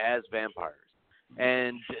around as vampires,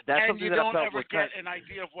 and that's something that I felt was. And you don't ever get an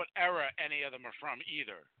idea of what era any of them are from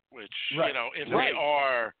either. Which if they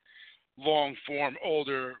are long form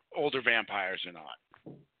older vampires or not.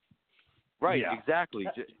 Right. Yeah. Exactly.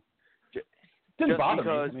 Didn't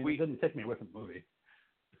bother me. It didn't take me away from the movie.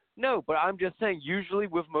 No, but I'm just saying, usually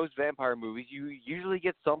with most vampire movies, you usually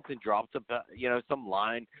get something dropped about, some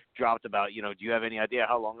line dropped about, do you have any idea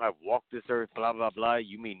how long I've walked this earth, blah, blah, blah,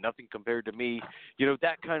 you mean nothing compared to me.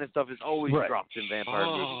 That kind of stuff is always dropped in vampire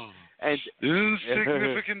movies. And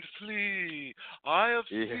insignificantly, I have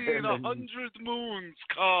seen 100 moons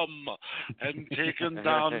come and taken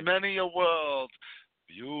down many a world.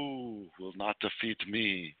 You will not defeat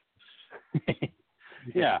me.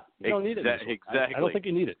 Yeah, you don't need it. Exactly. I don't think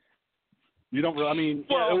you need it. You don't really, it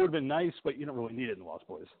would have been nice, but you don't really need it in Lost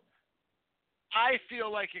Boys. I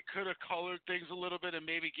feel like it could have colored things a little bit and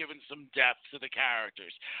maybe given some depth to the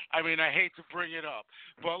characters. I hate to bring it up,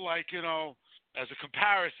 but as a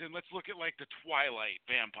comparison, let's look at the Twilight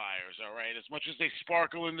vampires, all right? As much as they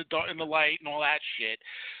sparkle in the light and all that shit,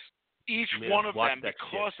 each one of them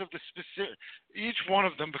because of the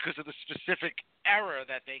specific era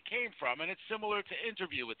that they came from, and it's similar to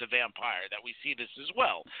Interview with the Vampire that we see this as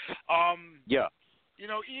well.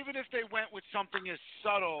 Even if they went with something as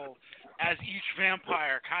subtle as each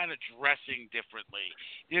vampire kind of dressing differently,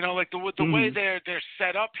 the way they're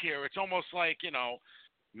set up here, it's almost like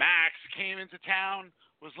Max came into town.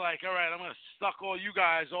 Was like, all right, I'm going to suck all you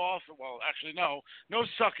guys off. Well, actually, no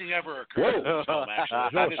sucking ever occurred in this film, actually.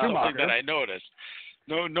 That is something that I noticed.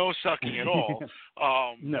 No sucking at all.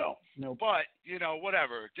 No. But,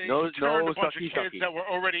 whatever. They turned a bunch of kids that were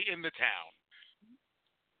already in the town.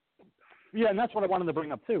 Yeah, and that's what I wanted to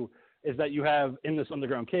bring up, too, is that you have, in this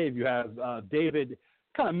underground cave, you have David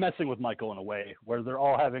kind of messing with Michael in a way, where they're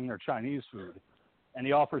all having their Chinese food. And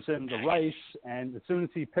he offers him the rice, and as soon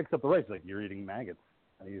as he picks up the rice, he's like, you're eating maggots.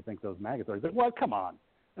 And you think those maggots are? He's like, well, come on.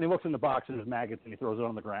 And he looks in the box and there's maggots and he throws it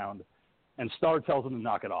on the ground. And Star tells him to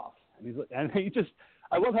knock it off. And he's like,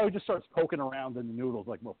 I love how he just starts poking around in the noodles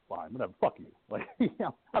like, well, fine, whatever, fuck you. Like,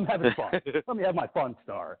 I'm having fun. Let me have my fun,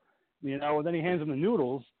 Star. And then he hands him the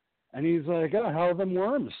noodles and he's like, oh, how are them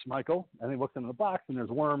worms, Michael? And he looks into the box and there's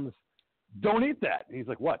worms. Don't eat that. And he's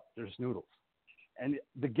like, what? There's noodles. And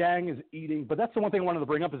the gang is eating, but that's the one thing I wanted to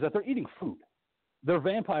bring up is that they're eating food. They're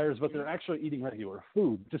vampires, but they're actually eating regular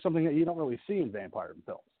food, which is something that you don't really see in vampire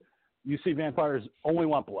films. You see vampires only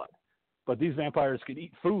want blood, but these vampires can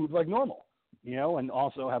eat food like normal, and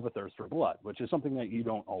also have a thirst for blood, which is something that you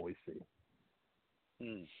don't always see.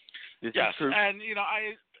 Yes, and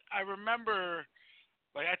I remember,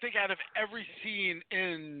 I think out of every scene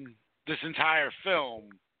in this entire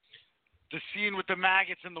film, the scene with the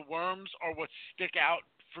maggots and the worms are what stick out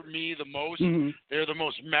for me the most. They're the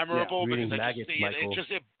most memorable because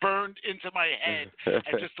it burned into my head.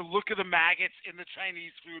 And just the look of the maggots in the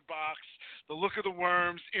Chinese food box, the look of the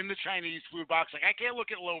worms in the Chinese food box. I can't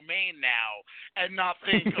look at Lo Mein now and not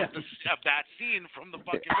think of that scene from the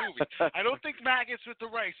fucking movie. I don't think maggots with the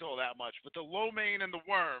rice all that much, but the Lo Mein and the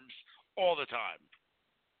worms all the time.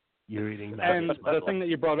 You're eating maggots. And the thing that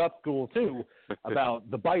you brought up, Ghoul, too, about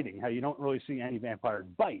the biting, how you don't really see any vampire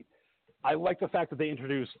bite. I like the fact that they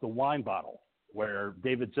introduced the wine bottle where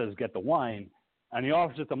David says, get the wine, and he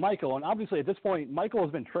offers it to Michael. And obviously at this point, Michael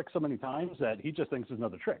has been tricked so many times that he just thinks it's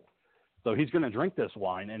another trick. So he's going to drink this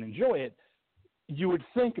wine and enjoy it. you would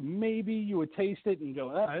think maybe you would taste it and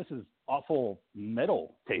go, this is awful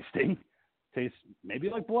metal tasting. Tastes maybe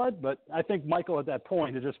like blood, but I think Michael at that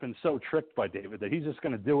point had just been so tricked by David that he's just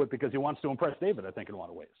going to do it because he wants to impress David, I think, in a lot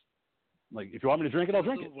of ways. Like, if you want me to drink it, I'll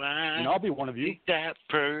drink it. And I'll be one of you. That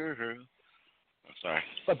pearl. I'm sorry.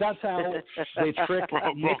 But that's how they trick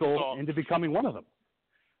Michael into becoming one of them.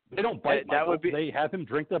 They don't bite Michael. They have him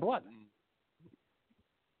drink their blood.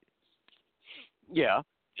 Yeah.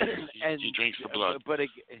 And he drinks the blood. But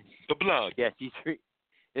the blood. Yes,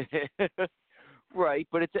 right,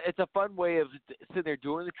 but it's a fun way of sitting there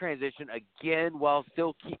doing the transition again while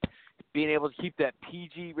still being able to keep that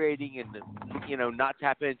PG rating and not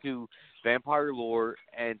tap into vampire lore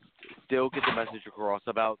and still get the message across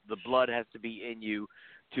about the blood has to be in you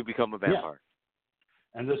to become a vampire.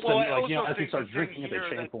 Yeah. And this, as he starts drinking it,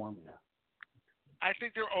 they change form. Yeah. I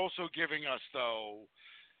think they're also giving us, though,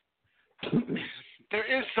 there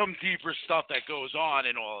is some deeper stuff that goes on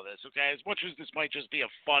in all of this, okay? As much as this might just be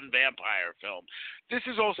a fun vampire film, this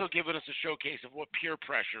is also giving us a showcase of what peer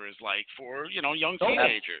pressure is like for, young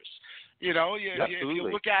teenagers. If you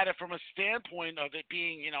look at it from a standpoint of it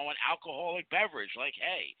being, an alcoholic beverage, like,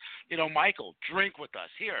 hey, Michael, drink with us.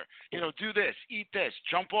 Here, do this, eat this,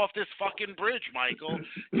 jump off this fucking bridge, Michael.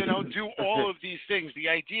 Do all of these things. The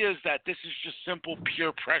idea is that this is just simple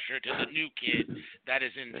peer pressure to the new kid that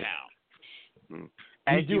is in town.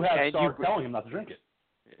 And you have Stark telling him not to drink it.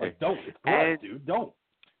 Like, don't. It's blood, dude. Don't.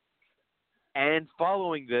 And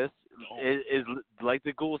following this is like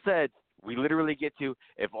the ghoul said, we literally get to,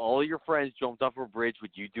 if all your friends jumped off a bridge,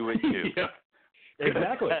 would you do it too? Yeah,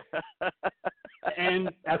 exactly.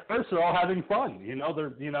 And at first they're all having fun.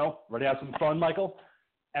 They're, ready to have some fun, Michael.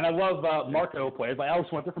 And I love Marco, played by Alex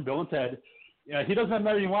Winter from Bill and Ted. He doesn't have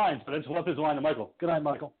many lines, but I just love his line to Michael. Good night,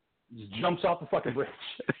 Michael. Just jumps off the fucking bridge.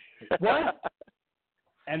 What?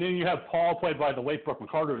 And then you have Paul, played by the late Brooke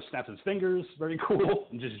McCarter, who snaps his fingers, very cool,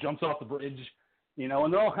 and just jumps off the bridge, and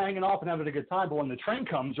they're all hanging off and having a good time. But when the train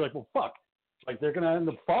comes, you're like, well, fuck. Like, they're going to end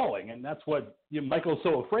up falling, and that's what Michael's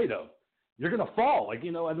so afraid of. You're going to fall. Like,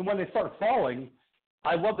 and then when they start falling,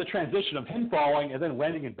 I love the transition of him falling and then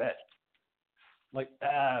landing in bed. Like,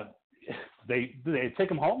 did they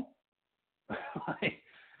take him home?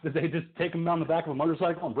 Did they just take him on the back of a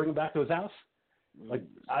motorcycle and bring him back to his house? Like,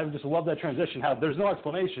 I just love that transition. How there's no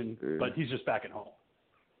explanation, but he's just back at home.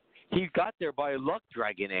 He got there by a luck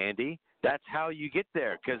dragon, Andy. That's how you get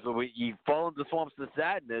there, because when you fall into the swamps of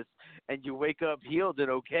sadness and you wake up healed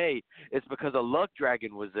and okay, it's because a luck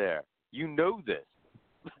dragon was there. You know this.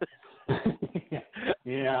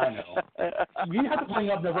 Yeah, I know. You have to bring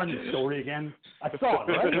up Neverending Story again. I saw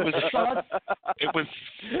it, right? It was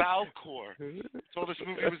Falcor. That's all this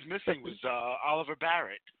movie was missing was Oliver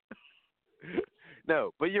Barrett.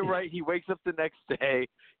 No, but you're right. He wakes up the next day,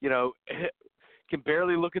 can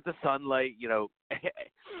barely look at the sunlight,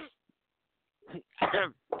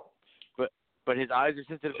 but his eyes are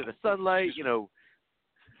sensitive to the sunlight,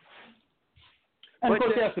 And of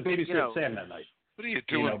course, he has to babysit Sam that night. What are you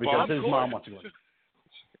doing, because his mom wants to go.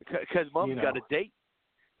 Because Mom's got a date.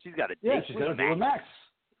 She's got a date. Yeah, she's got a date with Max.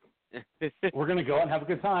 We're going to go and have a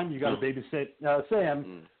good time. You got to babysit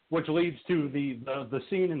Sam, which leads to the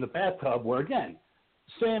scene in the bathtub where, again,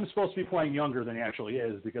 Sam's supposed to be playing younger than he actually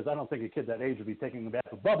is, because I don't think a kid that age would be taking a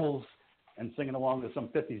bath with Bubbles and singing along to some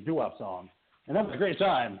 50s doo-wop song. And having a great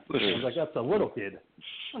time. I was like, that's a little kid,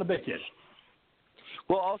 not a big kid.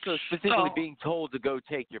 Well, also specifically being told to go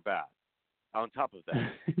take your bath on top of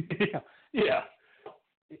that. Yeah.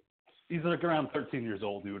 He's like around 13 years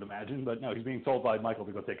old, you would imagine, but no, he's being told by Michael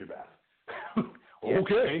to go take your bath.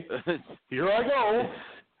 Okay, here I go.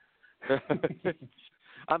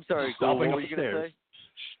 I'm sorry, Cole, what were you going to say?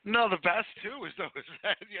 No, the best too is that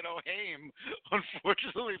Haim,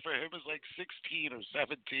 unfortunately for him, is like 16 or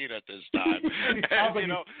 17 at this time. And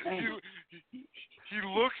he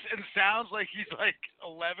looks and sounds like he's like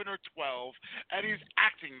 11 or 12, and he's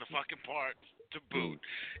acting the fucking part to boot.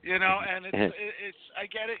 And it's I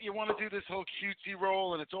get it. You want to do this whole cutesy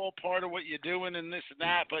role, and it's all part of what you're doing and this and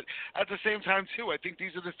that. But at the same time, too, I think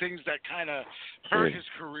these are the things that kind of hurt his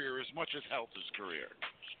career as much as helped his career.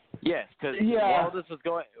 Yes, because while this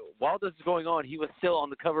is going on, he was still on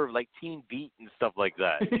the cover of like Teen Beat and stuff like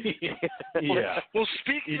that. Yeah. Well,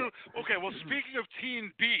 speaking of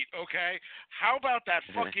Teen Beat, okay, how about that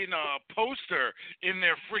fucking poster in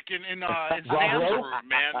their freaking in Sam's room,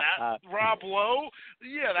 man? That Rob Lowe,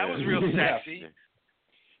 that was real sexy.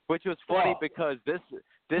 Which was funny because this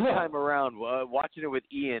time around, watching it with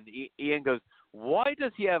Ian, Ian goes, "Why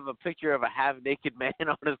does he have a picture of a half-naked man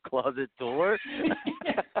on his closet door?"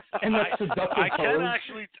 And that's seductive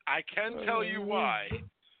I can tell you why.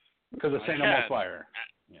 Because of St. Elmo's fire.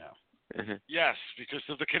 Yeah. Yes, because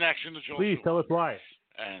of the connection to Joel. Please tell us why.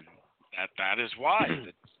 And that is why.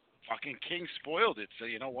 The fucking king spoiled it. So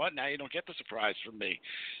you know what? Now you don't get the surprise from me.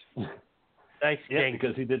 Thanks, Yeah, King.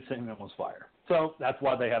 because he did St. Elmo's fire. So that's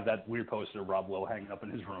why they have that weird poster of Rob Lowe hanging up in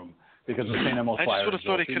his room. Because of St. Elmo's fire. I just would have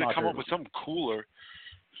thought he could have come up with something cooler.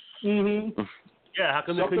 Mm-hmm. Yeah, how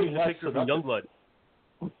come they couldn't use a picture from Youngblood?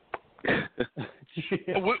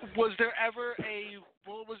 Was there ever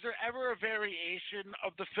a variation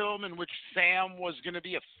of the film in which Sam was going to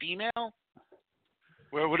be a female,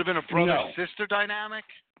 where it would have been a brother-sister dynamic?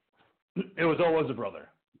 It was always a brother.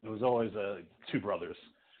 It was always two brothers.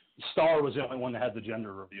 Star was the only one that had the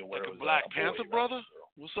gender reveal. Where like it was a Black Panther brother?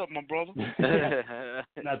 What's up, my brother?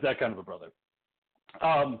 Not that kind of a brother.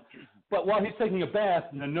 But while he's taking a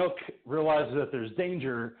bath, Nanook realizes that there's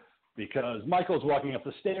danger because Michael's walking up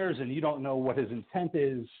the stairs and you don't know what his intent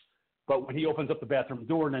is. But when he opens up the bathroom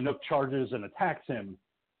door, Nanook charges and attacks him,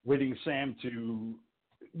 leading Sam to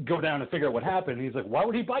go down and figure out what happened. And he's like, why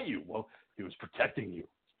would he bite you? Well, he was protecting you.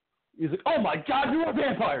 He's like, oh my God, you're a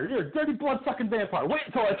vampire. You're a dirty blood-sucking vampire. Wait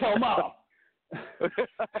until I tell Mom.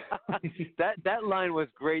 that line was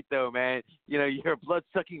great though, man. You know, you're a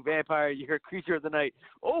blood-sucking vampire. You're a creature of the night.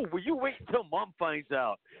 Oh, will you wait until Mom finds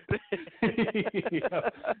out? Yeah,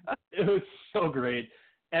 it was so great.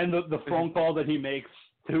 And the phone call that he makes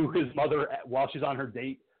to his mother while she's on her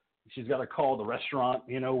date, she's got to call the restaurant,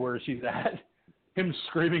 you know, where she's at. Him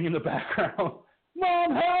screaming in the background,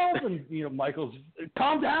 Mom, help! And Michael's,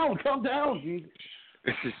 calm down.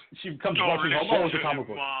 She comes rushing home. Oh, it's a comic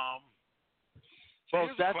book. Mom. Well,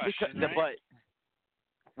 Here's that's a question, because right?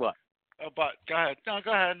 What? But go ahead. No,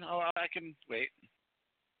 go ahead. Oh, I can wait.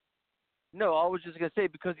 No, I was just gonna say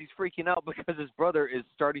because he's freaking out because his brother is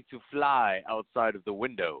starting to fly outside of the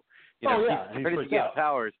window. He's starting to get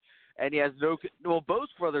powers, and he has no. Well, both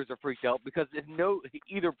brothers are freaked out because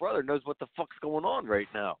either brother knows what the fuck's going on right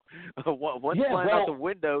now. One's flying out the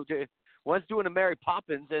window, one's doing a Mary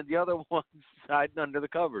Poppins, and the other one's hiding under the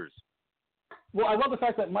covers. Well, I love the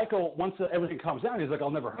fact that Michael, once everything calms down, he's like, I'll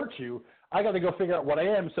never hurt you. I got to go figure out what I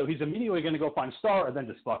am. So he's immediately going to go find Star and then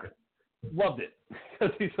just fuck her. Loved it.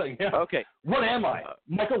 Because he's like, okay, what am I?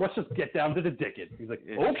 Michael, let's just get down to the dickhead. He's like,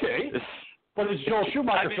 okay. But it's Joel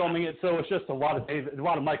Schumacher filming it, so it's just a lot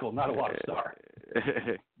of Michael, not a lot of Star.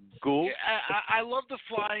 Cool. Yeah, I love the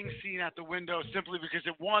flying scene at the window simply because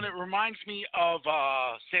it reminds me of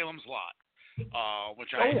Salem's Lot. Which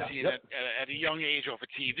I had seen at a young age off of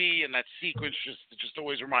TV, and that sequence just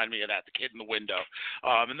always reminded me of that, the kid in the window.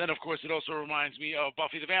 And then, of course, it also reminds me of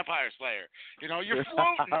Buffy the Vampire Slayer. You're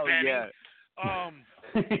floating, Benny. Yeah.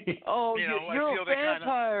 You're a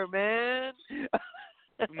vampire, man.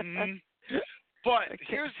 Mm-hmm. But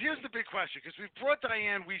here's the big question, because we've brought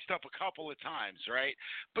Diane Wiest up a couple of times, right?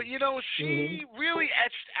 But, she really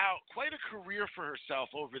etched out quite a career for herself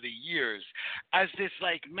over the years as this,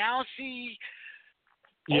 mousy,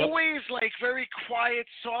 always, very quiet,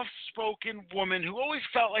 soft-spoken woman who always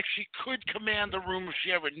felt like she could command the room if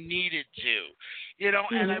she ever needed to,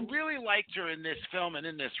 And I really liked her in this film and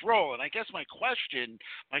in this role. And I guess my question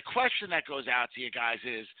that goes out to you guys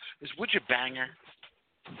is would you bang her?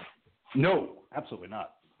 No, absolutely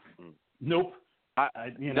not. Nope.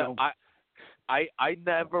 I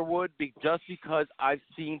never would just because I've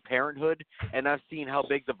seen Parenthood and I've seen how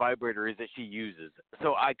big the vibrator is that she uses.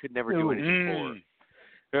 So I could never do anything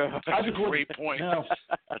for her. That's a great point. No.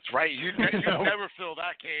 That's right. You never fill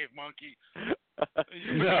that cave, monkey.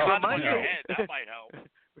 You on your head. That might help.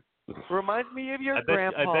 Reminds me of your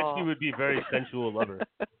grandpa. I bet you would be a very sensual lover.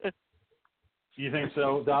 You think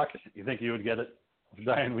so, Doc? You think you would get it?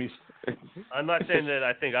 Diane Wiest. I'm not saying that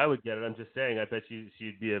I think I would get it. I'm just saying I bet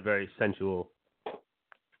she'd be a very sensual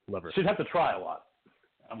lover. She'd have to try a lot,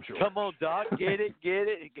 I'm sure. Come on, Doc. Get it.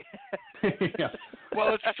 Yeah.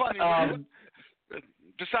 Well, it's funny.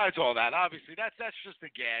 Besides all that, obviously, that's just a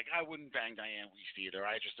gag. I wouldn't bang Diane Wiest either.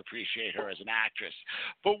 I just appreciate her as an actress.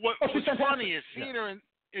 But what's funny is seeing her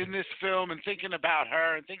in this film and thinking about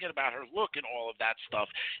her and thinking about her look and all of that stuff,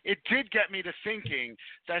 it did get me to thinking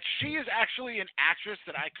that she is actually an actress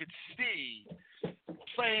that I could see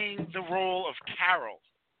playing the role of Carol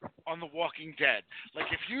on The Walking Dead.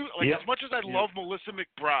 As much as I love Melissa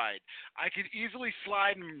McBride, I could easily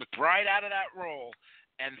slide McBride out of that role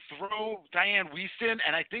and throw Diane Wiest in,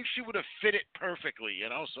 and I think she would have fit it perfectly,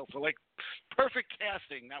 So for perfect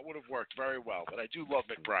casting, that would have worked very well. But I do love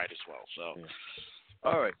McBride as well, so. Yeah.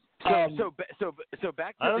 All right. So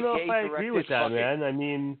back to I don't the know gay if I agree with that, man. I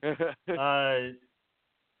mean,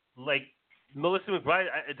 Melissa McBride,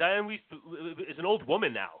 Diane Wiest is an old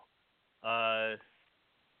woman now.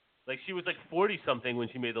 Like she was like 40-something when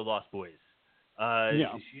she made The Lost Boys.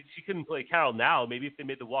 Yeah. She couldn't play Carol now. Maybe if they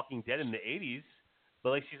made The Walking Dead in the 80s. But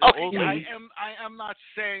like she's an old lady. I am not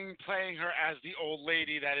saying playing her as the old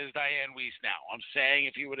lady that is Diane Weiss now. I'm saying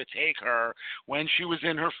if you were to take her when she was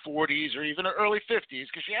in her 40s or even her early 50s,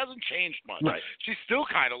 because she hasn't changed much. Right. She still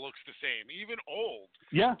kind of looks the same, even old.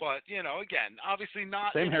 Yeah. But, again, obviously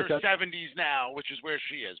not Same in haircut. her 70s now, which is where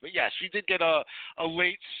she is. But, yeah, she did get a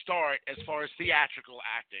late start as far as theatrical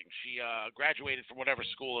acting. She graduated from whatever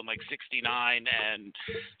school in, 69, and,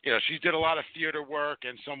 she did a lot of theater work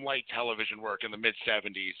and some light television work in the mid-70s,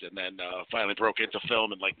 and then finally broke into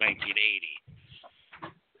film in, 1980.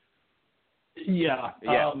 Yeah.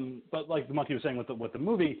 But like the monkey was saying with the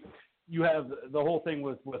movie, you have the whole thing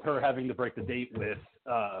with her having to break the date with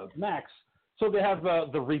Max. So they have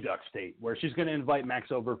the Redux date where she's going to invite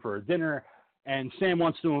Max over for a dinner, and Sam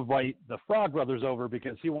wants to invite the Frog Brothers over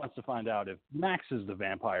because he wants to find out if Max is the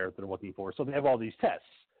vampire they're looking for. So they have all these tests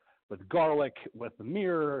with garlic, with the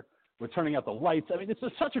mirror, with turning out the lights. I mean, it's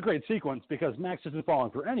such a great sequence because Max isn't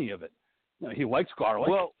falling for any of it. He likes garlic.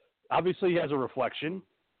 Well, obviously he has a reflection,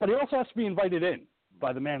 but he also has to be invited in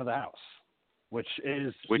by the man of the house, which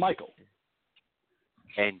is Michael.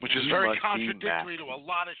 Which is very contradictory to a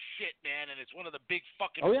lot of shit, man, and it's one of the big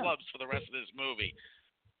fucking flubs for the rest of this movie.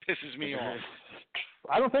 Pisses me off.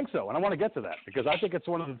 I don't think so, and I want to get to that because I think it's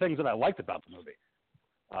one of the things that I liked about the movie.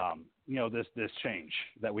 This change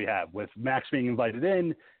that we have with Max being invited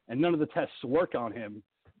in, and none of the tests work on him,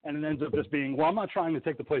 and it ends up just being, well, I'm not trying to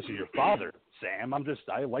take the place of your father, Sam.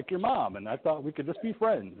 I like your mom, and I thought we could just be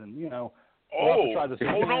friends, and we'll have to try this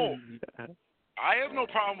again. No. I have no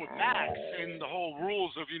problem with Max and the whole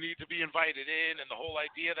rules of you need to be invited in and the whole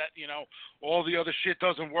idea that, all the other shit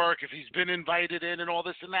doesn't work if he's been invited in and all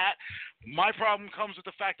this and that. My problem comes with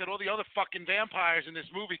the fact that all the other fucking vampires in this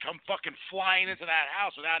movie come fucking flying into that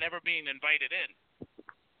house without ever being invited in.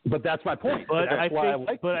 But that's my point. But I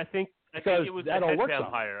think it was the head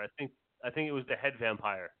vampire. I think it was the head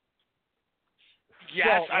vampire. Yes,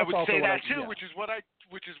 well, I would say that too, which is what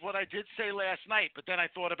I did say last night. But then I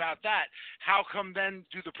thought about that. How come then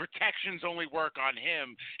do the protections only work on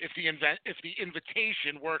him if the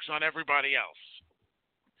invitation works on everybody else?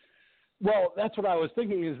 Well, that's what I was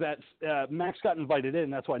thinking. Is that Max got invited in?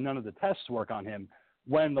 That's why none of the tests work on him.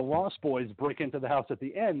 When the Lost Boys break into the house at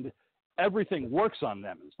the end, everything works on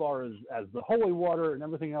them as far as the holy water and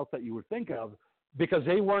everything else that you would think of, because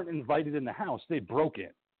they weren't invited in the house. They broke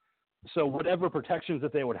in. So whatever protections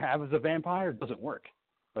that they would have as a vampire doesn't work.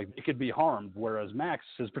 Like, they could be harmed, whereas Max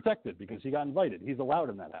is protected because he got invited. He's allowed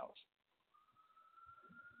in that house.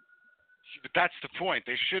 But that's the point.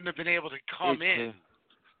 They shouldn't have been able to come in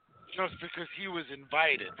just because he was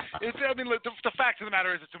invited. The fact of the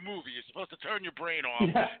matter is it's a movie. You're supposed to turn your brain off.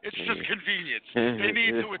 Yeah. It's just convenience. They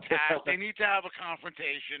need to attack. They need to have a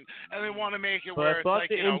confrontation, and they want to make it where it's like,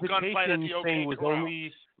 gunfight at the OK thing was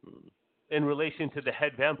only in relation to the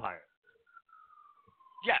head vampire.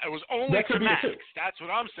 Yeah, it was only to Max. That's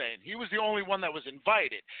what I'm saying. He was the only one that was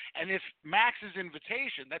invited. And if Max's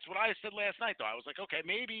invitation, that's what I said last night, though. I was like, okay,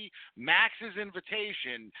 maybe Max's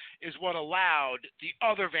invitation is what allowed the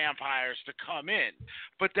other vampires to come in.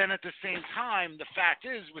 But then at the same time, the fact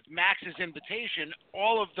is, with Max's invitation,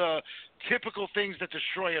 all of the typical things that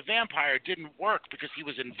destroy a vampire didn't work because he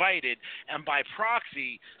was invited. And by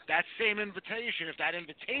proxy, that same invitation, if that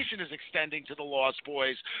invitation is extending to the Lost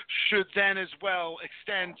Boys, should then as well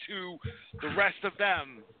extend to the rest of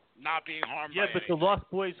them not being harmed by but the Lost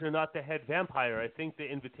Boys are not the head vampire. I think the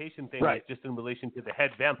invitation thing is just in relation to the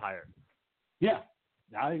head vampire. Yeah.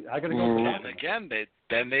 I got to go for that. And again,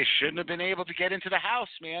 they shouldn't have been able to get into the house,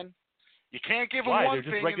 man. You can't give them one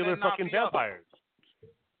thing They're just regular and then fucking not the vampires.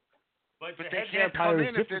 But they can't come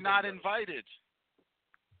in if they're not invited.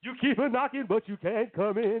 You keep a knocking, but you can't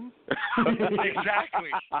come in.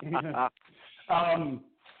 Exactly.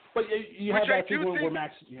 But you have that thing where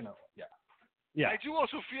Max, Yeah. I do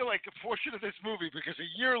also feel like a portion of this movie, because a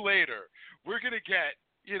year later, we're going to get,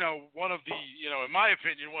 one of the, in my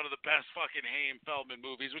opinion, one of the best fucking Haim Feldman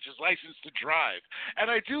movies, which is License to Drive.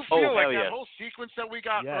 And I do feel like that whole sequence that we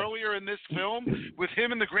got earlier in this film with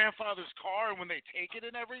him in the grandfather's car and when they take it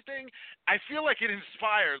and everything, I feel like it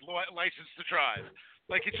inspired License to Drive.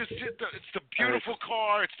 Like, it's the beautiful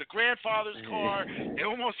car. It's the grandfather's car. They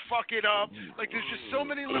almost fuck it up. Like, there's just so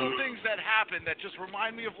many little things that happen that just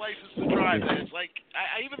remind me of License to Drive. And it's like,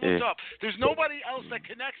 I even looked up. There's nobody else that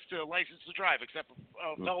connects to License to Drive except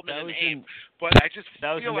Feldman and Abe. But I just feel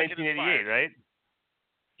like that was in 1988, right?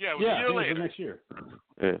 Yeah, it was a year later. Next year.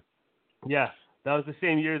 Yeah, that was the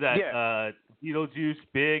same year that Beetlejuice,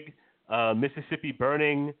 Big, Mississippi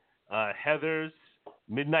Burning, Heathers,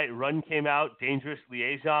 Midnight Run came out, Dangerous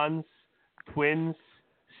Liaisons, Twins,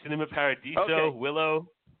 Cinema Paradiso, Okay. Willow,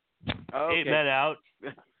 Okay. 8 Men Out.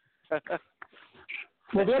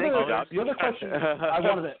 Well, the other question I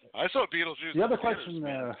wanted to I saw Beetlejuice. the other question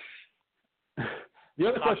I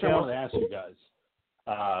wanted to ask you guys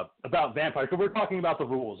about vampires, because we're talking about the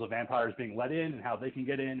rules of vampires being let in and how they can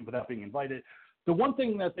get in without being invited. The one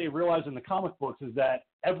thing that they realize in the comic books is that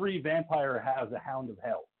every vampire has a hound of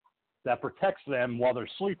hell that protects them while they're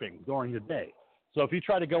sleeping during the day. So if you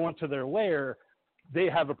try to go into their lair, they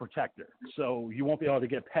have a protector. So you won't be able to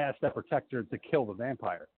get past that protector to kill the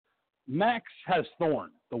vampire. Max has Thorn,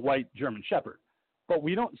 the white German Shepherd, but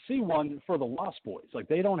we don't see one for the Lost Boys. Like,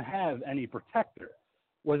 they don't have any protector.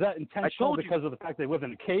 Was that intentional because of the fact they live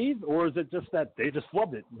in a cave, or is it just that they just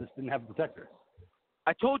flubbed it and just didn't have a protector?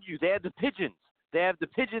 I told you, they had the pigeons. They have the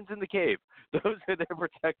pigeons in the cave. Those are their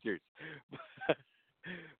protectors.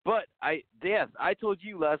 But I told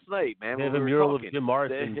you last night, man. They have when a we mural were of talking, Jim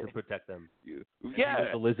Morrison to protect them.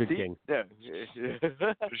 Yeah, the Lizard King. Yeah.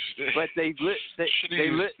 But they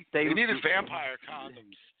needed vampire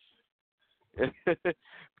condoms.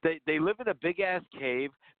 they live in a big ass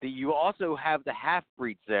cave. That you also have the half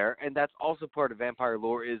breeds there, and that's also part of vampire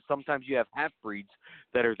lore. Is sometimes you have half breeds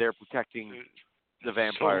that are there protecting the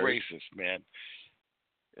vampires. So racist, man.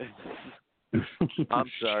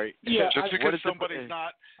 I'm sorry. Yeah, just because somebody's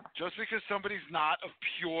not of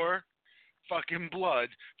pure fucking blood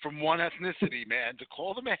from one ethnicity, man, to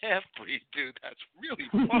call them a half breed, dude, that's really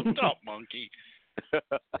fucked up, monkey.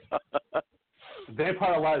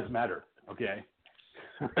 Vampire lives matter, okay?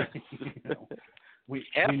 we know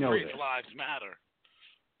Half-breeds' this. lives matter.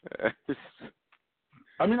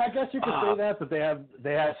 I mean, I guess you could say that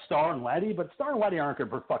they have Star and Laddie, but Star and Laddie aren't going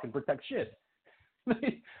to fucking protect shit.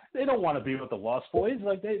 They don't want to be with the Lost Boys.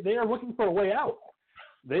 Like, they are looking for a way out.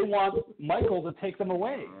 They want Michael to take them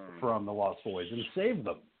away from the Lost Boys and save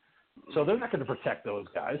them. So they're not going to protect those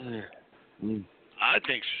guys. I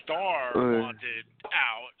think Star wanted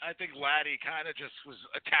out. I think Laddie kind of just was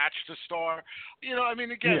attached to Star. You know, I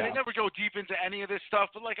mean, again, they never go deep into any of this stuff,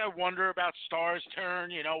 but like I wonder about Star's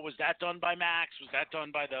turn. You know, was that done by Max? Was that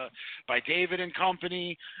done by David and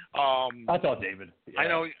company? I thought David. Yeah. I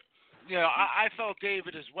know. You know, I felt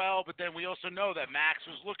David as well, but then we also know that Max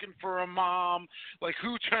was looking for a mom. Like,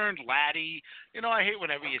 who turned Laddie? You know, I hate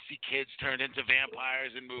whenever you see kids turned into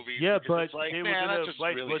vampires in movies. Yeah, but it's like, they man, were that just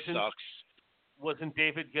really sucks. Wasn't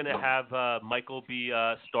David going to have Michael be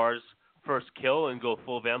Star's first kill and go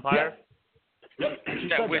full vampire? Yeah,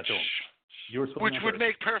 which would first.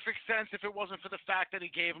 make perfect sense if it wasn't for the fact that he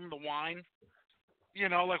gave him the wine. You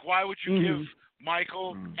know, like, why would you give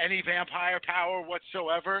Michael any vampire power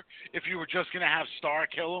whatsoever if you were just going to have Star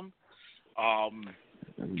kill him?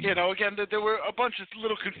 You know, again, there were a bunch of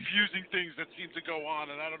little confusing things that seemed to go on,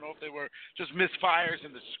 and I don't know if they were just misfires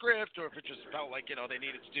in the script or if it just felt like, you know, they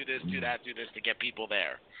needed to do this, do that, do this to get people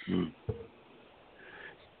there.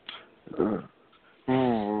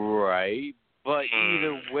 Right. But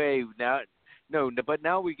either way, but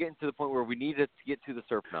now we're getting to the point where we need to get to the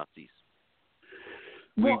surf Nazis.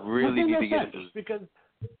 Well, we really need to get sense, into because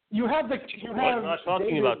you have We're not talking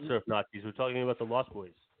David, about surf Nazis. We're talking about the Lost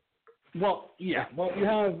Boys. Well, yeah. Well, you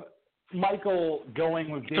have Michael going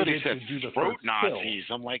with I thought he David said to do the throat first Nazis.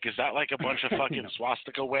 I'm like, is that like a bunch of fucking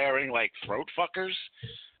swastika wearing like throat fuckers?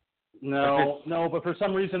 No, but for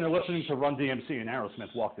some reason they're listening to Run DMC and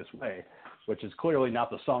Aerosmith Walk This Way, which is clearly not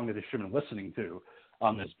the song that they should have been listening to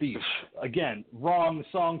on this beach. Again, wrong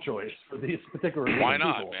song choice for these particular Why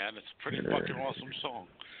not, people. man? It's a pretty fucking awesome song.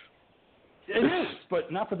 It is,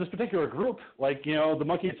 but not for this particular group. Like, you know, the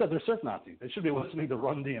monkey said, they're surf Nazis. They should be listening to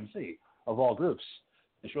Run DMC of all groups.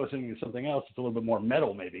 They should be listening to something else. It's a little bit more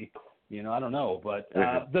metal, maybe. You know, I don't know, but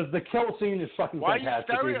the kill scene is fucking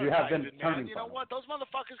fantastic. Why you have them man? You know what? Those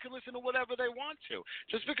motherfuckers can listen to whatever they want to.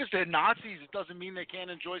 Just because they're Nazis, it doesn't mean they can't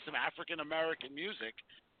enjoy some African American music.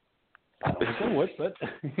 I don't think they would, but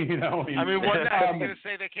you know. I mean, what now? You're gonna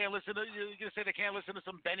say they can't listen to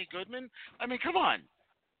some Benny Goodman? I mean, come on.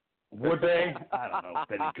 Would they? I don't know,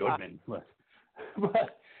 Benny Goodman.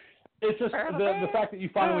 But it's just the fact that you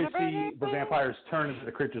finally see the vampires turn into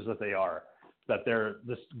the creatures that they are. That they're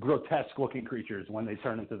this grotesque-looking creatures when they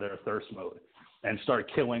turn into their thirst mode and start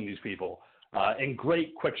killing these people in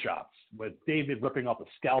great quick shots with David ripping off the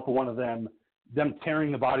scalp of one of them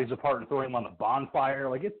tearing the bodies apart and throwing them on the bonfire.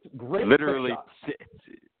 Like, it's great. Literally, quick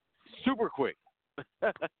shots. super quick.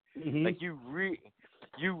 Like, you really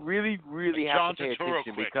have to pay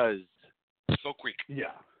attention quick. because so quick. Yeah.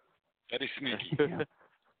 Very sneaky. Yeah.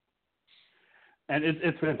 And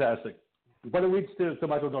it's fantastic. But it leads to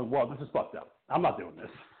Michael going, well, this is fucked up. I'm not doing this.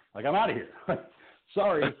 Like, I'm out of here.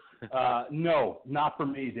 Sorry. No, not for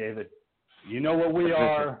me, David. You know what we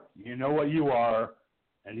are. You know what you are.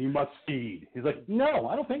 And you must feed. He's like, no,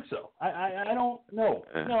 I don't think so. I don't,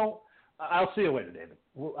 no. I'll see you later, David.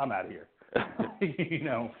 I'm out of here. You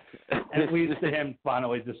know, and it leads to him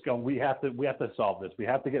finally just going, we have to solve this. We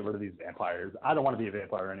have to get rid of these vampires. I don't want to be a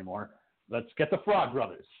vampire anymore. Let's get the Frog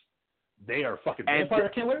Brothers. They are fucking vampire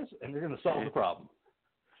killers, and they're going to solve the problem.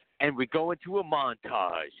 And we go into a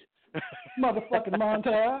montage. Motherfucking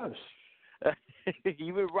montage.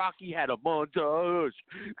 Even Rocky had a montage.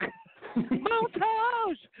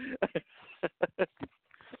 Montage.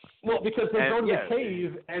 Well, because they go to the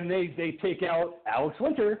cave and they take out Alex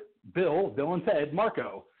Winter, Bill and Ted,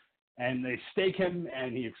 Marco, and they stake him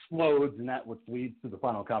and he explodes, and that which leads to the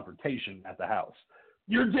final confrontation at the house.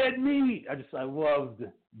 You're dead meat. I loved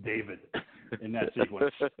David in that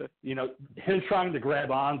sequence. You know, him trying to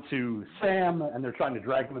grab onto Sam, and they're trying to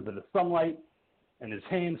drag him into the sunlight, and his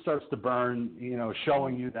hand starts to burn, you know,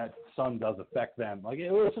 showing you that sun does affect them. Like,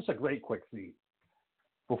 it was just a great quick scene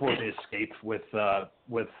before they escape with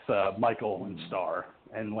Michael and Star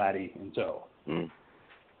and Laddie in tow.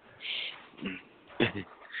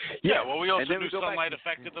 Yeah, well, we also knew sunlight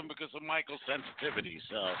affected them because of Michael's sensitivity,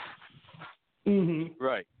 so.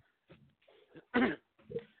 Right.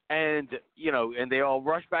 And, you know, and they all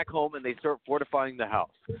rush back home and they start fortifying the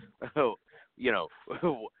house. You know,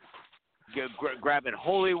 grabbing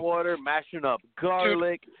holy water, mashing up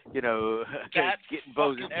garlic, you know, getting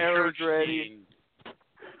bows and arrows ready.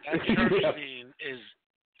 That church scene is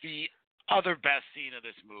the other best scene of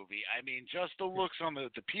this movie. I mean, just the looks on the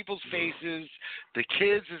people's faces, the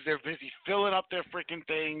kids as they're busy filling up their freaking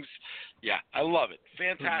things. Yeah, I love it.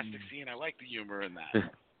 Fantastic scene. I like the humor in that.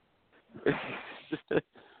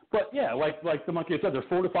 But yeah, like the monkey said, they're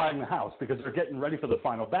fortifying the house because they're getting ready for the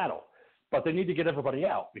final battle. But they need to get everybody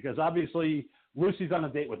out because obviously Lucy's on a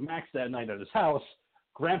date with Max that night at his house.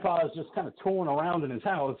 Grandpa is just kind of tooling around in his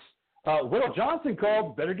house. Widow Johnson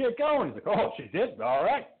called, better get going. He's like, oh, she did? All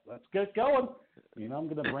right, let's get going. You know, I'm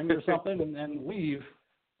going to bring her something and leave.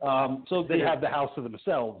 So they have the house to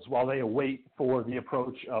themselves while they await for the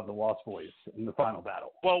approach of the Lost Boys in the final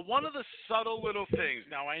battle. Well, one of the subtle little things,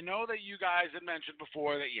 now I know that you guys had mentioned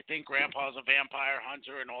before that you think Grandpa's a vampire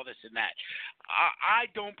hunter and all this and that. I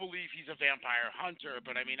don't believe he's a vampire hunter,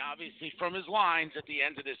 but I mean, obviously from his lines at the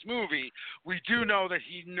end of this movie, we do know that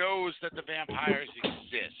he knows that the vampires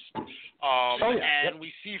exist. And we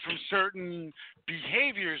see from certain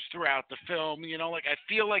behaviors throughout the film, you know, like I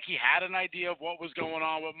feel like he had an idea of what was going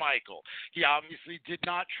on with Michael. He obviously did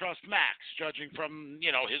not trust Max, judging from,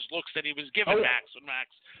 you know, his looks that he was giving Max when Max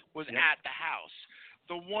was at the house.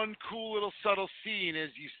 The one cool little subtle scene is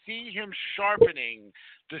you see him sharpening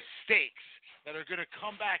the stakes that are going to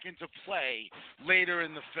come back into play later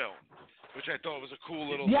in the film, which I thought was a cool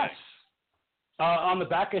little thing. On the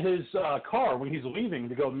back of his car when he's leaving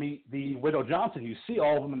to go meet the Widow Johnson, you see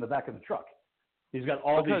all of them in the back of the truck. He's got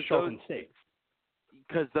all these sharpened stakes.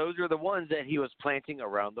 Because those are the ones that he was planting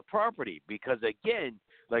around the property. Because, again,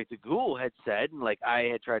 like the ghoul had said, and like I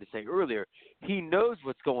had tried to say earlier, he knows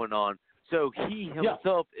what's going on, so he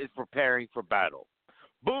himself is preparing for battle.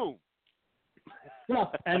 Boom! Yeah,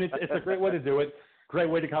 and it's a great way to do it. Great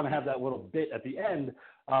way to kind of have that little bit at the end.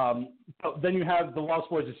 But then you have the Lost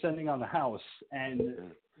Boys descending on the house,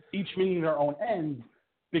 and each meeting their own end,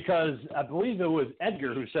 because I believe it was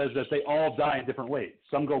Edgar who says that they all die in different ways.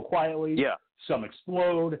 Some go quietly, some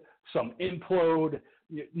explode, some implode.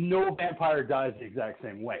 No vampire dies the exact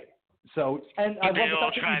same way. So, and I love they the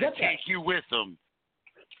all fact try that to take you with them.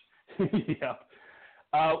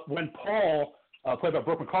 When Paul, played by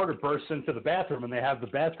Brooke McCarter, bursts into the bathroom and they have the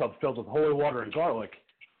bathtub filled with holy water and garlic,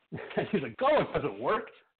 and he's like, garlic doesn't work.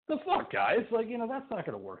 The fuck, guys? Like, you know, that's not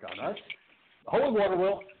going to work on us. Holy water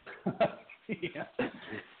will.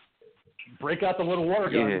 Break out the little water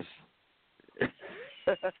guns.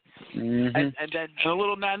 And then a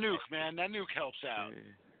little Nanook, man. Nanook helps out.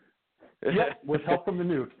 With help from the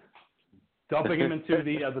nuke. Dumping him into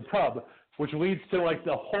the tub, which leads to, like,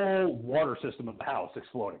 the whole water system of the house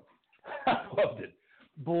exploding. I loved it.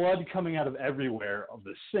 Blood coming out of everywhere, of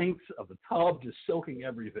the sinks, of the tub, just soaking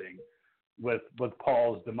everything with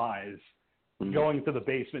Paul's demise. Going to the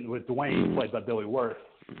basement with Dwayne, played by Billy Wirth,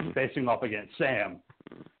 facing off against Sam.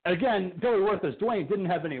 Again, Billy Wirth as Dwayne didn't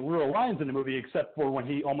have any real lines in the movie except for when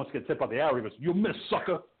he almost gets hit by the arrow. He goes, "You missed,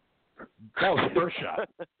 sucker." That was the first shot.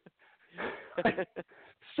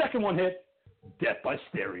 Second one hit, death by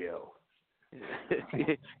stereo.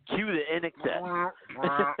 Cue the NXS.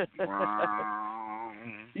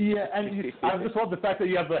 Yeah, and I just love the fact that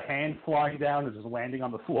you have the hand flying down and just landing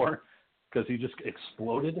on the floor because he just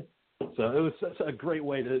exploded. So it was such a great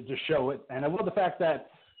way to show it. And I love the fact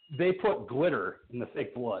that they put glitter in the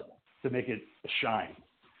fake blood to make it shine.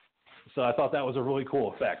 So I thought that was a really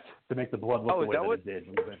cool effect to make the blood look the way that it did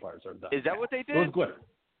when the vampires are done. Is that what they did? It was glitter.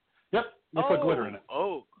 Yep, they put glitter in it.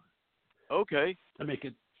 Oh, okay. To make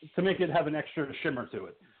it have an extra shimmer to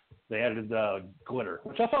it, they added glitter,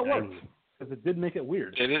 which I thought worked because it did make it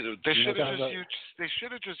weird. They should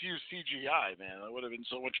have just used CGI, man. That would have been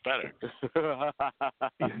so much better.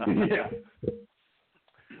 Yeah.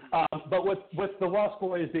 But with the Lost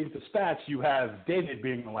Boys being dispatched, you have David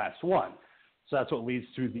being the last one. So that's what leads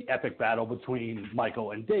to the epic battle between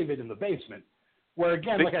Michael and David in the basement, where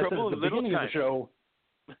again, like I said at the beginning of the show,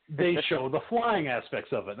 they show the flying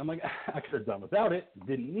aspects of it. I'm like, I could have done without it,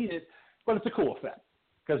 didn't need it, but it's a cool effect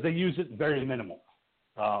because they use it very minimal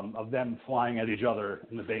of them flying at each other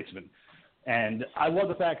in the basement. And I love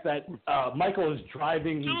the fact that Michael is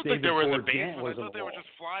driving David towards the antlers. I thought they were just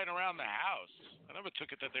flying around the house. I never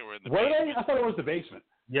took it that they were in the basement. Were they? I thought it was the basement.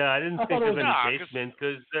 Yeah, I didn't think of any basement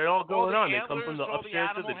because they're all going on. They come from the upstairs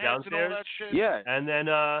to the downstairs. Yeah. And then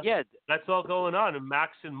that's all going on. And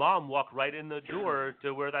Max and Mom walk right in the door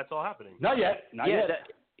to where that's all happening. Not yet. Not yet.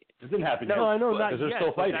 It didn't happen yet. No, I know not yet. They're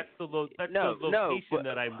still fighting. That's the location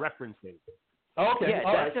that I'm referencing. Okay. Yeah,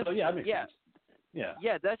 all right. Just, so that makes sense. Yeah.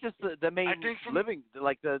 Yeah, that's just the main living,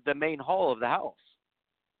 like the main hall of the house.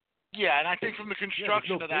 Yeah, and I think from the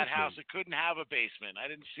construction of that house, it couldn't have a basement. I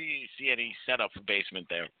didn't see any setup for basement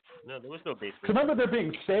there. No, there was no basement. Remember there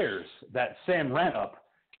being stairs that Sam ran up,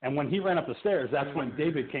 and when he ran up the stairs, that's when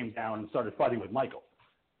David came down and started fighting with Michael.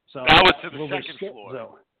 So that was to the second floor.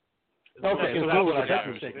 Okay, so that's what I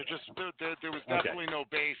was thinking. There was definitely no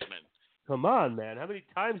basement. Come on, man. How many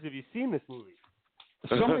times have you seen this movie?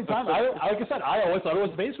 So many times. Like I said, I always thought it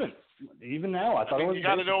was a basement. Even now, I thought it was. You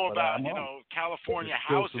got to know about California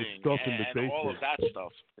housing and all of that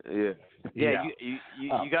stuff. Yeah.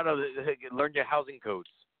 You got to learn your housing codes.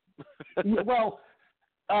 Well,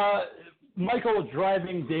 Michael is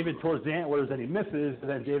driving David towards the antlers and he misses, and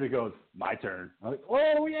then David goes, "My turn." I'm like,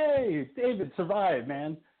 "Oh yay, David survived,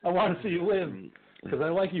 man! I want to see you live because I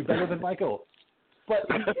like you better than Michael." But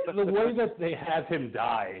the way that they have him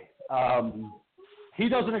die, he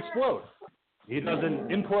doesn't explode. He doesn't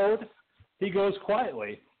implode. He goes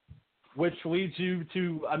quietly, which leads you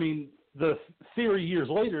to, the theory years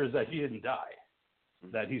later is that he didn't die,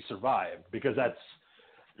 that he survived, because that's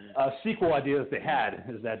a sequel idea that they had,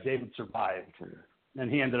 is that David survived, and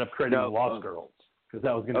he ended up creating the Lost Girls, because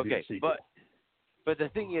that was going to be the sequel. But the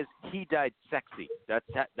thing is, he died sexy.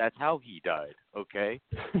 That's how he died, okay?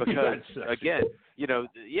 Because, again,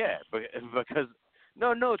 because...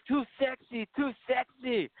 No, too sexy.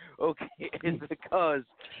 Okay, it's because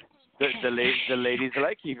the ladies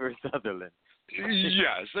like Kiefer Sutherland.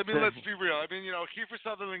 Yes, let's be real. Kiefer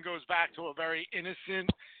Sutherland goes back to a very innocent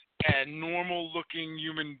and normal-looking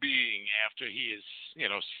human being after he is,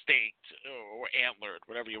 staked or antlered,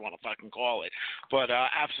 whatever you want to fucking call it. But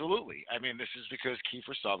absolutely, this is because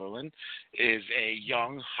Kiefer Sutherland is a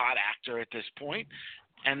young, hot actor at this point.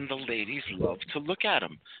 And the ladies love to look at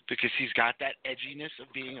him because he's got that edginess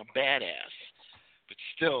of being a badass. But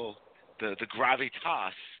still, the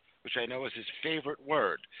gravitas, which I know is his favorite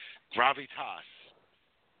word, gravitas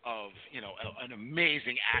of, an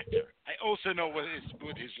amazing actor. I also know what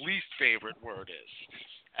his least favorite word is.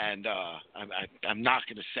 And I'm not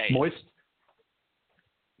going to say moist? it.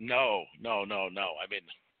 No.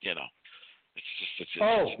 It's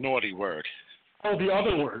a naughty word. Oh, the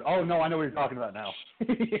other word. Oh, no, I know what you're talking about now.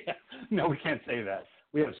 Yeah. No, we can't say that.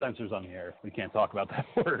 We have censors on the air. We can't talk about that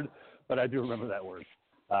word, but I do remember that word.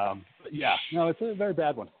 It's a very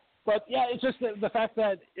bad one. But, yeah, it's just the fact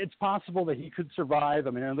that it's possible that he could survive. I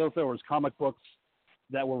know there was comic books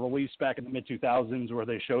that were released back in the mid-2000s where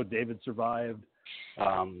they showed David survived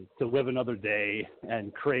to live another day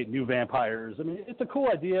and create new vampires. It's a cool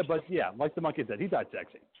idea, but, yeah, like the monkey said, he died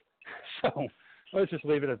sexy. So let's just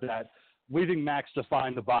leave it at that. Leaving Max to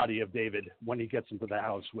find the body of David when he gets into the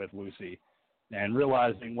house with Lucy and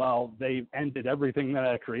realizing, well, they ended everything that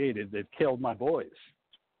I created. They've killed my boys.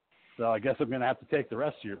 So I guess I'm going to have to take the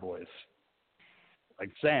rest of your boys, like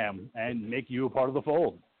Sam, and make you a part of the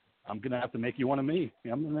fold. I'm going to have to make you one of me.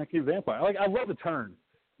 I'm going to make you a vampire. I love the turn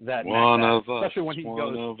that one Max of has, us, especially when he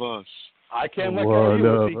one goes, of us. I can't let go of you,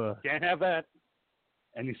 Lucy. Can't have that.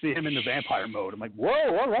 And you see him in the vampire mode. I'm like,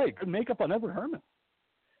 whoa, all right, good makeup on Edward Herman.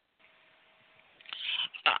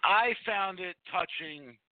 I found it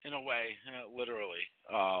touching in a way, literally.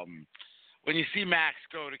 When you see Max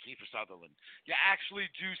go to Kiefer Sutherland, you actually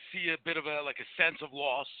do see a bit of a sense of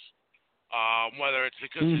loss, whether it's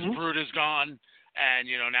because his brood is gone. and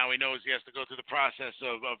now he knows he has to go through the process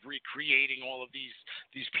of recreating all of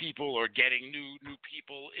these people or getting new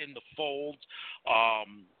people in the fold,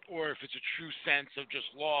 or if it's a true sense of just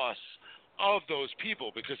loss of those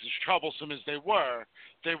people, because as troublesome as they were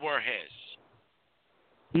his.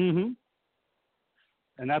 Mm-hmm.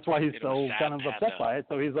 And that's why he's so kind of upset by it.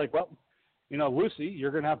 So he's like, well, Lucy,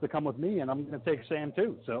 you're going to have to come with me, and I'm going to take Sam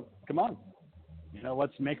too. So come on.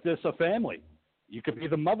 Let's make this a family. You could be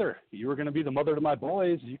the mother. You were going to be the mother to my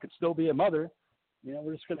boys. You could still be a mother.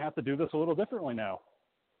 We're just going to have to do this a little differently now.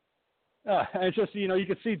 And it's just, you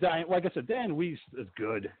could see Diane, like I said, Diane Weiss is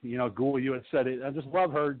good. Ghoul, you had said it. I just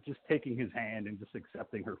love her just taking his hand and just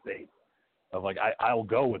accepting her fate of like, I'll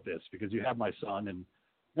go with this because you have my son. And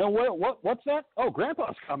what's that? Oh,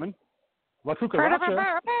 Grandpa's coming. La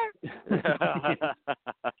cucaracha.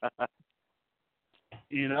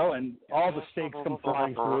 And all the stakes come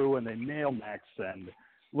flying through, and they nail Max, and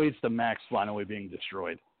leads to Max finally being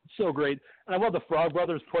destroyed. So great. And I love the Frog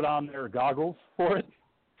Brothers put on their goggles for it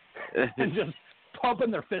and just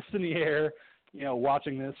pumping their fists in the air,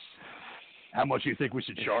 watching this. How much do you think we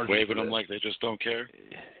should charge? Waving them like they just don't care.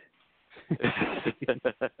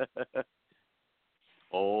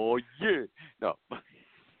 Oh, yeah. No.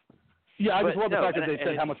 Yeah, I just love the fact that they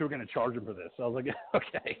said how much we were going to charge them for this. I was like,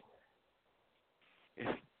 okay.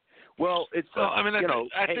 Well, it's I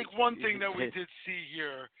think one thing that we did see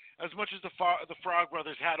here, as much as the Frog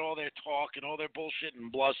Brothers had all their talk and all their bullshit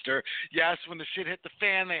and bluster, yes, when the shit hit the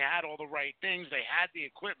fan, they had all the right things, they had the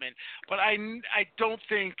equipment, but I don't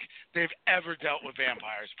think they've ever dealt with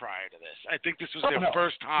vampires prior to this. I think this was their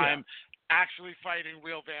first time actually fighting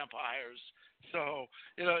real vampires. So,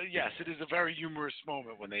 yes, it is a very humorous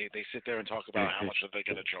moment when they sit there and talk about how much are they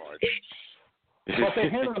going to charge. But they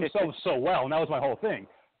handle themselves so well, and that was my whole thing,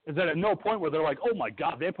 is that at no point where they're like, oh, my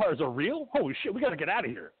God, vampires are real? Holy shit, we got to get out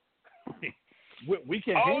of here. we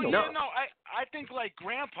can't handle it. I think like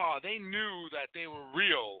Grandpa, they knew that they were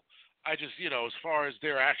real. I just, as far as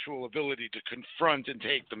their actual ability to confront and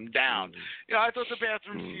take them down. I thought the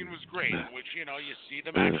bathroom scene was great, in which, you see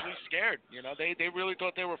them actually scared. They really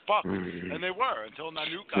thought they were fucked, and they were, until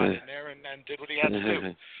Nanook got in there and did what he had to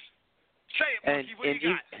do. Say it, Monkey, what do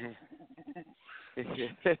you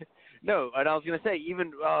got? No, and I was going to say,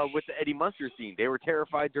 even with the Eddie Munster scene, they were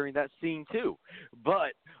terrified during that scene too.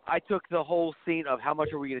 But I took the whole scene of how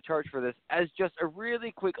much are we going to charge for this as just a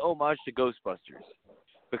really quick homage to Ghostbusters.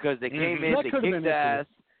 Because they came in, they kicked ass,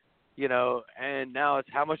 and now it's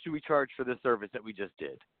how much do we charge for the service that we just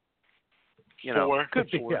did? Four. Could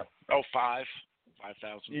be. Yeah. Oh, 5,000.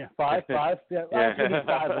 Yeah, five. Yeah, I'll give you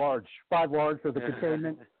 5 large. 5 large for the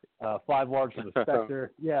containment, 5 large for the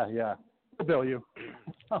Spectre. Yeah. I'll bill you.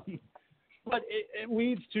 But it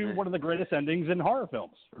leads to one of the greatest endings in horror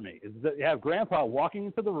films for me, is that you have Grandpa walking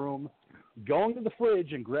into the room, going to the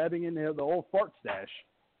fridge and grabbing in there the old fart stash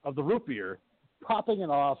of the root beer, popping it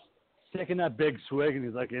off, taking that big swig, and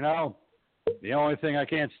he's like, the only thing I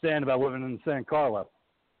can't stand about living in Santa Carla,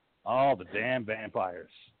 all the damn vampires.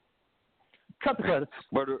 Cut the credits.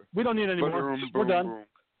 We don't need any more. We're done.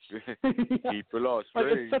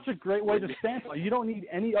 It's such a great way to stand. You don't need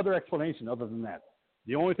any other explanation other than that.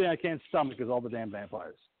 The only thing I can't stomach is all the damn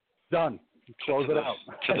vampires. Done. Close it out.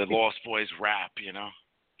 To the Lost Boys rap,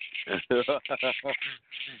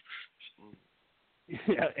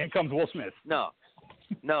 Yeah, in comes Will Smith. No,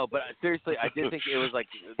 but seriously, I did think it was like...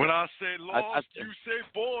 When I say lost, you say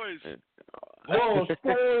boys. Lost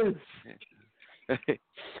boys.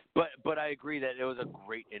 But I agree that it was a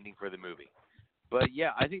great ending for the movie. But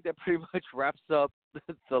yeah, I think that pretty much wraps up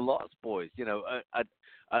the Lost Boys.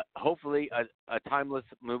 Hopefully a timeless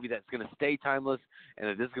movie that's going to stay timeless, and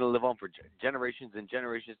that this is going to live on for generations and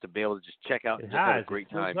generations to be able to just check out and just have a great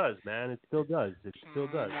time. It still does, man. It still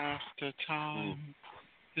does. After time,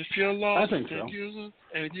 if you're lost, then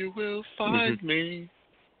you will find me.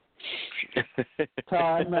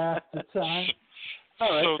 Time after time.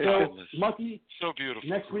 All right, so Monkey. So beautiful.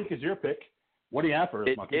 Next week is your pick. What do you have for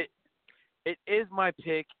us, Monkey? It is my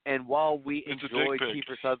pick, and while we enjoyed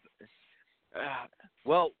Kiefer Sutherland,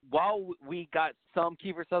 while we got some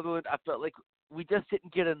Kiefer Sutherland, I felt like we just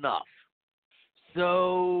didn't get enough.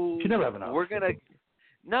 So you never have enough.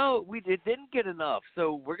 No, we didn't get enough.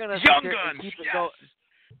 So we're gonna Young Guns. Keep it going.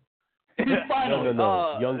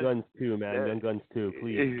 No. Young Guns 2, man. Young Guns 2,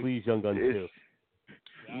 please, Young Guns 2.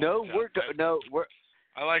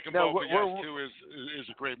 I like them both. But yes, 2 is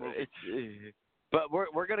a great movie. But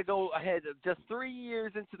we're going to go ahead just 3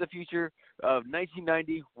 years into the future of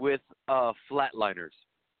 1990 with Flatliners.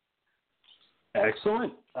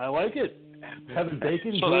 Excellent. I like it. Kevin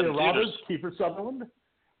Bacon, Julia Roberts, Kiefer Sutherland.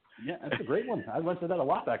 Yeah, that's a great one. I rented that a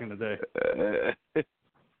lot back in the day.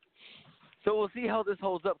 So we'll see how this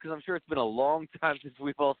holds up because I'm sure it's been a long time since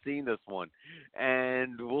we've all seen this one.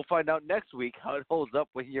 And we'll find out next week how it holds up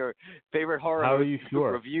with your favorite horror How are you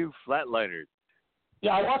sure? review, Flatliners.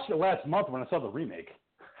 Yeah, I watched it last month when I saw the remake.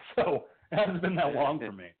 So it hasn't been that long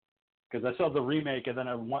for me. Because I saw the remake and then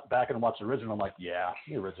I went back and watched the original. I'm like, yeah,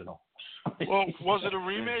 the original. Well, was it a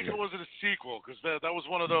remake or was it a sequel? Because that was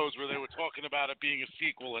one of those where they were talking about it being a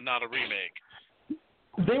sequel and not a remake.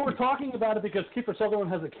 They were talking about it because Kiefer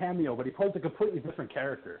Sutherland has a cameo, but he plays a completely different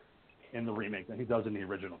character in the remake than he does in the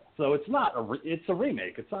original. So it's not it's a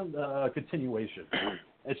remake. It's not a continuation.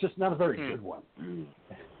 It's just not a very good one.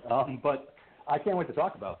 But I can't wait to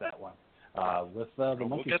talk about that one with the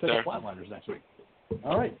Monkey Stick Flatliners next week.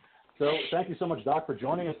 All right. So thank you so much, Doc, for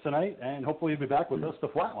joining us tonight, and hopefully you'll be back with us to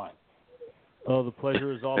Flatline. Oh, the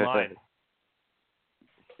pleasure is all mine.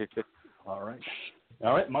 All right.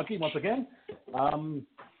 All right, Monkey, once again. And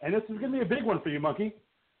this is going to be a big one for you, Monkey.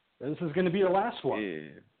 This is going to be your last one.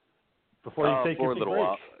 Yeah. Before you take your a little break.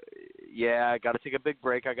 while. Yeah, I got to take a big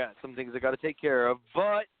break. I got some things I got to take care of.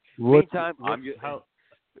 But meantime,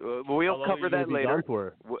 we'll cover that later.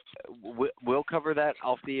 We'll cover that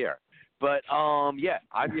off the air. But, yeah,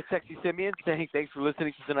 I'm your sexy Simeon saying thanks for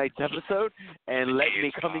listening to tonight's episode, and let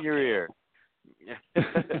me come in your ear.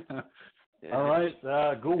 All right,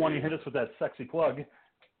 Ghoul, when you hit us with that sexy plug,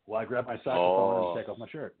 while I grab my saxophone and take off my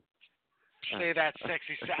shirt. Say that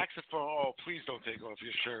sexy saxophone. Oh, please don't take off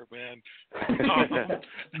your shirt, man.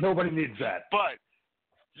 Nobody needs that. But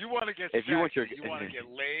you want to get if sexy, you want to get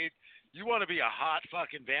laid, you want to be a hot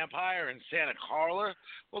fucking vampire in Santa Carla,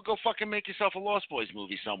 well, go fucking make yourself a Lost Boys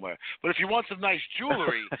movie somewhere. But if you want some nice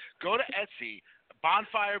jewelry, go to Etsy,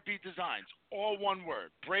 Bonfire Beat Designs, all one word.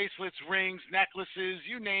 Bracelets, rings, necklaces,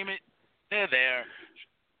 you name it, they're there.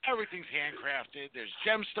 Everything's handcrafted. There's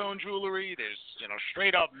gemstone jewelry. There's,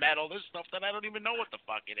 straight up metal. There's stuff that I don't even know what the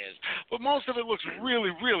fuck it is. But most of it looks really,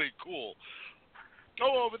 really cool.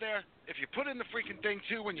 Go over there. If you put in the freaking thing,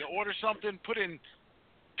 too, when you order something, put in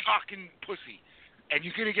cock and pussy. And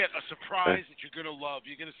you're going to get a surprise that you're going to love.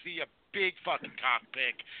 You're going to see a big fucking cock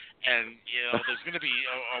pic. And, there's going to be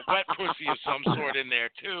a wet pussy of some sort in there,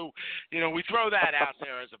 too. We throw that out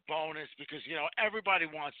there as a bonus because, everybody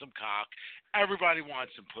wants some cock. Everybody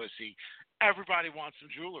wants some pussy. Everybody wants some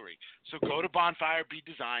jewelry. So go to Bonfire Beat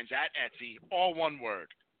Designs at Etsy, all one word.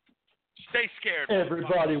 Stay scared.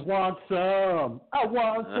 Everybody wants some. I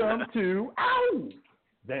want some, too. Ow!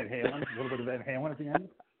 Van Halen. A little bit of Van Halen at the end.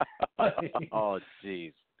 Oh,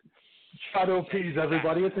 jeez. Try to appease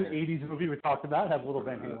everybody. It's an 80s movie we talked about. Have a little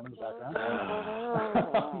Van Halen in the background.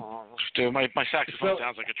 Dude, my saxophone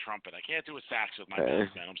sounds like a trumpet. I can't do a sax with my bass,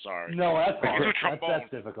 man. I'm sorry. No, that's hard. Do a trombone.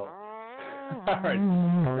 That's difficult. All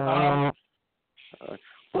right.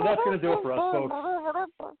 So that's going to do it for us, folks.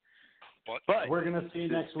 But we're going to see you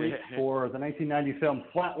next week for the 1990 film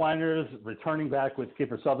Flatliners, returning back with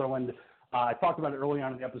Kiefer Sutherland. I talked about it early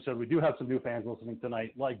on in the episode. We do have some new fans listening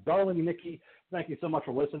tonight, like Darling Nikki. Thank you so much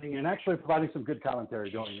for listening and actually providing some good commentary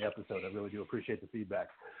during the episode. I really do appreciate the feedback.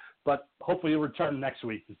 But hopefully you'll return next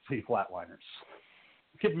week to see Flatliners.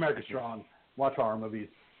 Keep America strong. Watch horror movies.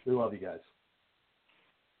 We love you guys.